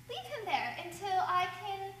leave him there until I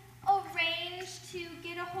can arrange to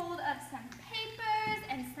get a hold of some papers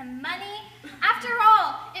and some money. After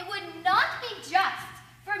all, it would not be just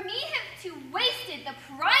for me to wasted the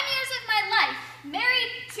prime years of my life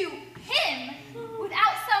married to him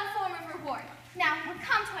without some form of reward. Now,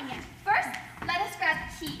 come, Toinette. First, let us grab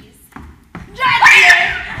the keys.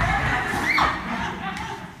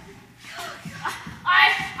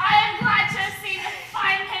 I am glad to have seen the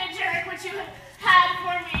fine panegyric which you had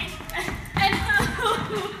for me. And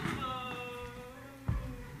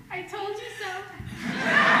I told you so.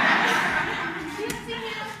 You see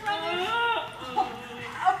it, brother?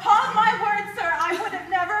 Upon my word, sir, I would have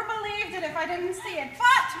never believed it if I didn't see it.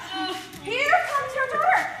 But here comes your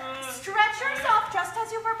daughter. Stretch yourself just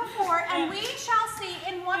as you were before, and we shall see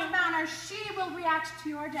in what manner she will react to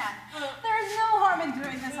your death. There is no harm in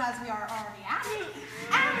doing this as we are already at it.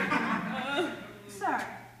 And, sir,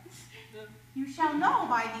 you shall know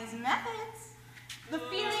by these methods the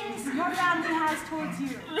feelings your family has towards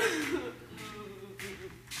you.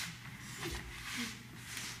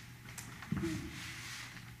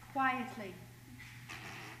 Quietly.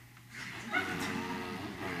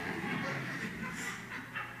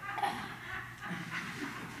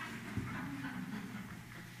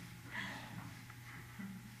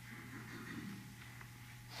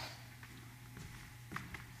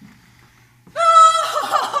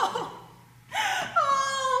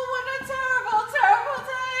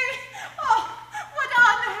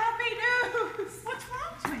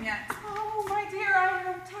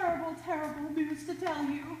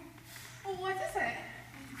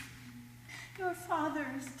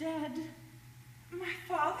 Dead. My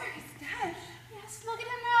father is dead. Yes, look at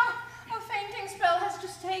him now. A fainting spell has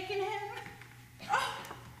just taken him.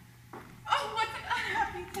 Oh, what an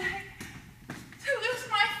unhappy day. To lose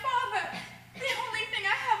my father, the only thing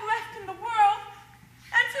I have left in the world,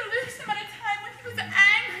 and to lose him at a time when he was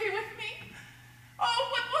angry with me. Oh,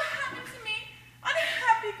 what will happen to me,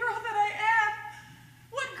 unhappy girl that I am?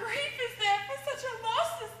 What grief is there for such a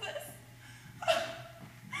loss as this?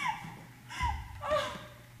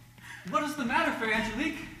 What is the matter, fair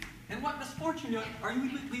Angelique? And what misfortune are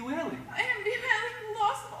you bewailing? I am bewailing the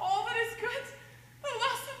loss of all that is good, the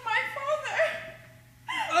loss of my father.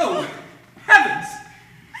 Oh, heavens!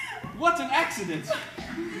 What an accident!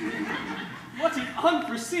 What an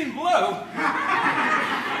unforeseen blow!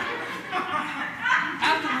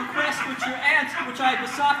 After the request which I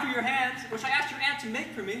besought for your hand, which I asked your aunt to make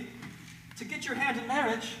for me, to get your hand in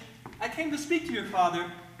marriage, I came to speak to your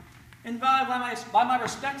father, and by my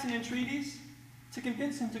respects and entreaties, to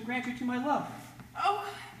convince him to grant you to my love. Oh,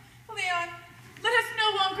 Leon, let us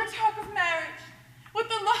no longer talk of marriage. With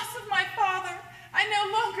the loss of my father, I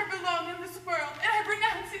no longer belong in this world, and I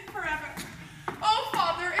renounce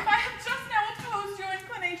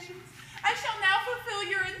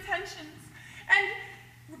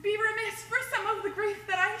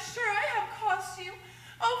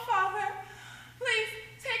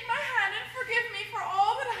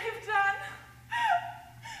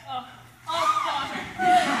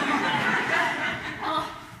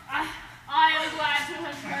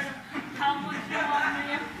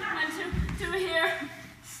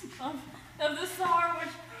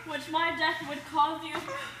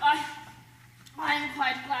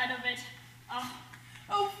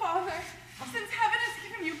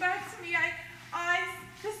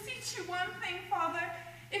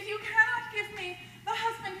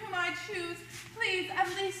Please, at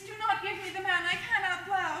least do not give me the man I cannot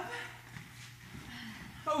love.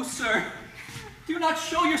 Oh, sir, do not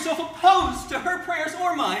show yourself opposed to her prayers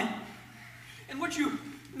or mine. And would you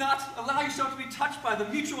not allow yourself to be touched by the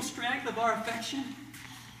mutual strength of our affection?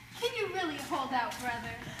 Can you really hold out,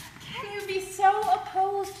 brother? Can you be so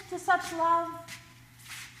opposed to such love?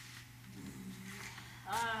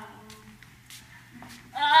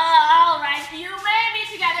 All right, you may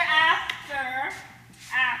be together after.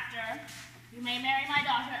 You may marry my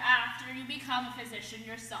daughter after you become a physician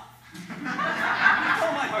yourself. Oh,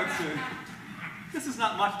 my heart, sir. This is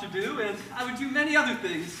not much to do, and I would do many other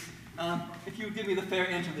things. If you would give me the fair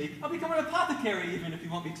Angelique, I'll become an apothecary even if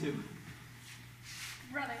you want me to.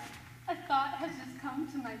 Brother, a thought has just come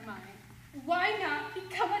to my mind. Why not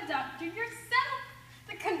become a doctor yourself?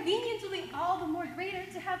 The convenience will be all the more greater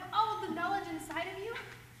to have all of the knowledge inside of you.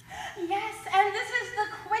 Yes, and this is the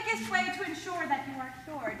quickest way to ensure that you are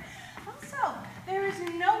cured. Also, there is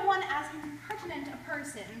no one as impertinent a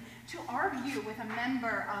person to argue with a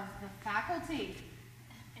member of the faculty.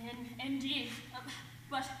 Indeed.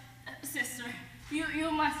 But, sister,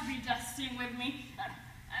 you must be jesting with me.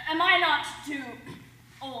 Am I not too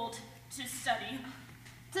old to study?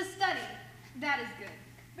 To study, that is good.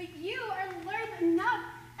 But you are learned enough,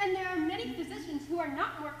 and there are many physicians who are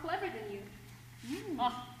not more clever than you.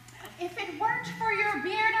 If it weren't for your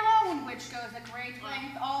beard alone, which goes a great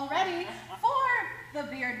length already, for the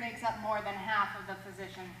beard makes up more than half of the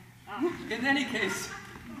physician. In any case,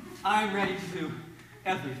 I'm ready to do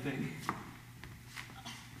everything.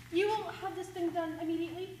 You will have this thing done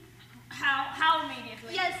immediately? How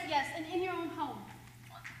immediately? Yes, and in your own home.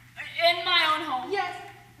 In my own home? Yes,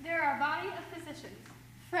 there are a body of physicians,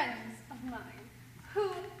 friends of mine,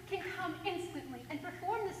 who can come instantly and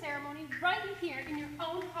perform the ceremony right here in your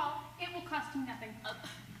own hall. It will cost you nothing.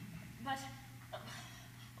 But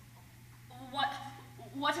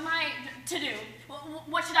what am I to do?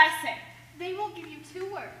 What should I say? They will give you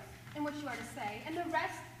 2 words in which you are to say, and the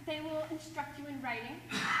rest they will instruct you in writing.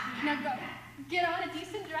 Now go, get on a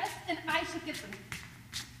decent dress, and I shall get them.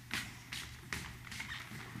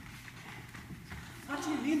 What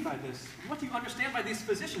do you mean by this? What do you understand by these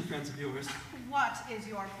physician friends of yours? What is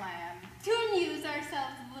your plan? To amuse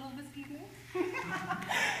ourselves a little this evening.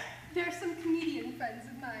 There are some comedian friends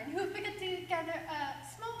of mine who have put together a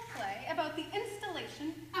small play about the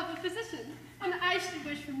installation of a physician, and I should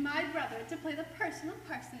wish for my brother to play the personal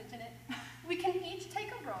personage in it. We can each take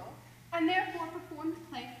a role, and therefore perform the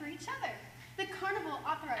play for each other. The carnival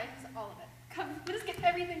authorizes all of it. Come, let us get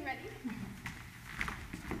everything ready.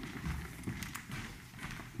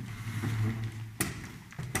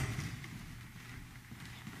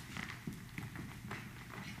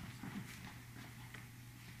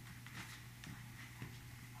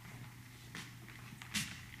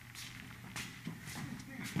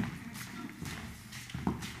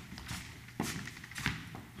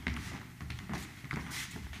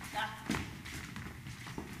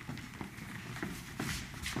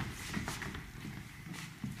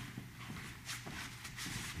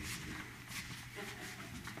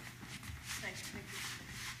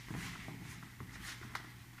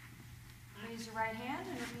 Raise your right hand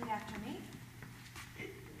and repeat after me.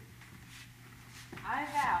 I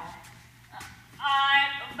vow. I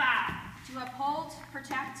vow. To uphold,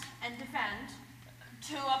 protect, and defend.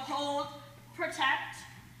 To uphold, protect,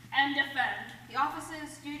 and defend. The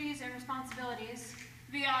offices, duties, and responsibilities.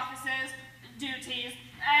 The offices, duties,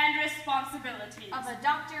 and responsibilities. Of a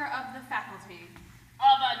doctor of the faculty.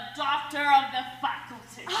 Of a doctor of the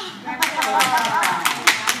faculty.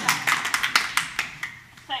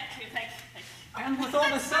 Thank you. And with all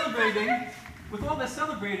this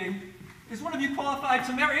celebrating, is one of you qualified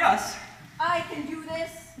to marry us? I can do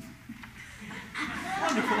this.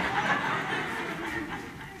 Wonderful.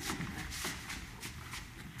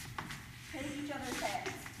 Take each other's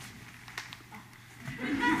hands.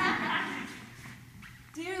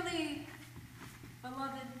 Dearly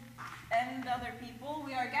beloved and other people,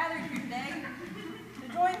 we are gathered here today to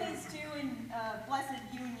join these two in blessed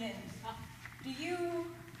union. Do you,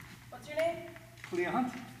 what's your name?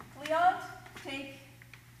 Cleant. Cleant, take,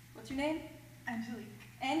 what's your name? Angelique.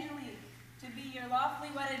 Angelique, to be your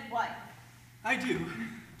lawfully wedded wife. I do.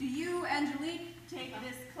 Do you, Angelique, take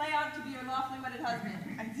this Cleant to be your lawfully wedded husband?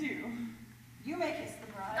 I do. You may kiss the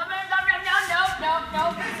bride. No.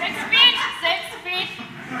 6 feet